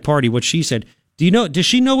Democratic Party, what she said. Does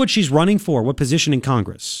she know what she's running for? What position in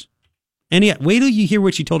Congress? And yet, wait till you hear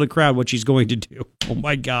what she told a crowd what she's going to do. Oh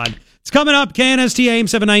my God. It's coming up. KNST AM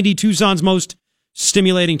 790, Tucson's most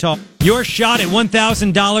stimulating talk. Your shot at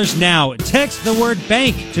 $1,000 now. Text the word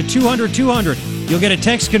bank to 200-200. You'll get a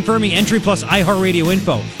text confirming entry plus iHeartRadio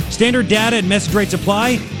info. Standard data and message rates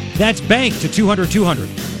apply. That's bank to 200-200.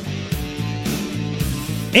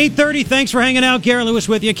 8:30, thanks for hanging out. Garrett Lewis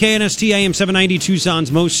with you, KNST AM 790,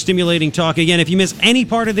 Tucson's most stimulating talk. Again, if you miss any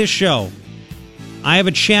part of this show, I have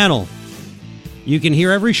a channel. You can hear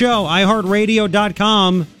every show,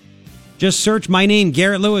 iHeartRadio.com. Just search my name,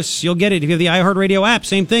 Garrett Lewis. You'll get it. If you have the iHeartRadio app,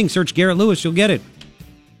 same thing. Search Garrett Lewis. You'll get it.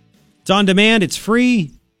 It's on demand. It's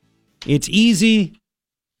free. It's easy.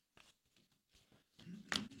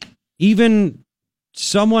 Even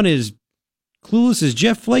someone as clueless as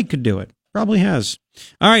Jefll Flake could do it. Probably has.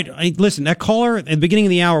 All right. Listen, that caller at the beginning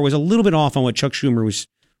of the hour was a little bit off on what Chuck Schumer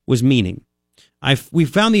was meaning. We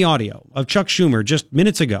found the audio of Chuck Schumer just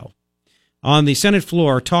minutes ago on the Senate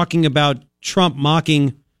floor talking about Trump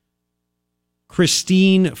mocking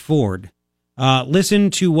Christine Ford. Listen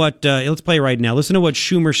to what, let's play right now. Listen to what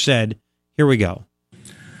Schumer said. Here we go.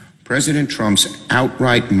 President Trump's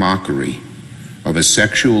outright mockery of a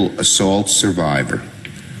sexual assault survivor,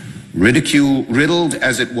 riddled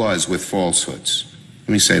as it was with falsehoods.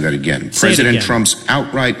 Let me say that again. President Trump's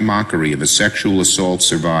outright mockery of a sexual assault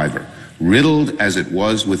survivor, riddled as it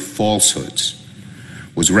was with falsehoods,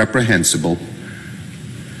 was reprehensible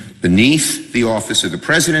beneath the office of the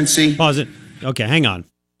presidency. Pause it. Okay, hang on.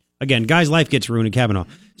 Again, guy's life gets ruined in Kavanaugh.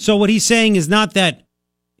 So what he's saying is not that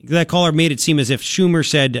caller made it seem as if Schumer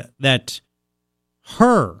said that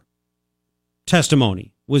her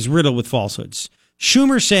testimony was riddled with falsehoods.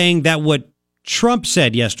 Schumer saying that what Trump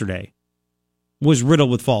said yesterday was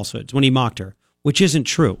riddled with falsehoods when he mocked her, which isn't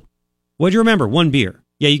true. What'd you remember? One beer.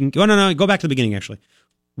 Yeah, you can. No, go back to the beginning, actually.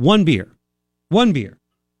 One beer.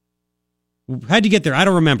 How'd you get there? I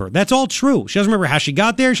don't remember. That's all true. She doesn't remember how she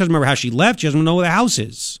got there. She doesn't remember how she left. She doesn't know where the house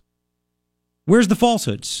is. Where's the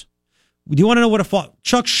falsehoods? Do you want to know what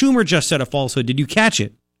Chuck Schumer just said a falsehood? Did you catch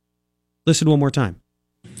it? Listen one more time.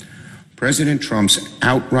 President Trump's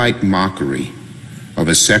outright mockery of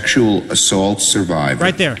a sexual assault survivor.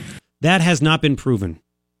 Right there. That has not been proven.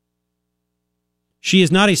 She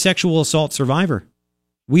is not a sexual assault survivor.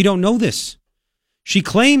 We don't know this. She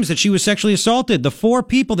claims that she was sexually assaulted. The 4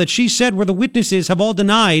 people that she said were the witnesses have all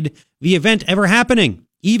denied the event ever happening.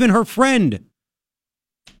 Even her friend.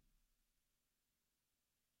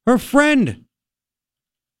 Her friend.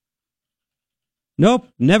 Nope,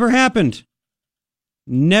 never happened.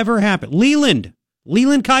 Never happened. Leland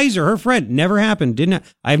Kaiser, her friend, never happened.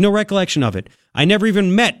 I have no recollection of it. I never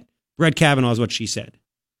even met Brett Kavanaugh, is what she said.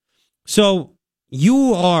 So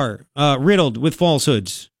you are riddled with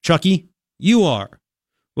falsehoods, Chucky. You are.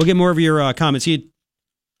 We'll get more of your comments. You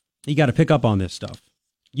got to pick up on this stuff.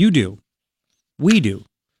 You do. We do.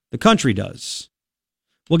 The country does.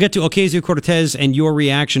 We'll get to Ocasio-Cortez and your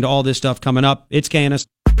reaction to all this stuff coming up. It's KNS.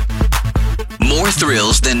 More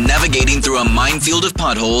thrills than navigating through a minefield of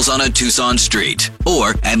potholes on a Tucson street.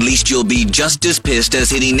 Or at least you'll be just as pissed as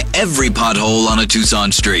hitting every pothole on a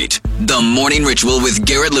Tucson street. The Morning Ritual with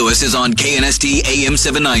Garrett Lewis is on KNST AM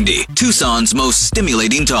 790, Tucson's most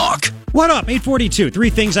stimulating talk. What up? 842. 3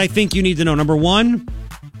 things I think you need to know. Number 1,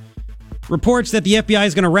 reports that the FBI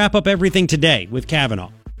is going to wrap up everything today with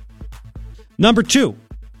Kavanaugh. Number 2,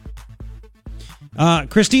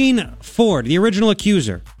 Christine Ford, the original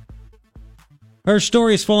accuser. Her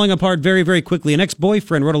story is falling apart very, very quickly. An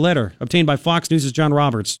ex-boyfriend wrote a letter obtained by Fox News' John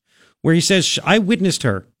Roberts, where he says, I witnessed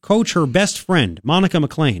her coach her best friend, Monica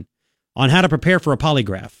McClain, on how to prepare for a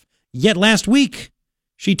polygraph. Yet last week,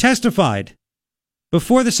 she testified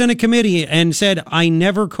before the Senate committee and said, I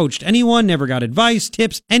never coached anyone, never got advice,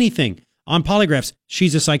 tips, anything on polygraphs.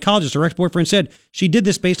 She's a psychologist. Her ex-boyfriend said she did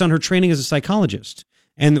this based on her training as a psychologist.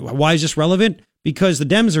 And why is this relevant? Because the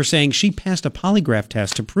Dems are saying she passed a polygraph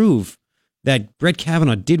test to prove that Brett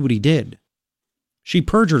Kavanaugh did what he did. She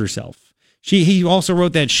perjured herself. He also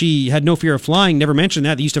wrote that she had no fear of flying, never mentioned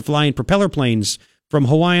that. They used to fly in propeller planes from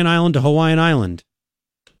Hawaiian Island to Hawaiian Island.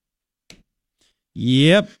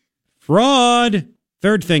 Yep. Fraud.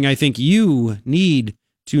 Third thing I think you need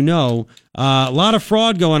to know. A lot of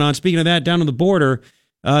fraud going on. Speaking of that, down on the border,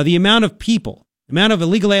 the amount of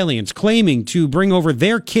illegal aliens claiming to bring over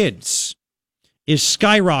their kids is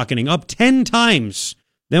skyrocketing, up 10 times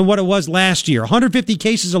than what it was last year. 150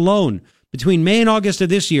 cases alone between May and August of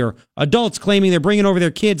this year. Adults claiming they're bringing over their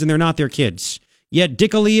kids and they're not their kids. Yet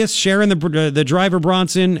Dick Elias, Sharon the driver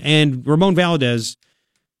Bronson, and Ramon Valdez,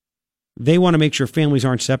 they want to make sure families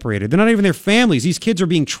aren't separated. They're not even their families. These kids are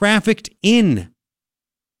being trafficked in.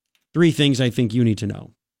 3 things I think you need to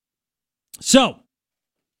know. So,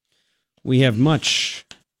 we have much,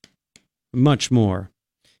 much more,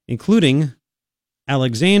 including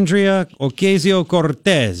Alexandria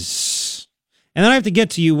Ocasio-Cortez. And then I have to get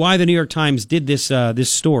to you why the New York Times did this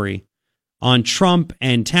story on Trump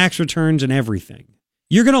and tax returns and everything.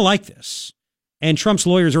 You're going to like this. And Trump's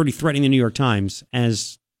lawyer is already threatening the New York Times,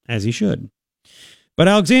 as he should. But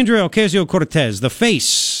Alexandria Ocasio-Cortez, the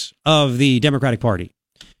face of the Democratic Party,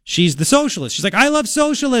 she's the socialist. She's like, I love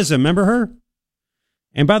socialism. Remember her?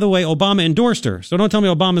 And by the way, Obama endorsed her. So don't tell me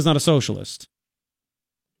Obama's not a socialist.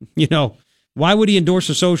 You know, why would he endorse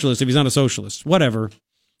a socialist if he's not a socialist? Whatever.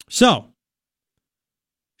 So,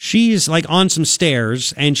 she's like on some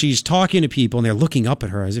stairs and she's talking to people and they're looking up at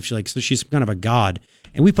her as if she's kind of a god.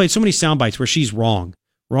 And we played so many sound bites where she's wrong.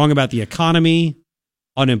 Wrong about the economy,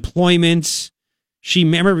 unemployment. She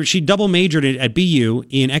double majored at BU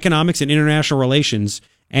in economics and international relations.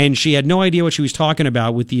 And she had no idea what she was talking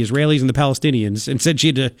about with the Israelis and the Palestinians, and said she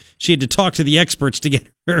had to talk to the experts to get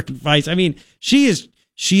her advice. I mean, she is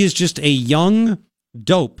just a young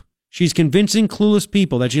dope. She's convincing clueless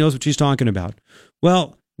people that she knows what she's talking about.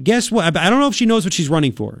 Well, Guess what? I don't know if she knows what she's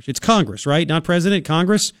running for. It's Congress, right? Not president,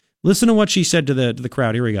 Congress. Listen to what she said to the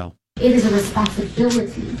crowd. Here we go. It is a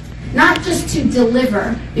responsibility, not just to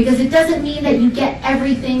deliver, because it doesn't mean that you get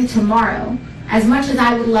everything tomorrow. As much as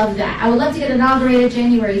I would love that. I would love to get inaugurated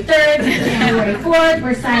January 3rd, January 4th.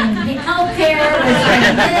 We're signing health care. We're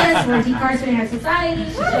signing this. We're decarcerating our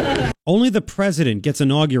society. Only the president gets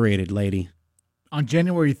inaugurated, lady. On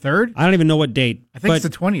January 3rd? I don't even know what date. I think it's the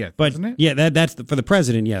 20th, but, isn't it? Yeah, that's for the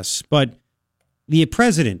president, yes. But the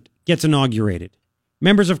president gets inaugurated.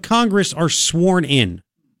 Members of Congress are sworn in.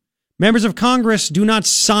 Members of Congress do not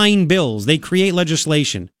sign bills. They create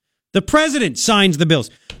legislation. The president signs the bills.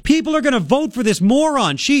 People are going to vote for this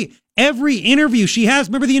moron. Every interview she has,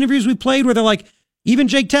 remember the interviews we played where they're like, even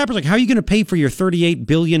Jake Tapper's like, how are you going to pay for your $38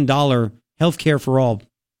 billion health care for all?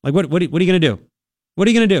 Like, what are you going to do? What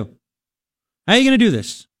are you going to do? How are you going to do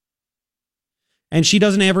this? And she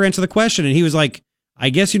doesn't ever answer the question. And he was like, I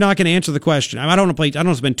guess you're not going to answer the question. I don't want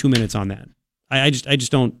to spend 2 minutes on that. I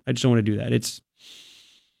just don't want to do that.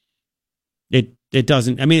 It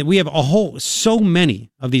doesn't. I mean, we have so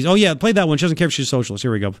many of these. Oh, yeah, play that one. She doesn't care if she's a socialist.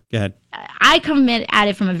 Here we go. Go ahead. I come at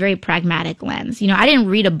it from a very pragmatic lens. I didn't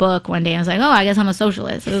read a book one day and I was like, oh, I guess I'm a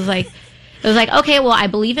socialist. It was like, okay, well, I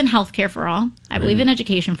believe in healthcare for all. I believe in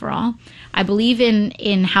education for all. I believe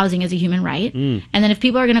in housing as a human right. And then if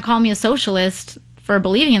people are going to call me a socialist for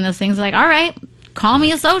believing in those things, like, all right, call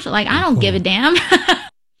me a socialist. Like, I don't give a damn.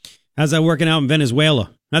 How's that working out in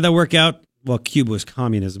Venezuela? How'd that work out? Well, Cuba was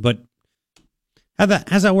communism, but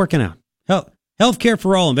how's that working out? Healthcare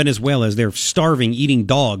for all in Venezuela as they're starving, eating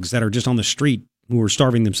dogs that are just on the street who are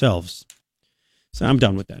starving themselves. So I'm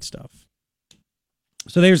done with that stuff.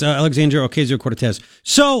 So there's Alexandria Ocasio-Cortez.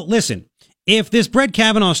 So listen, if this Brett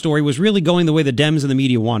Kavanaugh story was really going the way the Dems and the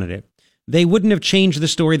media wanted it, they wouldn't have changed the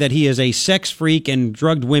story that he is a sex freak and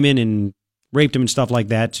drugged women and raped them and stuff like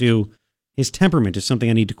that to his temperament is something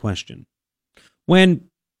I need to question. When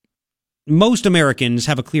most Americans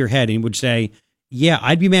have a clear head and would say, yeah,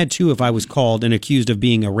 I'd be mad too if I was called and accused of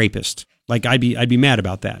being a rapist. Like I'd be mad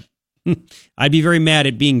about that. I'd be very mad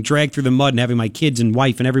at being dragged through the mud and having my kids and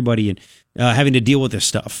wife and everybody and having to deal with this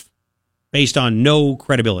stuff based on no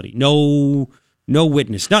credibility, no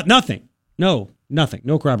witness, nothing, no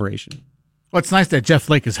corroboration. Well, it's nice that Jefll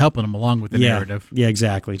Flake is helping him along with the narrative. Yeah,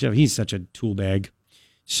 exactly. Jeff, he's such a tool bag.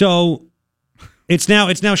 So it's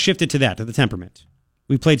now shifted to the temperament.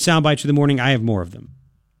 We played sound bites through the morning. I have more of them.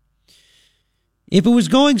 If it was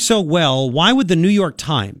going so well, why would the New York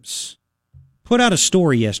Times put out a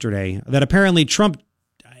story yesterday that apparently Trump,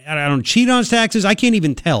 I don't cheat on his taxes? I can't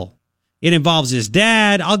even tell. It involves his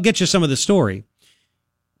dad. I'll get you some of the story.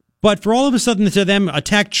 But for all of a sudden to them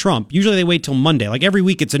attack Trump, usually they wait till Monday. Like every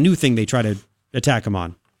week it's a new thing they try to attack him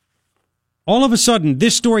on. All of a sudden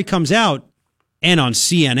this story comes out and on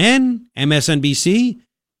CNN, MSNBC,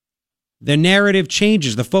 the narrative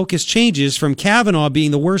changes. The focus changes from Kavanaugh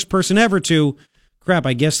being the worst person ever to, crap,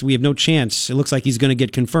 I guess we have no chance. It looks like he's going to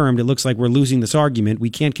get confirmed. It looks like we're losing this argument.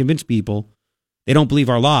 We can't convince people. They don't believe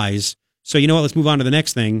our lies. So you know what? Let's move on to the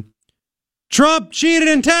next thing. Trump cheated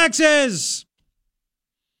in taxes.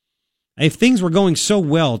 If things were going so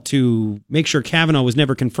well to make sure Kavanaugh was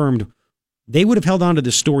never confirmed, they would have held on to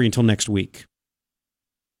this story until next week.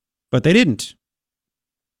 But they didn't.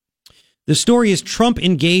 The story is Trump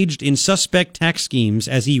engaged in suspect tax schemes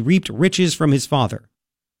as he reaped riches from his father.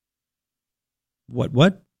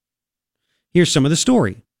 What? Here's some of the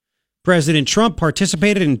story. President Trump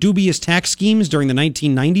participated in dubious tax schemes during the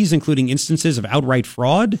 1990s, including instances of outright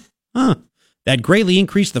fraud. That greatly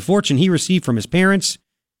increased the fortune he received from his parents.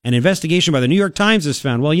 An investigation by the New York Times has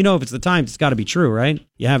found, well, if it's the Times, it's got to be true, right?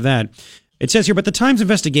 You have that. It says here, but the Times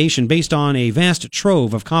investigation, based on a vast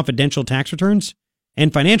trove of confidential tax returns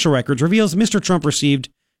and financial records, reveals Mr. Trump received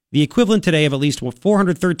the equivalent today of at least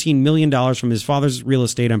 $413 million from his father's real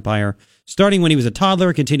estate empire, starting when he was a toddler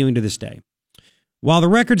and continuing to this day. While the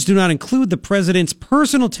records do not include the president's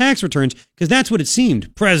personal tax returns, because that's what it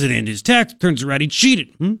seemed, president, his tax returns are right, he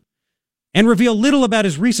cheated, and reveal little about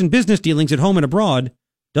his recent business dealings at home and abroad,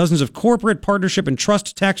 dozens of corporate, partnership, and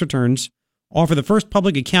trust tax returns offer the first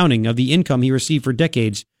public accounting of the income he received for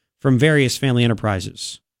decades from various family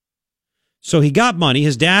enterprises. So he got money.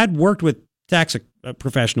 His dad worked with tax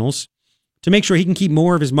professionals to make sure he can keep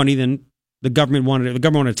more of his money than the government wanted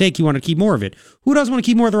to take. He wanted to keep more of it. Who doesn't want to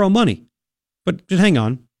keep more of their own money? But just hang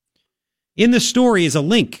on. In the story is a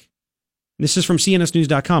link. This is from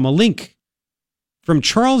CNSnews.com. A link from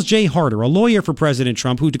Charles J. Harder, a lawyer for President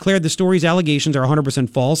Trump, who declared the story's allegations are 100%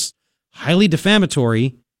 false, highly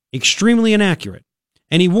defamatory, extremely inaccurate.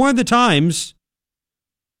 And he warned the Times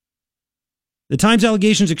The Times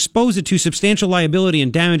allegations expose it to substantial liability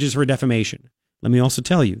and damages for defamation. Let me also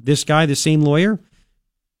tell you, this guy, the same lawyer,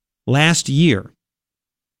 last year,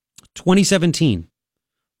 2017,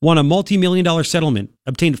 won a multi-million-dollar settlement,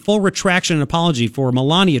 obtained full retraction and apology for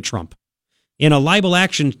Melania Trump in a libel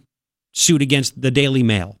action suit against the Daily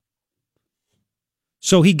Mail.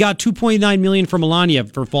 So he got $2.9 million from Melania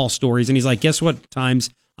for false stories, and he's like, guess what, Times?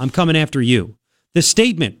 I'm coming after you. The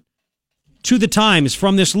statement to the Times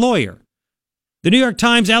from this lawyer: the New York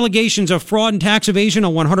Times allegations of fraud and tax evasion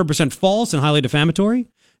are 100% false and highly defamatory.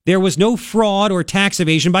 There was no fraud or tax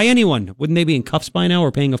evasion by anyone. Wouldn't they be in cuffs by now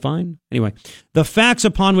or paying a fine? Anyway, the facts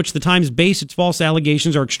upon which the Times based its false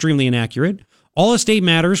allegations are extremely inaccurate. All estate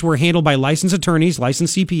matters were handled by licensed attorneys,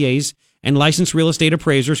 licensed CPAs, and licensed real estate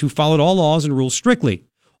appraisers who followed all laws and rules strictly.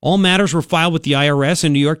 All matters were filed with the IRS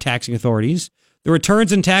and New York taxing authorities. The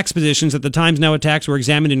returns and tax positions that the Times now attacks were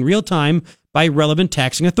examined in real time by relevant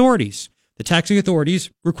taxing authorities. The taxing authorities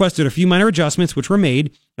requested a few minor adjustments, which were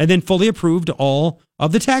made, and then fully approved all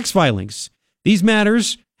of the tax filings. These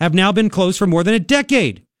matters have now been closed for more than a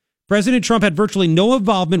decade. President Trump had virtually no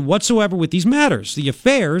involvement whatsoever with these matters. The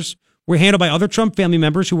affairs were handled by other Trump family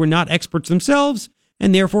members who were not experts themselves,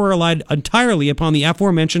 and therefore relied entirely upon the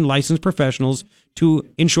aforementioned licensed professionals to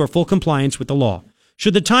ensure full compliance with the law.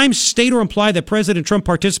 Should the Times state or imply that President Trump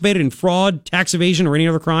participated in fraud, tax evasion, or any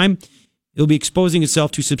other crime, it will be exposing itself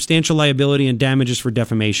to substantial liability and damages for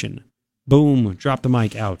defamation. Boom, drop the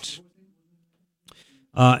mic out.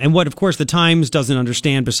 And what, of course, the Times doesn't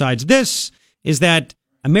understand besides this is that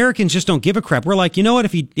Americans just don't give a crap. We're like, you know what?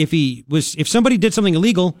 If somebody did something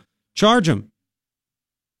illegal, charge him.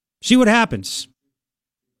 See what happens.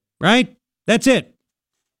 Right? That's it.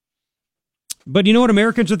 But you know what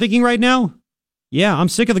Americans are thinking right now? Yeah, I'm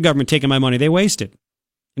sick of the government taking my money. They waste it.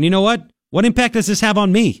 And you know what? What impact does this have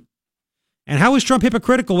on me? And how is Trump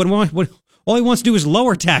hypocritical when all he wants to do is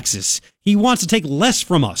lower taxes? He wants to take less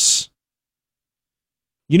from us.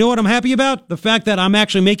 You know what I'm happy about? The fact that I'm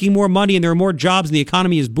actually making more money and there are more jobs and the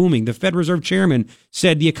economy is booming. The Fed Reserve Chairman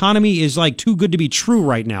said the economy is like too good to be true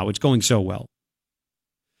right now. It's going so well.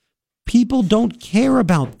 People don't care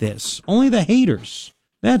about this. Only the haters.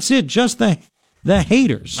 That's it. Just the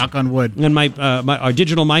haters. Knock on wood. And our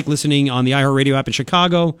digital mic listening on the iHeartRadio app in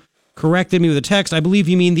Chicago corrected me with a text. I believe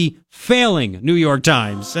you mean the failing New York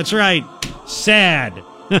Times. That's right. Sad.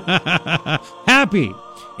 Happy.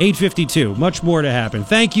 8:52. Much more to happen.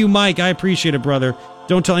 Thank you, Mike. I appreciate it, brother.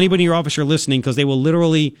 Don't tell anybody in your office you're listening because they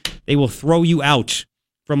will throw you out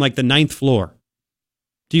from like the 9th floor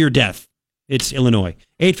to your death. It's Illinois.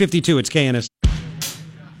 8:52. It's KNS.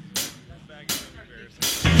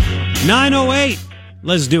 9:08.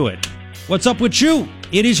 Let's do it. What's up with you?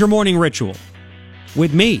 It is your morning ritual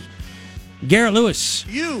with me, Garrett Lewis.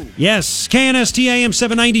 You. Yes, KNST AM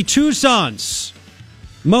 790 Tucson's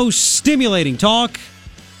most stimulating talk.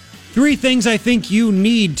 3 things I think you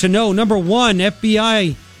need to know. Number 1,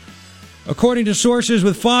 FBI, according to sources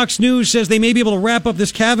with Fox News, says they may be able to wrap up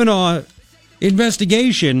this Kavanaugh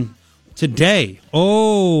investigation today.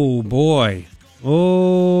 Oh, boy.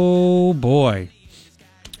 Oh, boy.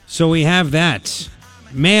 So we have that.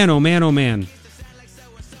 Man, oh, man, oh, man.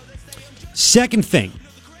 Second thing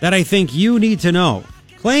that I think you need to know.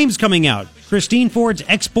 Claims coming out. Christine Ford's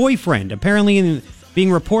ex-boyfriend, apparently being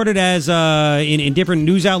reported as in different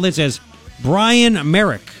news outlets as Brian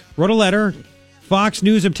Merrick, wrote a letter. Fox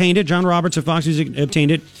News obtained it. John Roberts of Fox News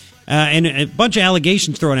obtained it. And a bunch of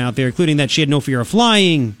allegations thrown out there, including that she had no fear of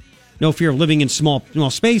flying, no fear of living in small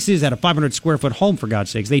spaces, had a 500-square-foot home, for God's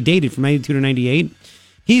sakes. They dated from 92 to 98.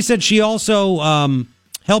 He said she also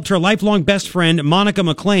helped her lifelong best friend, Monica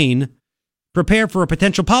McLean, prepare for a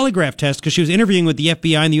potential polygraph test because she was interviewing with the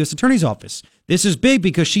FBI and the U.S. Attorney's Office. This is big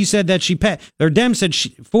because she said that Dem said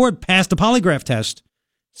Ford passed a polygraph test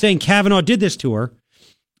saying Kavanaugh did this to her.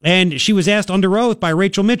 And she was asked under oath by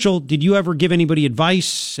Rachel Mitchell, did you ever give anybody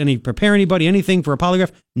advice, prepare anybody, anything for a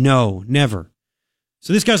polygraph? No, never.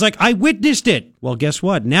 So this guy's like, I witnessed it. Well, guess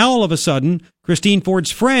what? Now all of a sudden, Christine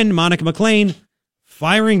Ford's friend, Monica McLean,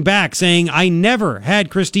 firing back saying, I never had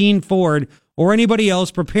Christine Ford or anybody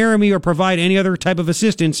else prepare me or provide any other type of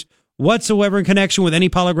assistance whatsoever in connection with any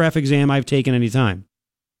polygraph exam I've taken any time.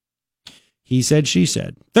 He said, she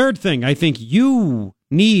said. Third thing I think you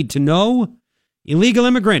need to know, illegal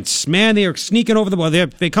immigrants. Man, they are sneaking over the border.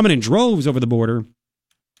 They're coming in droves over the border.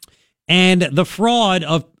 And the fraud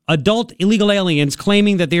of adult illegal aliens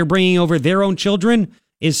claiming that they're bringing over their own children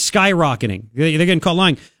is skyrocketing. They're getting caught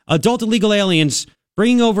lying. Adult illegal aliens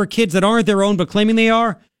bringing over kids that aren't their own but claiming they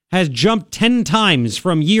are has jumped 10 times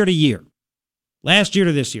from year to year. Last year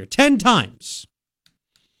to this year. 10 times.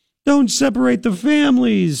 Don't separate the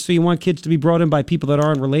families. So you want kids to be brought in by people that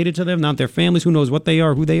aren't related to them, not their families. Who knows what they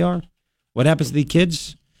are, who they are? What happens to the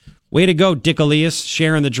kids? Way to go, Dick Elias,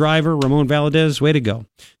 Sharon the driver, Ramon Valadez. Way to go.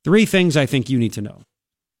 3 things I think you need to know.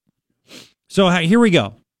 So here we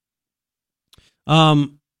go.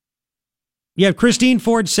 You have Christine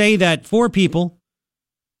Ford say that 4 people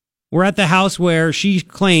were at the house where she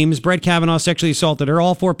claims Brett Kavanaugh sexually assaulted her.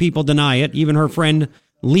 All 4 people deny it. Even her friend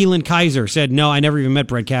Leland Kaiser said, no, I never even met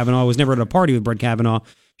Brett Kavanaugh. I was never at a party with Brett Kavanaugh.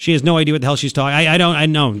 She has no idea what the hell she's talking. I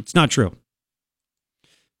know. It's not true.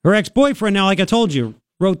 Her ex-boyfriend, now, like I told you,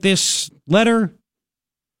 wrote this letter,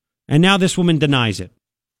 and now this woman denies it.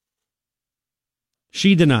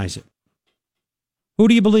 She denies it. Who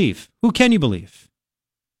do you believe? Who can you believe?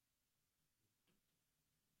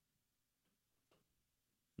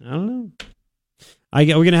 I don't know.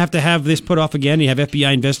 We're going to have this put off again. You have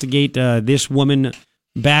FBI investigate this woman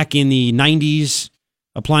back in the 90s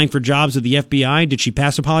applying for jobs with the FBI. Did she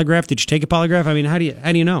pass a polygraph? Did she take a polygraph? I mean, how do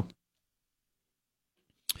you know?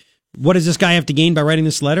 What does this guy have to gain by writing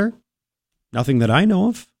this letter? Nothing that I know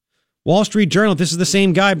of. Wall Street Journal, this is the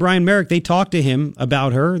same guy, Brian Merrick. They talked to him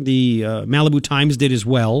about her. The Malibu Times did as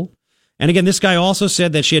well. And again, this guy also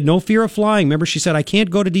said that she had no fear of flying. Remember, she said, I can't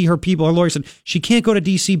go to D. Her people, her lawyer said, she can't go to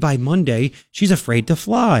D.C. by Monday. She's afraid to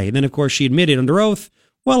fly. And then, of course, she admitted under oath,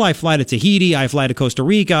 well, I fly to Tahiti, I fly to Costa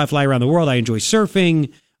Rica, I fly around the world, I enjoy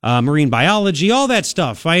surfing, marine biology, all that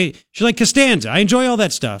stuff. She's like Costanza, I enjoy all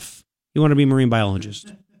that stuff. You want to be a marine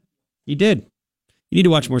biologist? You did. You need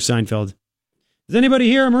to watch more Seinfeld. Is anybody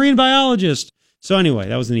here a marine biologist? So anyway,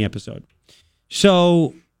 that was in the episode.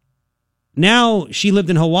 So now she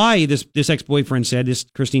lived in Hawaii, this ex-boyfriend said, this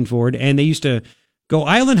Christine Ford, and they used to go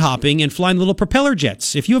island hopping and fly in little propeller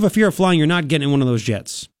jets. If you have a fear of flying, you're not getting in one of those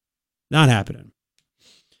jets. Not happening.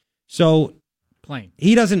 So plane.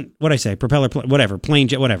 He doesn't, what'd I say? Propeller, whatever, plane,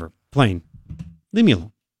 jet, whatever. Plane. Leave me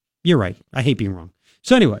alone. You're right. I hate being wrong.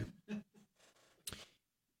 So anyway.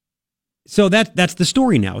 So that's the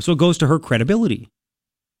story now. So it goes to her credibility.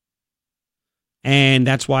 And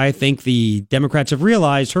that's why I think the Democrats have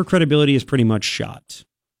realized her credibility is pretty much shot.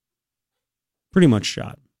 Pretty much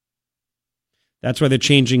shot. That's why they're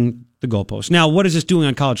changing the goalposts. Now, what is this doing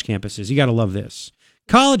on college campuses? You got to love this.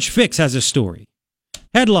 College Fix has a story.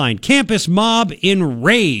 Headline, Campus Mob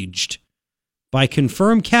Enraged by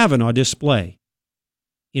Confirmed Kavanaugh Display.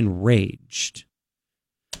 Enraged.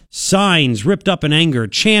 Signs ripped up in anger.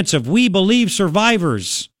 Chants of We Believe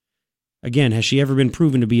Survivors. Again, has she ever been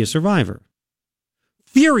proven to be a survivor?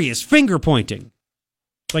 Furious finger pointing.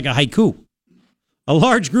 It's like a haiku. A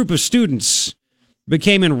large group of students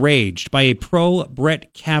became enraged by a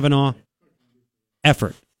pro-Brett Kavanaugh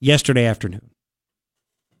effort yesterday afternoon.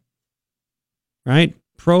 Right?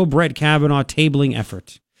 Pro-Brett Kavanaugh tabling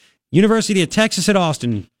effort. University of Texas at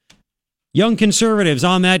Austin. Young conservatives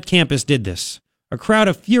on that campus did this. A crowd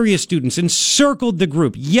of furious students encircled the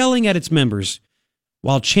group, yelling at its members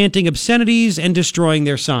while chanting obscenities and destroying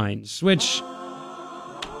their signs, which,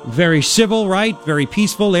 very civil, right? Very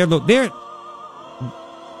peaceful. They're,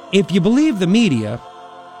 if you believe the media,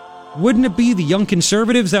 wouldn't it be the young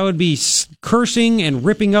conservatives that would be cursing and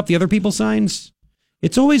ripping up the other people's signs?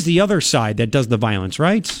 It's always the other side that does the violence,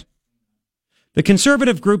 right? The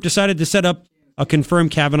conservative group decided to set up a confirmed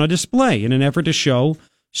Kavanaugh display in an effort to show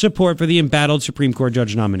support for the embattled Supreme Court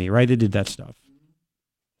judge nominee, right? They did that stuff.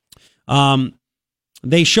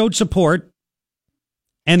 They showed support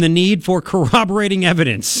and the need for corroborating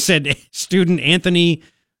evidence, said student Anthony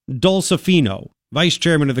Dolcefino, vice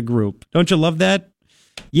chairman of the group. Don't you love that?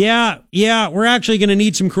 Yeah, we're actually going to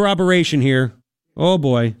need some corroboration here. Oh,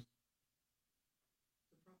 boy.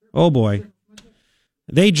 Oh, boy.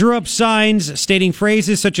 They drew up signs stating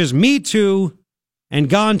phrases such as Me Too and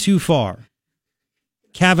Gone Too Far.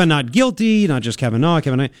 Kavanaugh not guilty, not just Kavanaugh.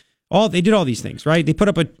 They did all these things, right? They put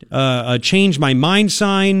up a Change My Mind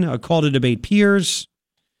sign, a call to debate peers.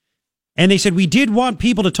 And they said, we did want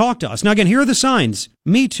people to talk to us. Now, again, here are the signs.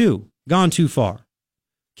 Me Too, Gone Too Far.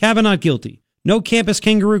 Kavanaugh not guilty. No campus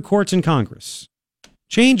kangaroo courts in Congress.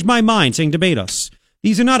 Change My Mind, saying debate us.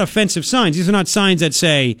 These are not offensive signs. These are not signs that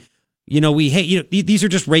say, we hate, these are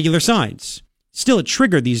just regular signs. Still, it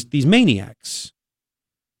triggered these maniacs.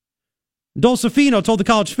 Dolcefino told the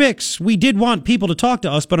College Fix, we did want people to talk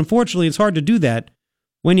to us, but unfortunately it's hard to do that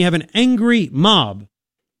when you have an angry mob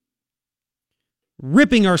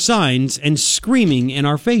ripping our signs and screaming in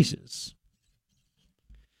our faces.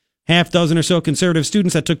 Half dozen or so conservative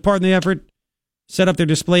students that took part in the effort set up their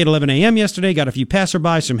display at 11 a.m. yesterday, got a few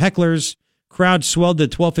passerbys, some hecklers. Crowd swelled at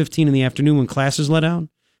 12:15 in the afternoon when classes let out.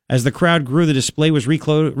 As the crowd grew, the display was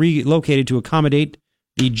relocated to accommodate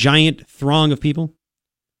the giant throng of people.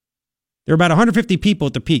 There were about 150 people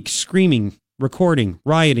at the peak, screaming, recording,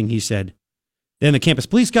 rioting, he said. Then the campus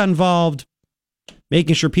police got involved,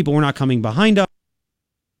 making sure people were not coming behind us.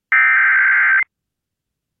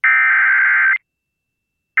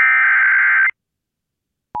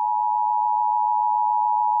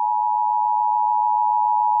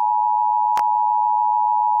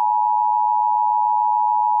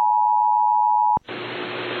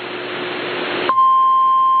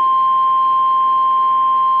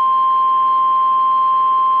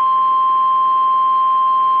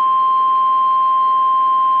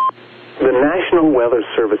 The National Weather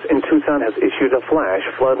Service in Tucson has issued a flash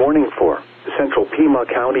flood warning for central Pima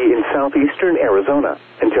County in southeastern Arizona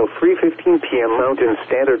until 3:15 p.m. Mountain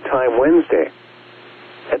Standard Time Wednesday.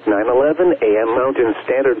 At 9:11 a.m. Mountain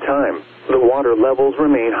Standard Time, the water levels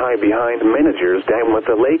remain high behind Managers Dam with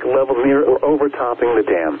the lake level near or overtopping the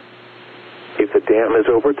dam. If the dam is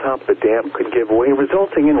overtopped, the dam could give way,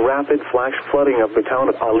 resulting in rapid flash flooding of the town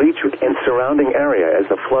of Alichuk and surrounding area as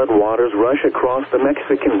the flood waters rush across the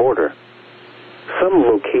Mexican border. Some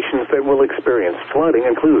locations that will experience flooding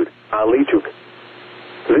include Alichuk.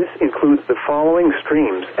 This includes the following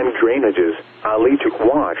streams and drainages: Alichuk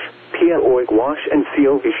Wash, Piaoik Wash, and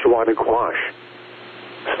Siovishwadik Wash.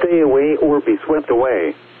 Stay away or be swept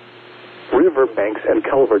away. River banks and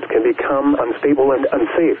culverts can become unstable and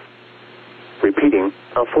unsafe. Repeating,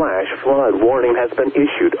 a flash flood warning has been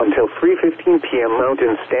issued until 3:15 p.m.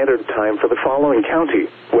 Mountain Standard Time for the following county: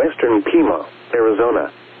 Western Pima,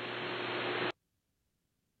 Arizona.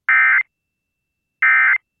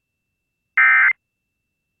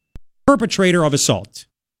 Perpetrator of assault.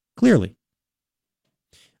 Clearly.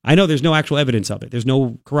 I know there's no actual evidence of it. There's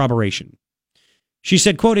no corroboration. She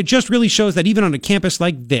said, quote, "It just really shows that even on a campus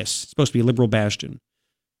like this, supposed to be a liberal bastion,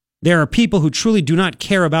 there are people who truly do not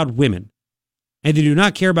care about women. And they do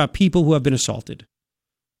not care about people who have been assaulted."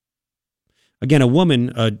 Again, a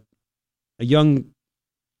woman, a young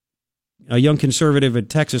conservative at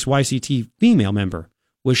Texas YCT female member,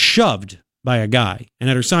 was shoved by a guy and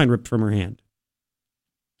had her sign ripped from her hand.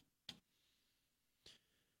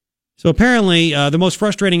 So apparently, the most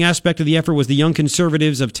frustrating aspect of the effort was the young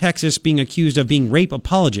conservatives of Texas being accused of being rape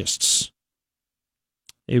apologists.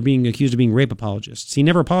 They were being accused of being rape apologists. He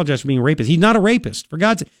never apologized for being a rapist. He's not a rapist, for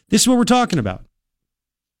God's sake. This is what we're talking about.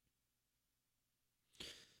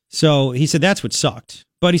 So he said that's what sucked.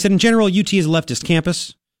 But he said in general, UT is a leftist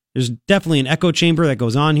campus. There's definitely an echo chamber that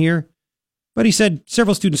goes on here. But he said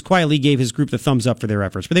several students quietly gave his group the thumbs up for their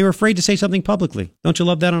efforts, but they were afraid to say something publicly. Don't you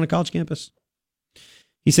love that on a college campus?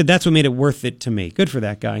 He said that's what made it worth it to me. Good for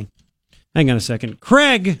that guy. Hang on a second.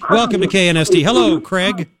 Craig, welcome to KNST. Hello,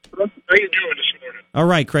 Craig. How you doing this morning? All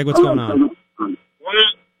right, Craig, what's going on?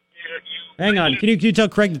 Hang on. Can you tell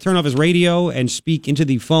Craig to turn off his radio and speak into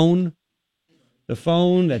the phone? The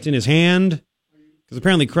phone that's in his hand? Because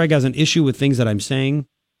apparently Craig has an issue with things that I'm saying.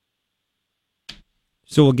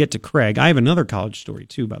 So we'll get to Craig. I have another college story,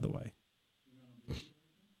 too, by the way.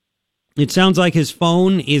 It sounds like his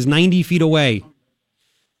phone is 90 feet away.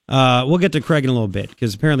 We'll get to Craig in a little bit,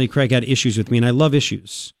 because apparently Craig had issues with me, and I love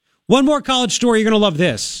issues. One more college story. You're going to love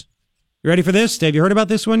this. You ready for this? Have you heard about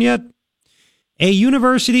this one yet? A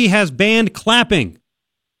university has banned clapping.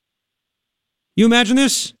 You imagine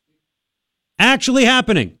this? Actually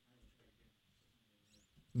happening.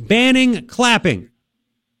 Banning clapping.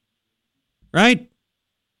 Right?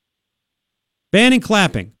 Banning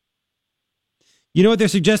clapping. You know what they're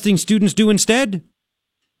suggesting students do instead?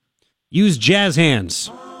 Use jazz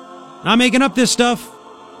hands. Not making up this stuff.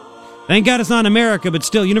 Thank God it's not in America, but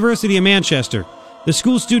still, University of Manchester. The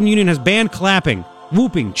school student union has banned clapping,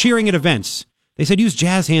 whooping, cheering at events. They said use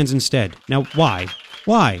jazz hands instead. Now, why?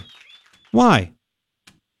 Why?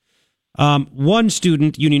 One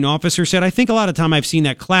student union officer said, "I think a lot of time I've seen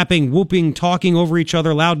that clapping, whooping, talking over each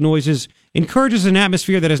other, loud noises encourages an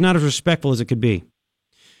atmosphere that is not as respectful as it could be.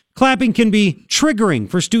 Clapping can be triggering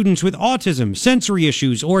for students with autism, sensory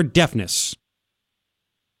issues, or deafness."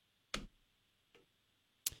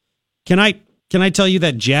 Can I tell you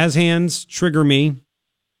that jazz hands trigger me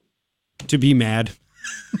to be mad?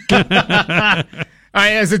 All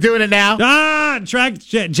right, is it doing it now?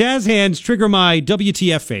 Jazz hands trigger my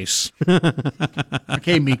WTF face.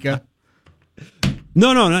 Okay, Mika.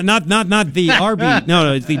 No, not the RB.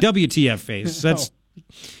 No, it's the WTF face. That's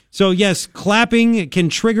so. Yes, clapping can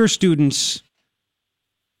trigger students.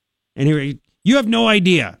 And here, you have no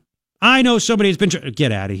idea. I know somebody has been.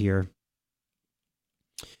 Get out of here.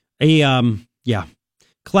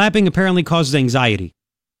 Clapping apparently causes anxiety.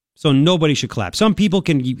 So nobody should clap. Some people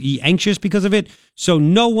can be anxious because of it, so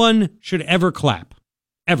no one should ever clap.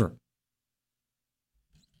 Ever.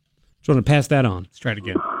 Just want to pass that on. Let's try it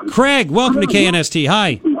again. Craig, welcome to KNST.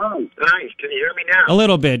 Hi. Nice. Can you hear me now? A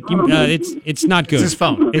little bit. It's not good. It's his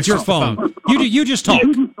phone. It's your phone. You just talk.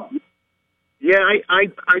 Yeah,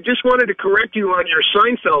 I just wanted to correct you on your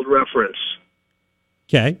Seinfeld reference.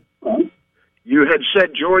 Okay. You had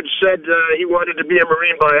said George said he wanted to be a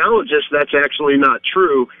marine biologist. That's actually not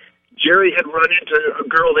true. Jerry had run into a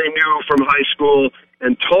girl they knew from high school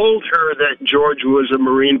and told her that George was a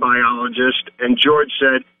marine biologist, and George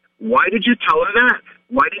said, "Why did you tell her that?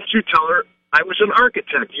 Why didn't you tell her I was an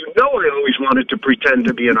architect? You know I always wanted to pretend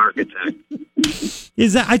to be an architect."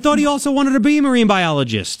 I thought he also wanted to be a marine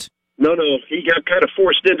biologist. No, he got kind of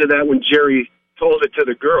forced into that when Jerry told it to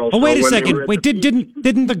the girl. Oh, wait a second. Wait,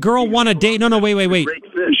 didn't the girl want to date? No, wait. Great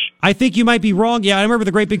fish. I think you might be wrong. Yeah, I remember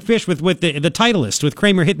the Great Big Fish with the Titleist, with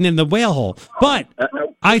Kramer hitting in the whale hole. But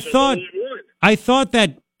I thought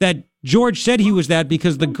that George said he was that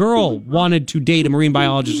because the girl wanted to date a marine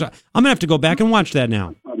biologist. I'm going to have to go back and watch that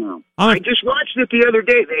now. I just watched it the other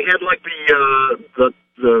day. They had like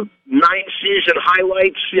the 9-season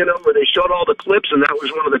highlights, where they showed all the clips, and that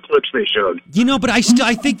was one of the clips they showed. But I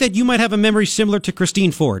think that you might have a memory similar to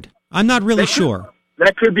Christine Ford. I'm not really sure.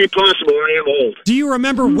 That could be possible. I am old. Do you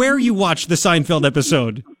remember where you watched the Seinfeld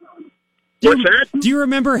episode? What's that? Do you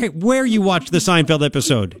remember where you watched the Seinfeld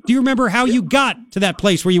episode? Do you remember how you got to that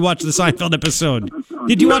place where you watched the Seinfeld episode?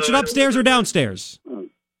 Did you watch it upstairs or downstairs?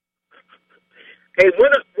 Hey,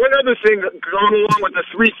 one other thing going along with the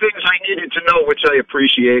three things I needed to know, which I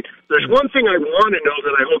appreciate, there's one thing I want to know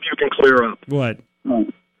that I hope you can clear up. What?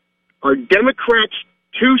 Are Democrats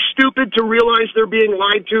too stupid to realize they're being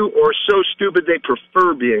lied to, or so stupid they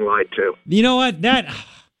prefer being lied to? You know what?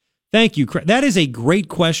 Thank you. That is a great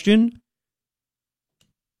question.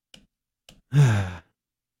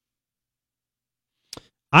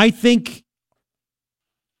 I think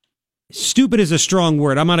stupid is a strong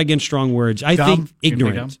word. I'm not against strong words. I think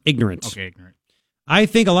ignorant. Ignorance. Okay, ignorant. I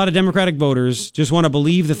think a lot of Democratic voters just want to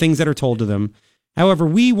believe the things that are told to them. However,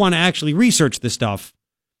 we want to actually research this stuff.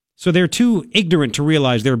 So they're too ignorant to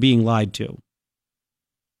realize they're being lied to.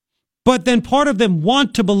 But then part of them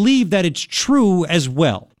want to believe that it's true as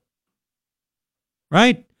well.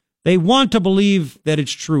 Right? They want to believe that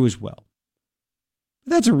it's true as well.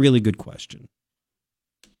 That's a really good question.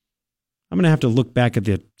 I'm going to have to look back at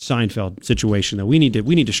the Seinfeld situation, though. We need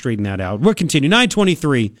to straighten that out. We'll continue.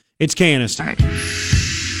 9:23. It's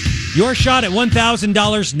KNST. Your shot at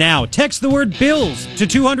 $1,000 now. Text the word BILLS to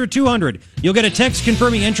 200-200. You'll get a text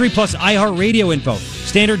confirming entry plus iHeartRadio info.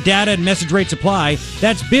 Standard data and message rates apply.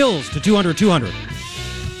 That's BILLS to 200-200.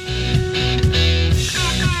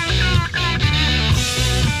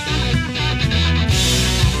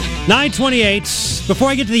 $9:28. Before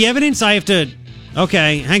I get to the evidence, I have to...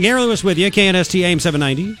 Okay, hang Gary Lewis with you, KNST AM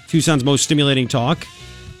 790, Tucson's most stimulating talk.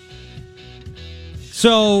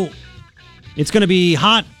 So, it's going to be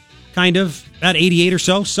hot, kind of, about 88 or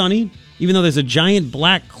so, sunny, even though there's a giant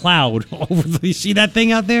black cloud over the... You see that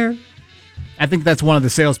thing out there? I think that's one of the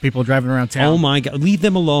salespeople driving around town. Oh, my God. Leave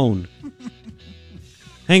them alone.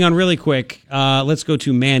 Hang on really quick. Let's go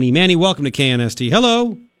to Manny. Manny, welcome to KNST.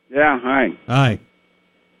 Hello. Yeah, hi. Hi.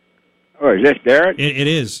 Oh, is this Garrett? It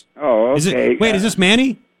is. Oh, okay. Is this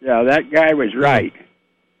Manny? Yeah, that guy was right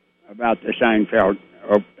about the Seinfeld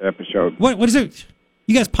episode. What is it?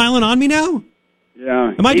 You guys piling on me now?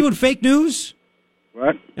 Yeah. Am I doing fake news?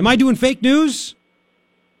 What? Am I doing fake news?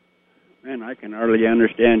 Man, I can hardly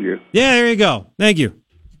understand you. Yeah, there you go. Thank you.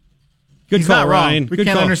 Good He's call, not wrong. Ryan. We Good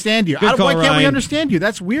can't call. understand you. Good call, Why can't we Ryan. understand you?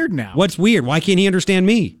 That's weird now. What's weird? Why can't he understand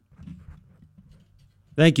me?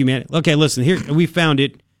 Thank you, man. Okay, listen. Here, we found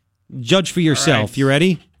it. Judge for yourself. Right. You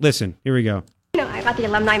ready? Listen. Here we go. You know, I got the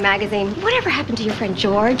alumni magazine. Whatever happened to your friend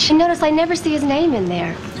George? And notice I never see his name in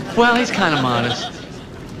there. Well, he's kind of modest.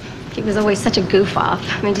 He was always such a goof off.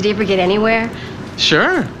 I mean, did he ever get anywhere?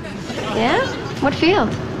 Sure. Yeah? What field?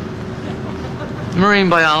 Marine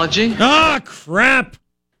biology. Ah, crap.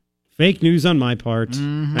 Fake news on my part.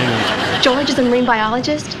 Mm-hmm. Hang on. George is a marine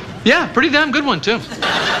biologist? Yeah, pretty damn good one, too.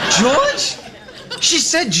 George? She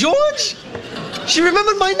said George? She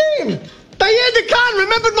remembered my name. Diane DeCon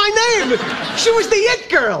remembered my name. She was the it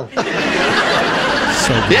girl.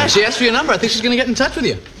 Yeah, she asked for your number. I think she's going to get in touch with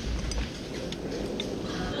you.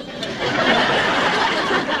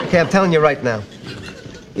 Okay, I'm telling you right now.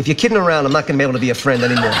 If you're kidding around, I'm not going to be able to be a friend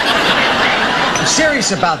anymore. I'm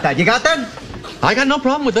serious about that. You got that? I got no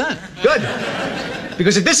problem with that. Good.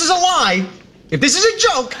 Because if this is a lie, if this is a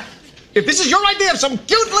joke, if this is your idea of some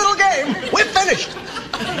cute little game, we're finished.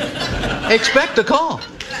 Expect a call.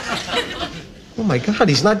 Oh, my God,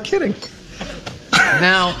 he's not kidding.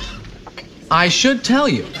 Now, I should tell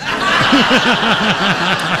you.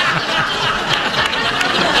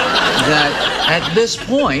 that at this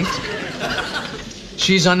point,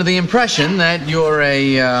 she's under the impression that you're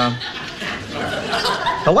a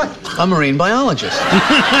what? A marine biologist.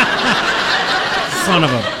 Son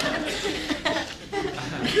of a...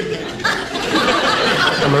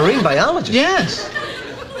 A marine biologist? Yes.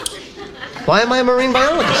 Why am I a marine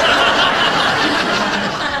biologist?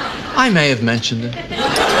 I may have mentioned it.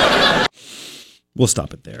 We'll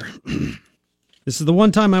stop it there. This is the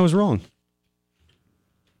one time I was wrong.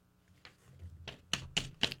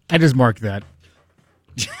 I just marked that.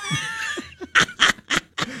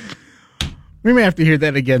 We may have to hear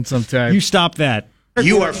that again sometime. You stop that.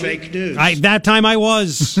 You are fake news. That time I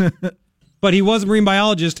was. But he was a marine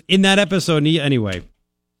biologist in that episode anyway.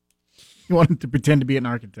 He wanted to pretend to be an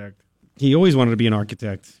architect. He always wanted to be an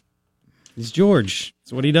architect. He's George.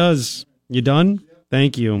 That's what he does. You done?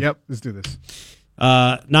 Thank you. Yep, let's do this.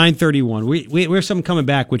 9:31. We have something coming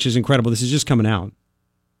back, which is incredible. This is just coming out.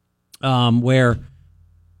 Where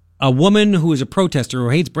a woman who is a protester who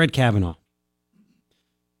hates Brett Kavanaugh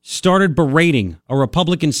started berating a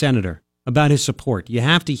Republican senator about his support. You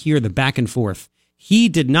have to hear the back and forth. He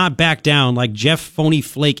did not back down like Jefll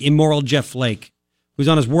Flake, immoral Jefll Flake, who's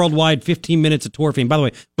on his worldwide 15 minutes of tour fame. By the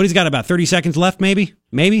way, what he's got, about 30 seconds left, maybe?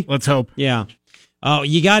 Maybe? Let's hope. Yeah.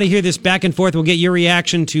 You got to hear this back and forth. We'll get your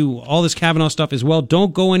reaction to all this Kavanaugh stuff as well.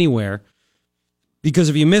 Don't go anywhere, because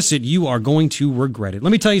if you miss it, you are going to regret it.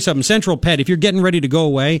 Let me tell you something. Central Pet, if you're getting ready to go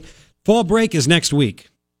away, fall break is next week.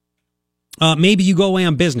 Maybe you go away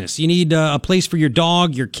on business. You need a place for your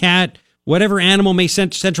dog, your cat, whatever animal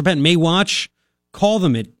Central Pet may watch. Call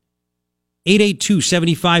them at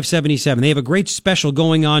 882-7577. They have a great special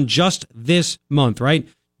going on just this month, right?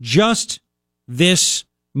 Just this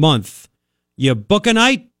month. You book a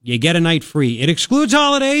night, you get a night free. It excludes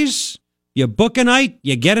holidays. You book a night,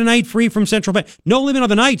 you get a night free from Central Pet. No limit on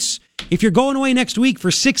the nights. If you're going away next week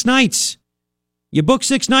for 6 nights, you book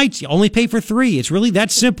 6 nights, you only pay for 3. It's really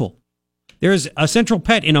that simple. There's a Central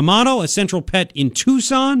Pet in Amato, a Central Pet in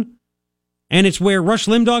Tucson, and it's where Rush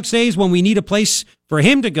Limdog stays when we need a place for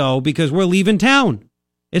him to go because we're leaving town.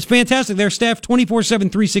 It's fantastic. They're staffed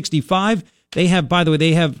 24/7, 365. They have, by the way,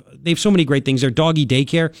 they have so many great things. Their doggy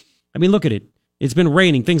daycare. I mean, look at it. It's been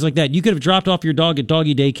raining, things like that. You could have dropped off your dog at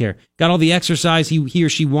doggy daycare. Got all the exercise he or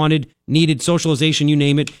she wanted, needed, socialization, you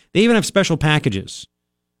name it. They even have special packages.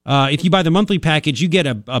 If you buy the monthly package, you get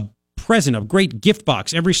a present, a great gift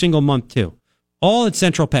box every single month, too. All at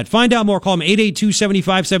Central Pet. Find out more. Call them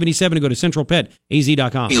 882-7577 and go to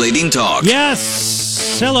centralpetaz.com. Leading talk.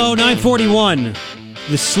 Yes. Hello, 941.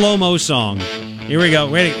 The slow-mo song. Here we go.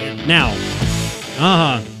 Ready? Now.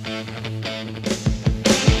 Uh-huh.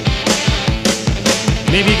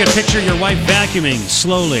 Maybe you could picture your wife vacuuming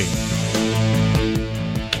slowly.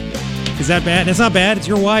 Is that bad? That's not bad. It's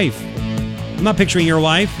your wife. I'm not picturing your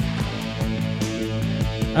wife.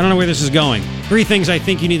 I don't know where this is going. 3 things I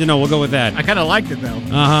think you need to know. We'll go with that. I kind of liked it, though.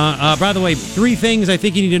 By the way, 3 things I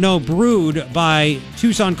think you need to know. Brewed by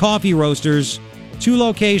Tucson Coffee Roasters. 2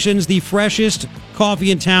 locations, the freshest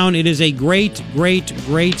coffee in town. It is a great, great,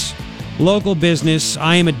 great local business.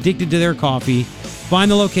 I am addicted to their coffee.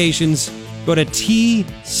 Find the locations. Go to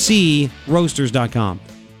tcroasters.com.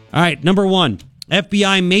 All right, number 1.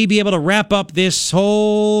 FBI may be able to wrap up this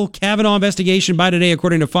whole Kavanaugh investigation by today,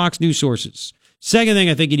 according to Fox News sources. Second thing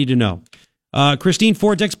I think you need to know. Christine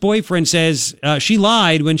Ford's ex-boyfriend says she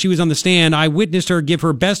lied when she was on the stand. I witnessed her give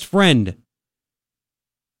her best friend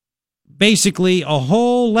basically a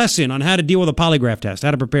whole lesson on how to deal with a polygraph test,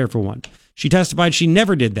 how to prepare for one. She testified she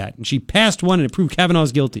never did that, and she passed one and it proved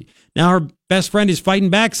Kavanaugh's guilty. Now her best friend is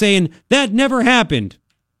fighting back, saying that never happened.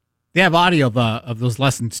 They have audio of those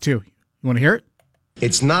lessons, too. You want to hear it?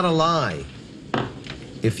 It's not a lie,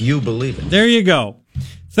 if you believe it. There you go.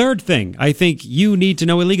 Third thing I think you need to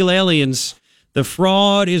know, illegal aliens. The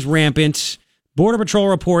fraud is rampant. Border Patrol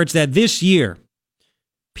reports that this year,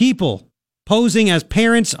 people posing as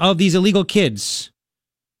parents of these illegal kids,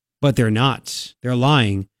 but they're not. They're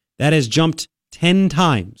lying. That has jumped 10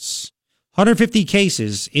 times. 150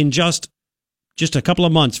 cases in just a couple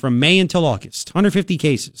of months from May until August. 150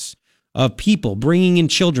 cases of people bringing in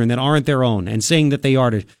children that aren't their own and saying that they are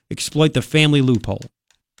to exploit the family loophole.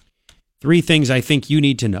 3 things I think you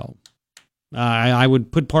need to know. I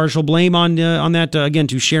would put partial blame on that, again,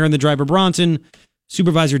 to Sharon the Driver Bronson,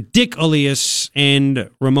 Supervisor Dick Elias, and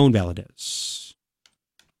Ramon Valadez.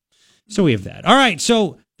 So we have that. All right,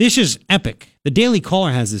 so this is epic. The Daily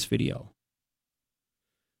Caller has this video.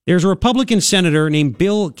 There's a Republican senator named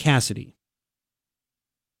Bill Cassidy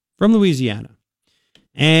from Louisiana.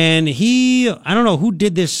 And I don't know who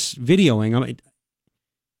did this videoing.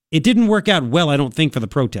 it didn't work out well, I don't think, for the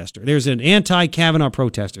protester. There's an anti-Kavanaugh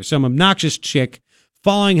protester, some obnoxious chick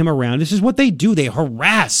following him around. This is what they do. They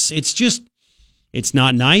harass. It's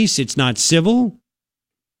not nice. It's not civil.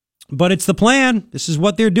 But it's the plan. This is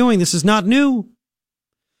what they're doing. This is not new.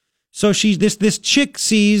 So this chick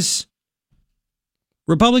sees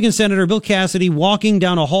Republican Senator Bill Cassidy walking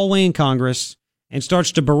down a hallway in Congress and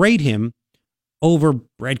starts to berate him over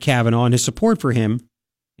Brett Kavanaugh and his support for him.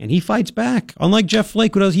 And he fights back. Unlike Jefll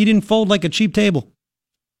Flake, he didn't fold like a cheap table.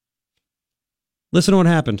 Listen to what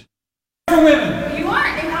happened. For women. You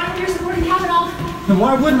aren't. And why you're supporting Kavanaugh? Then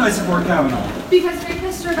why wouldn't I support Kavanaugh? Because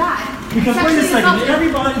rapists are bad. Because wait a second,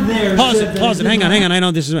 everybody there. Pause it. Hang on. I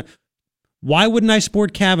know this is. Why wouldn't I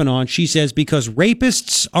support Kavanaugh? She says because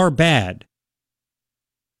rapists are bad.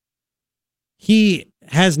 He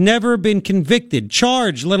has never been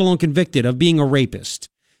charged, let alone convicted of being a rapist.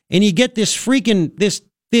 And you get this freaking this.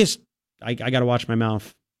 I got to watch my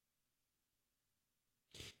mouth.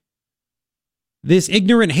 This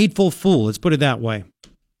ignorant, hateful fool. Let's put it that way.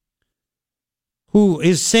 Who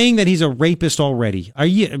is saying that he's a rapist already? Are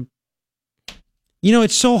you? You know,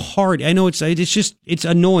 it's so hard. I know it's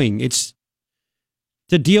annoying. It's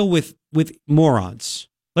to deal with morons.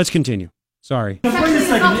 Let's continue. Sorry. Wait a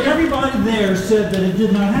second. Everybody there said that it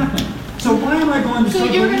did not happen. So why am I going to? So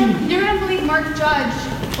you're going to believe Mark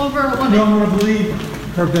Judge over a woman? No, I'm going to believe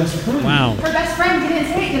her best friend. Wow. Her best friend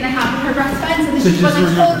didn't say it didn't happen. Her best friend said that she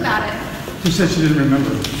wasn't told about it. She said she didn't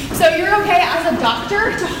remember. So you're okay as a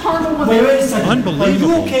doctor to harm a woman? Wait a second.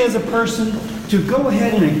 Unbelievable. Are you okay as a person to go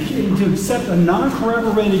ahead and to accept a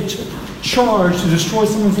non-corroborated charge to destroy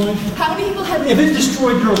someone's life? How many people have... If it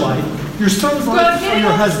destroyed your life, your son's life, or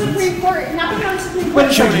your husband's? Wait a Wait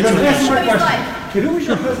a second. Answer my question. If it was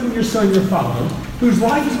your husband, your son, your father, whose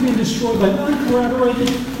life is being destroyed by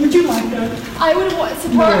uncorroborated, would you like that? I would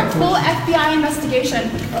support a full FBI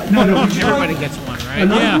investigation. No. Everybody gets one, right?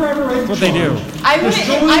 Yeah, that's what they do. I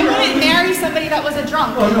wouldn't marry somebody that was a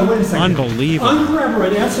drunk. Oh, no, wait a second. Unbelievable.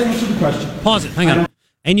 Uncorroborated. Answer the question. Pause it. Hang on.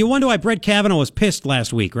 And you wonder why Brett Kavanaugh was pissed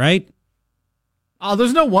last week, right? Oh,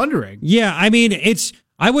 there's no wondering. Yeah, I mean,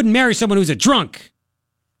 I wouldn't marry someone who's a drunk.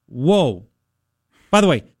 Whoa. By the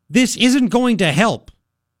way, this isn't going to help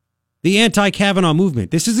the anti-Kavanaugh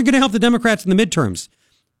movement. This isn't going to help the Democrats in the midterms.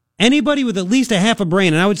 Anybody with at least a half a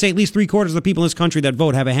brain, and I would say at least 3/4 of the people in this country that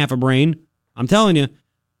vote have a half a brain, I'm telling you,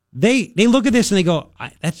 they look at this and they go,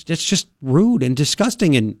 that's just rude and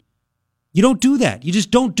disgusting, and you don't do that. You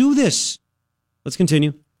just don't do this. Let's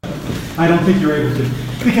continue. I don't think you're able to,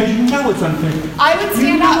 because you know it's unfair. I would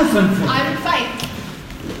stand up. It's unfair. I would fight.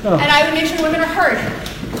 And I would make sure women are heard.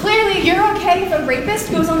 Clearly, you're okay if a rapist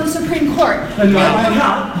goes on the Supreme Court. No, I'm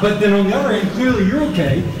not. But then on the other hand, clearly you're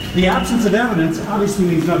okay. The absence of evidence obviously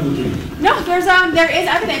means nothing to you. No, there is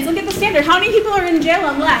evidence. Look at the standard. How many people are in jail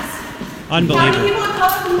on less? Unbelievable. How many people in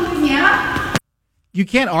color from Louisiana? You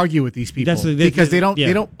can't argue with these people because they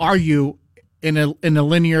don't argue in a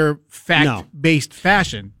linear fact-based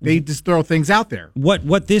fashion. They just throw things out there.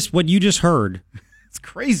 What you just heard it's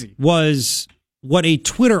crazy. Was what a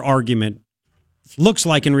Twitter argument looks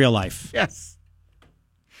like in real life. Yes.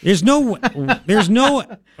 There's no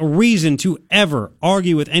reason to ever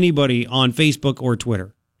argue with anybody on Facebook or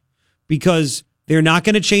Twitter because they're not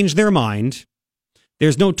going to change their mind.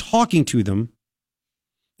 There's no talking to them.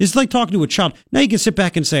 It's like talking to a child. Now you can sit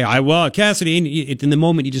back and say, Cassidy, and in the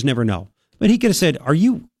moment you just never know. But he could have said, are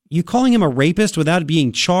you calling him a rapist without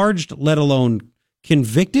being charged, let alone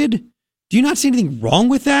convicted? Do you not see anything wrong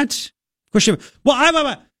with that? Of course,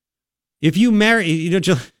 if you marry,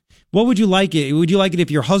 what would you like it? Would you like it if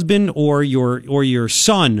your husband or your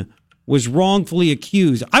son was wrongfully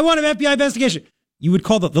accused? I want an FBI investigation. You would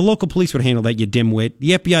call the local police would handle that, you dimwit.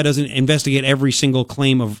 The FBI doesn't investigate every single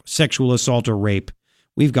claim of sexual assault or rape.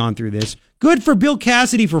 We've gone through this. Good for Bill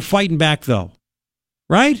Cassidy for fighting back, though.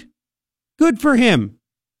 Right? Good for him.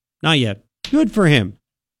 Not yet. Good for him.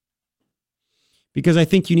 Because I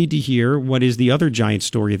think you need to hear what is the other giant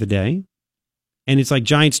story of the day. And it's like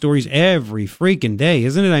giant stories every freaking day,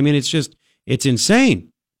 isn't it? I mean, it's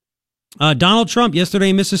insane. Donald Trump yesterday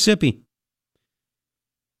in Mississippi.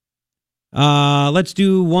 Let's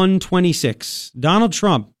do 126. Donald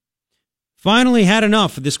Trump finally had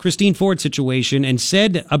enough of this Christine Ford situation and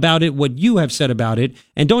said about it what you have said about it.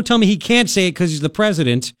 And don't tell me he can't say it because he's the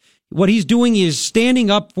president. What he's doing is standing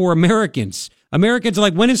up for Americans. Americans are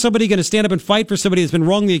like, when is somebody going to stand up and fight for somebody that's been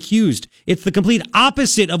wrongly accused? It's the complete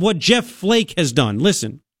opposite of what Jefll Flake has done.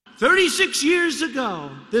 Listen. 36 years ago,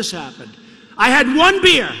 this happened. I had one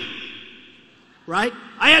beer, right?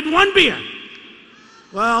 I had one beer.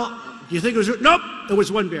 Well, do you think it was... Nope, it was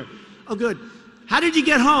one beer. Oh, good. How did you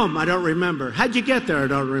get home? I don't remember. How'd you get there? I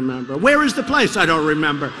don't remember. Where is the place? I don't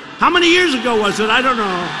remember. How many years ago was it? I don't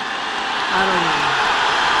know.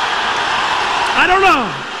 I don't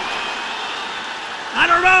know. I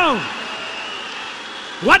don't know.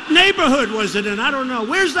 What neighborhood was it in? I don't know.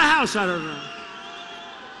 Where's the house? I don't know.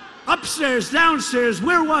 Upstairs, downstairs,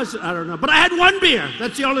 where was it? I don't know. But I had one beer.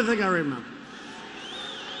 That's the only thing I remember.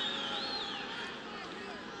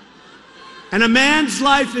 And a man's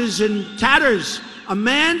life is in tatters. A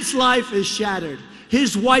man's life is shattered.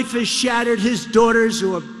 His wife is shattered. His daughters,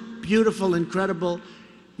 who are beautiful, incredible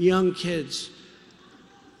young kids.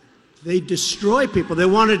 They destroy people. They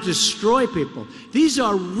want to destroy people. These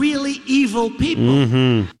are really evil people.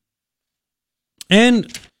 Mm-hmm.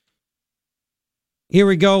 And here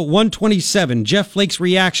we go, 127. Jefll Flake's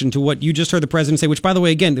reaction to what you just heard the president say, which, by the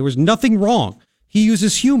way, again, there was nothing wrong. He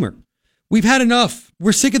uses humor. We've had enough.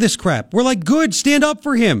 We're sick of this crap. We're like, good, stand up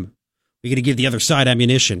for him. We're going to give the other side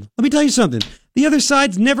ammunition. Let me tell you something. The other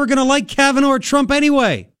side's never going to like Kavanaugh or Trump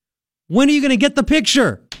anyway. When are you going to get the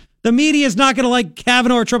picture? The media is not going to like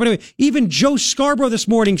Kavanaugh or Trump anyway. Even Joe Scarborough this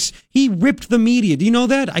morning, he ripped the media. Do you know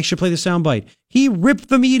that? I should play the soundbite. He ripped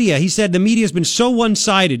the media. He said the media has been so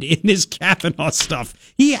one-sided in this Kavanaugh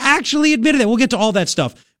stuff. He actually admitted that. We'll get to all that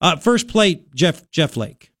stuff. First play, Jefll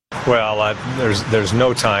Flake. Well, there's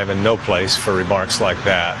no time and no place for remarks like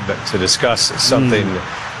that. But to discuss something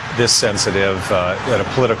this sensitive at a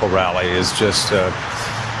political rally is just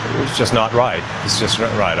it's just not right. It's just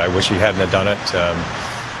not right. I wish he hadn't have done it.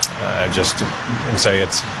 Just and say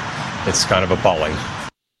it's kind of appalling.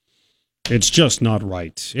 It's just not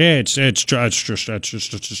right. It's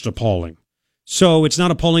just appalling. So it's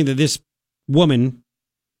not appalling that this woman,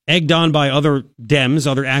 egged on by other Dems,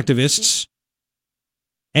 other activists,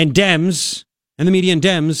 and Dems, and the media and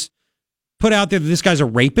Dems, put out there that this guy's a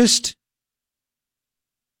rapist?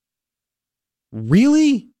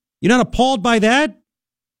 Really? You're not appalled by that?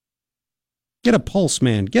 Get a pulse,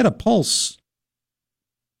 man. Get a pulse.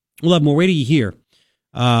 We'll have more. Wait till you hear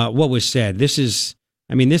what was said. This is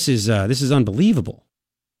unbelievable.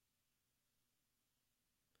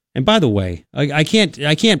 And by the way, I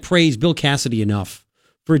can't praise Bill Cassidy enough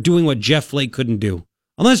for doing what Jefll Flake couldn't do.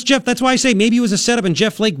 Unless that's why I say maybe it was a setup and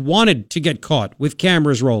Jefll Flake wanted to get caught with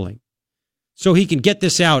cameras rolling so he can get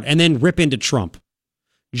this out and then rip into Trump.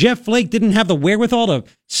 Jefll Flake didn't have the wherewithal to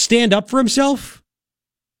stand up for himself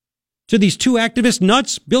to these two activist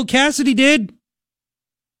nuts. Bill Cassidy did.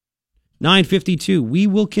 9:52. We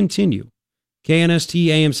will continue. KNST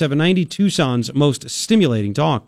AM 790, Tucson's most stimulating talk.